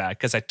movie fact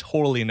because I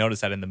totally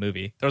noticed that in the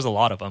movie. There was a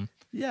lot of them.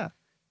 Yeah.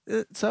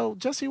 So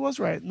Jesse was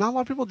right. Not a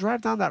lot of people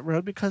drive down that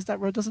road because that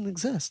road doesn't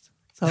exist.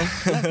 So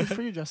yeah, good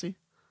for you, Jesse.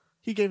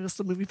 He gave us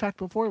the movie fact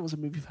before it was a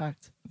movie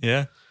fact.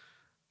 Yeah.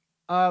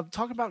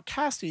 Talking about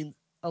casting,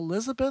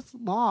 Elizabeth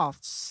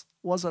Moss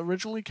was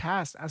originally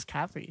cast as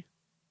Kathy.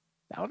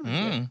 That would have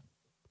been good.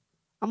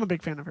 I'm a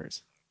big fan of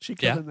hers. She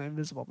killed in The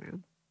Invisible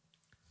Man.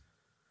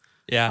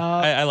 Yeah,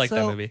 I like that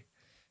so- movie.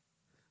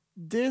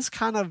 This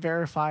kind of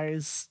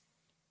verifies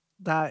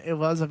that it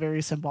was a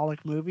very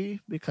symbolic movie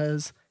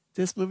because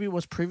this movie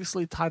was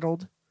previously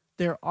titled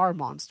There Are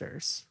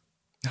Monsters.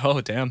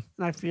 Oh, damn.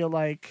 And I feel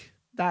like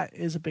that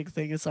is a big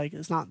thing. It's like,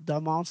 it's not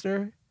the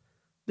monster.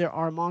 There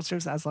are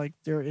monsters as like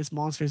there is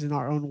monsters in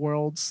our own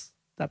worlds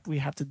that we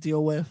have to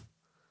deal with.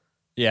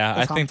 Yeah,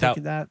 That's I how think I'm that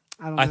taking that.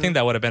 I don't I know. think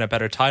that would have been a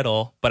better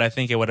title, but I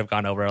think it would have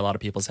gone over a lot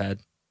of people's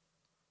head.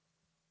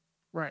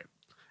 Right.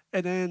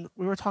 And then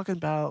we were talking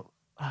about,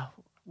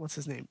 what's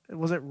his name?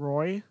 Was it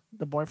Roy,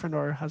 the boyfriend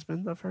or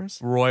husband of hers?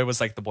 Roy was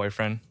like the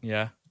boyfriend.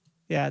 Yeah.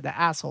 Yeah, the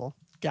asshole.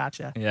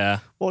 Gotcha. Yeah.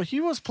 Well, he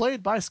was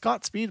played by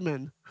Scott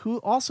Speedman, who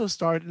also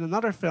starred in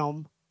another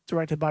film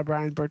directed by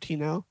Brian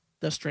Bertino,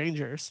 The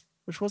Strangers,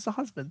 which was the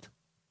husband.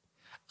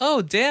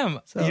 Oh,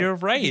 damn. So, You're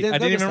right. you didn't I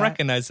didn't notice even that.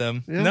 recognize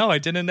him. Yeah. No, I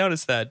didn't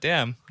notice that.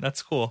 Damn.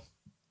 That's cool.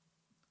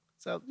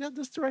 So, yeah,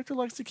 this director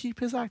likes to keep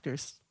his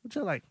actors, which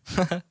I like.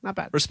 Not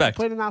bad. Respect. He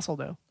played an asshole,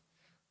 though.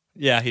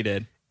 Yeah, he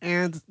did.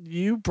 And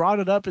you brought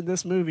it up in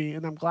this movie,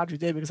 and I'm glad you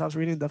did because I was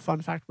reading the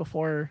fun fact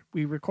before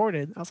we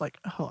recorded. I was like,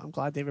 oh, I'm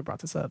glad David brought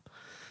this up.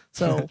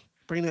 So,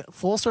 bringing it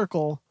full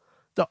circle,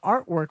 the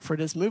artwork for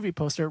this movie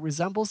poster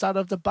resembles that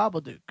of the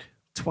Babadook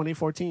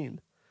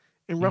 2014.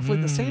 In roughly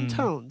the same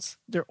tones,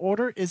 their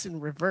order is in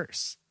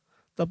reverse.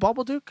 The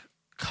Babadook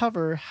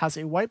cover has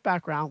a white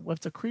background with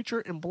the creature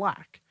in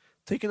black,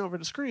 taking over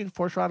the screen,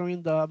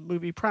 foreshadowing the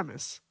movie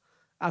premise,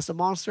 as the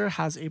monster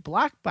has a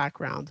black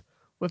background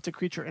with the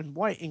creature in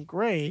white and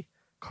gray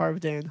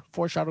carved in,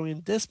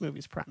 foreshadowing this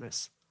movie's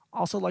premise.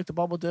 Also, like the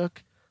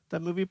Babadook,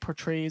 the movie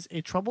portrays a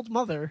troubled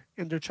mother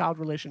and their child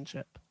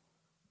relationship.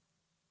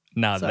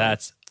 Now So-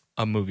 that's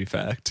a movie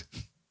fact.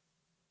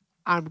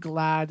 I'm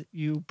glad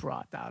you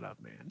brought that up,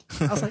 man.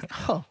 I was like,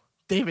 oh,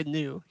 David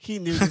knew. He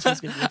knew this was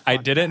going to be a I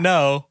fun didn't fact.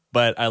 know,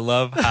 but I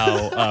love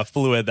how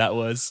fluid that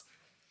was.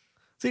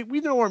 See, we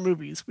know our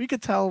movies. We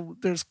could tell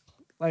there's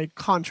like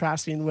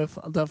contrasting with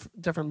the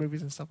different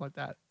movies and stuff like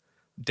that.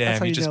 That's Damn,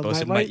 how you just know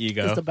boosted my Nightlight is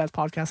ego. the best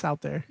podcast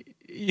out there.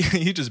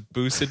 You just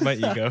boosted my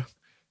ego.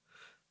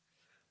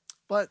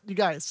 But you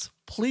guys,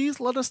 please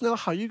let us know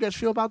how you guys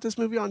feel about this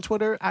movie on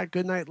Twitter at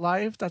Goodnight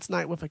Live. That's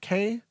night with a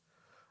K.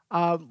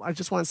 I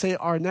just want to say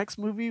our next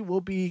movie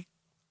will be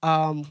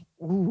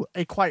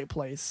A Quiet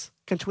Place,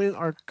 continuing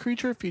our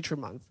creature feature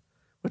month,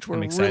 which we're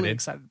I'm really excited.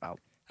 excited about.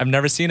 I've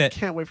never seen it.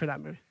 Can't wait for that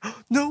movie.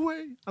 No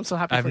way! I'm so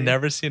happy. I've for you.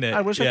 never seen it.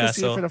 I wish I yeah, could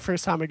see it for the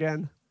first time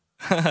again.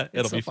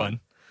 it'll so be fun. fun.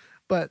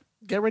 But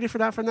get ready for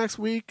that for next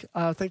week.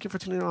 Thank you for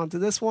tuning on to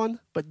this one.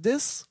 But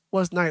this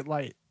was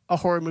Nightlight, a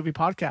horror movie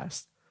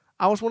podcast.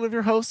 I was one of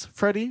your hosts,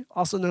 Freddie,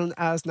 also known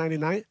as 90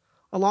 Night.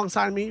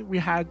 Alongside me, we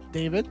had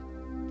David.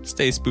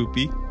 Stay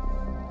spoopy.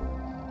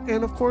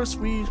 And of course,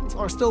 we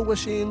are still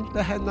wishing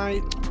the head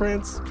knight,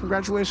 Prince,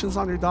 congratulations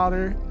on your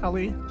daughter,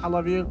 Ellie. I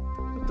love you.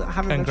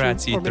 haven't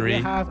Congrats, met you, or maybe I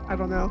E3. have, I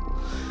don't know.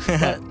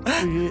 But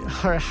we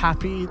are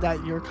happy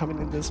that you're coming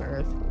to this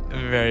earth.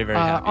 Very, very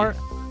happy.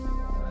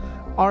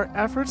 Our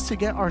efforts to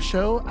get our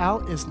show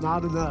out is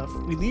not enough.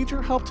 We need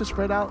your help to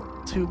spread out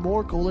to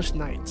more Ghoulish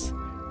Nights.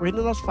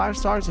 Rating us 5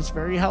 stars is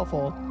very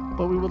helpful,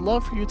 but we would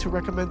love for you to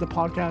recommend the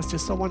podcast to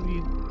someone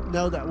you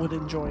know that would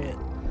enjoy it.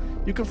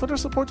 You can further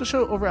support the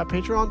show over at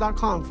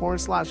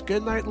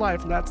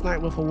patreon.com/goodnightlife, and that's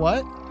night with a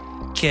what?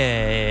 Okay.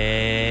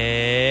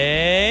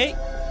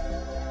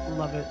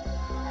 Love it.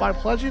 By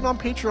pledging on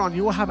Patreon,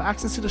 you will have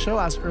access to the show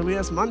as early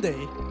as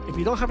Monday. If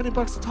you don't have any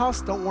bucks to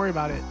toss, don't worry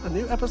about it. A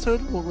new episode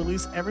will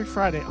release every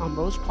Friday on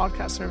most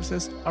podcast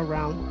services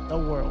around the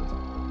world.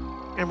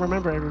 And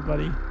remember,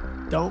 everybody,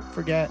 don't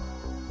forget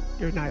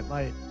your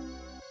nightlight.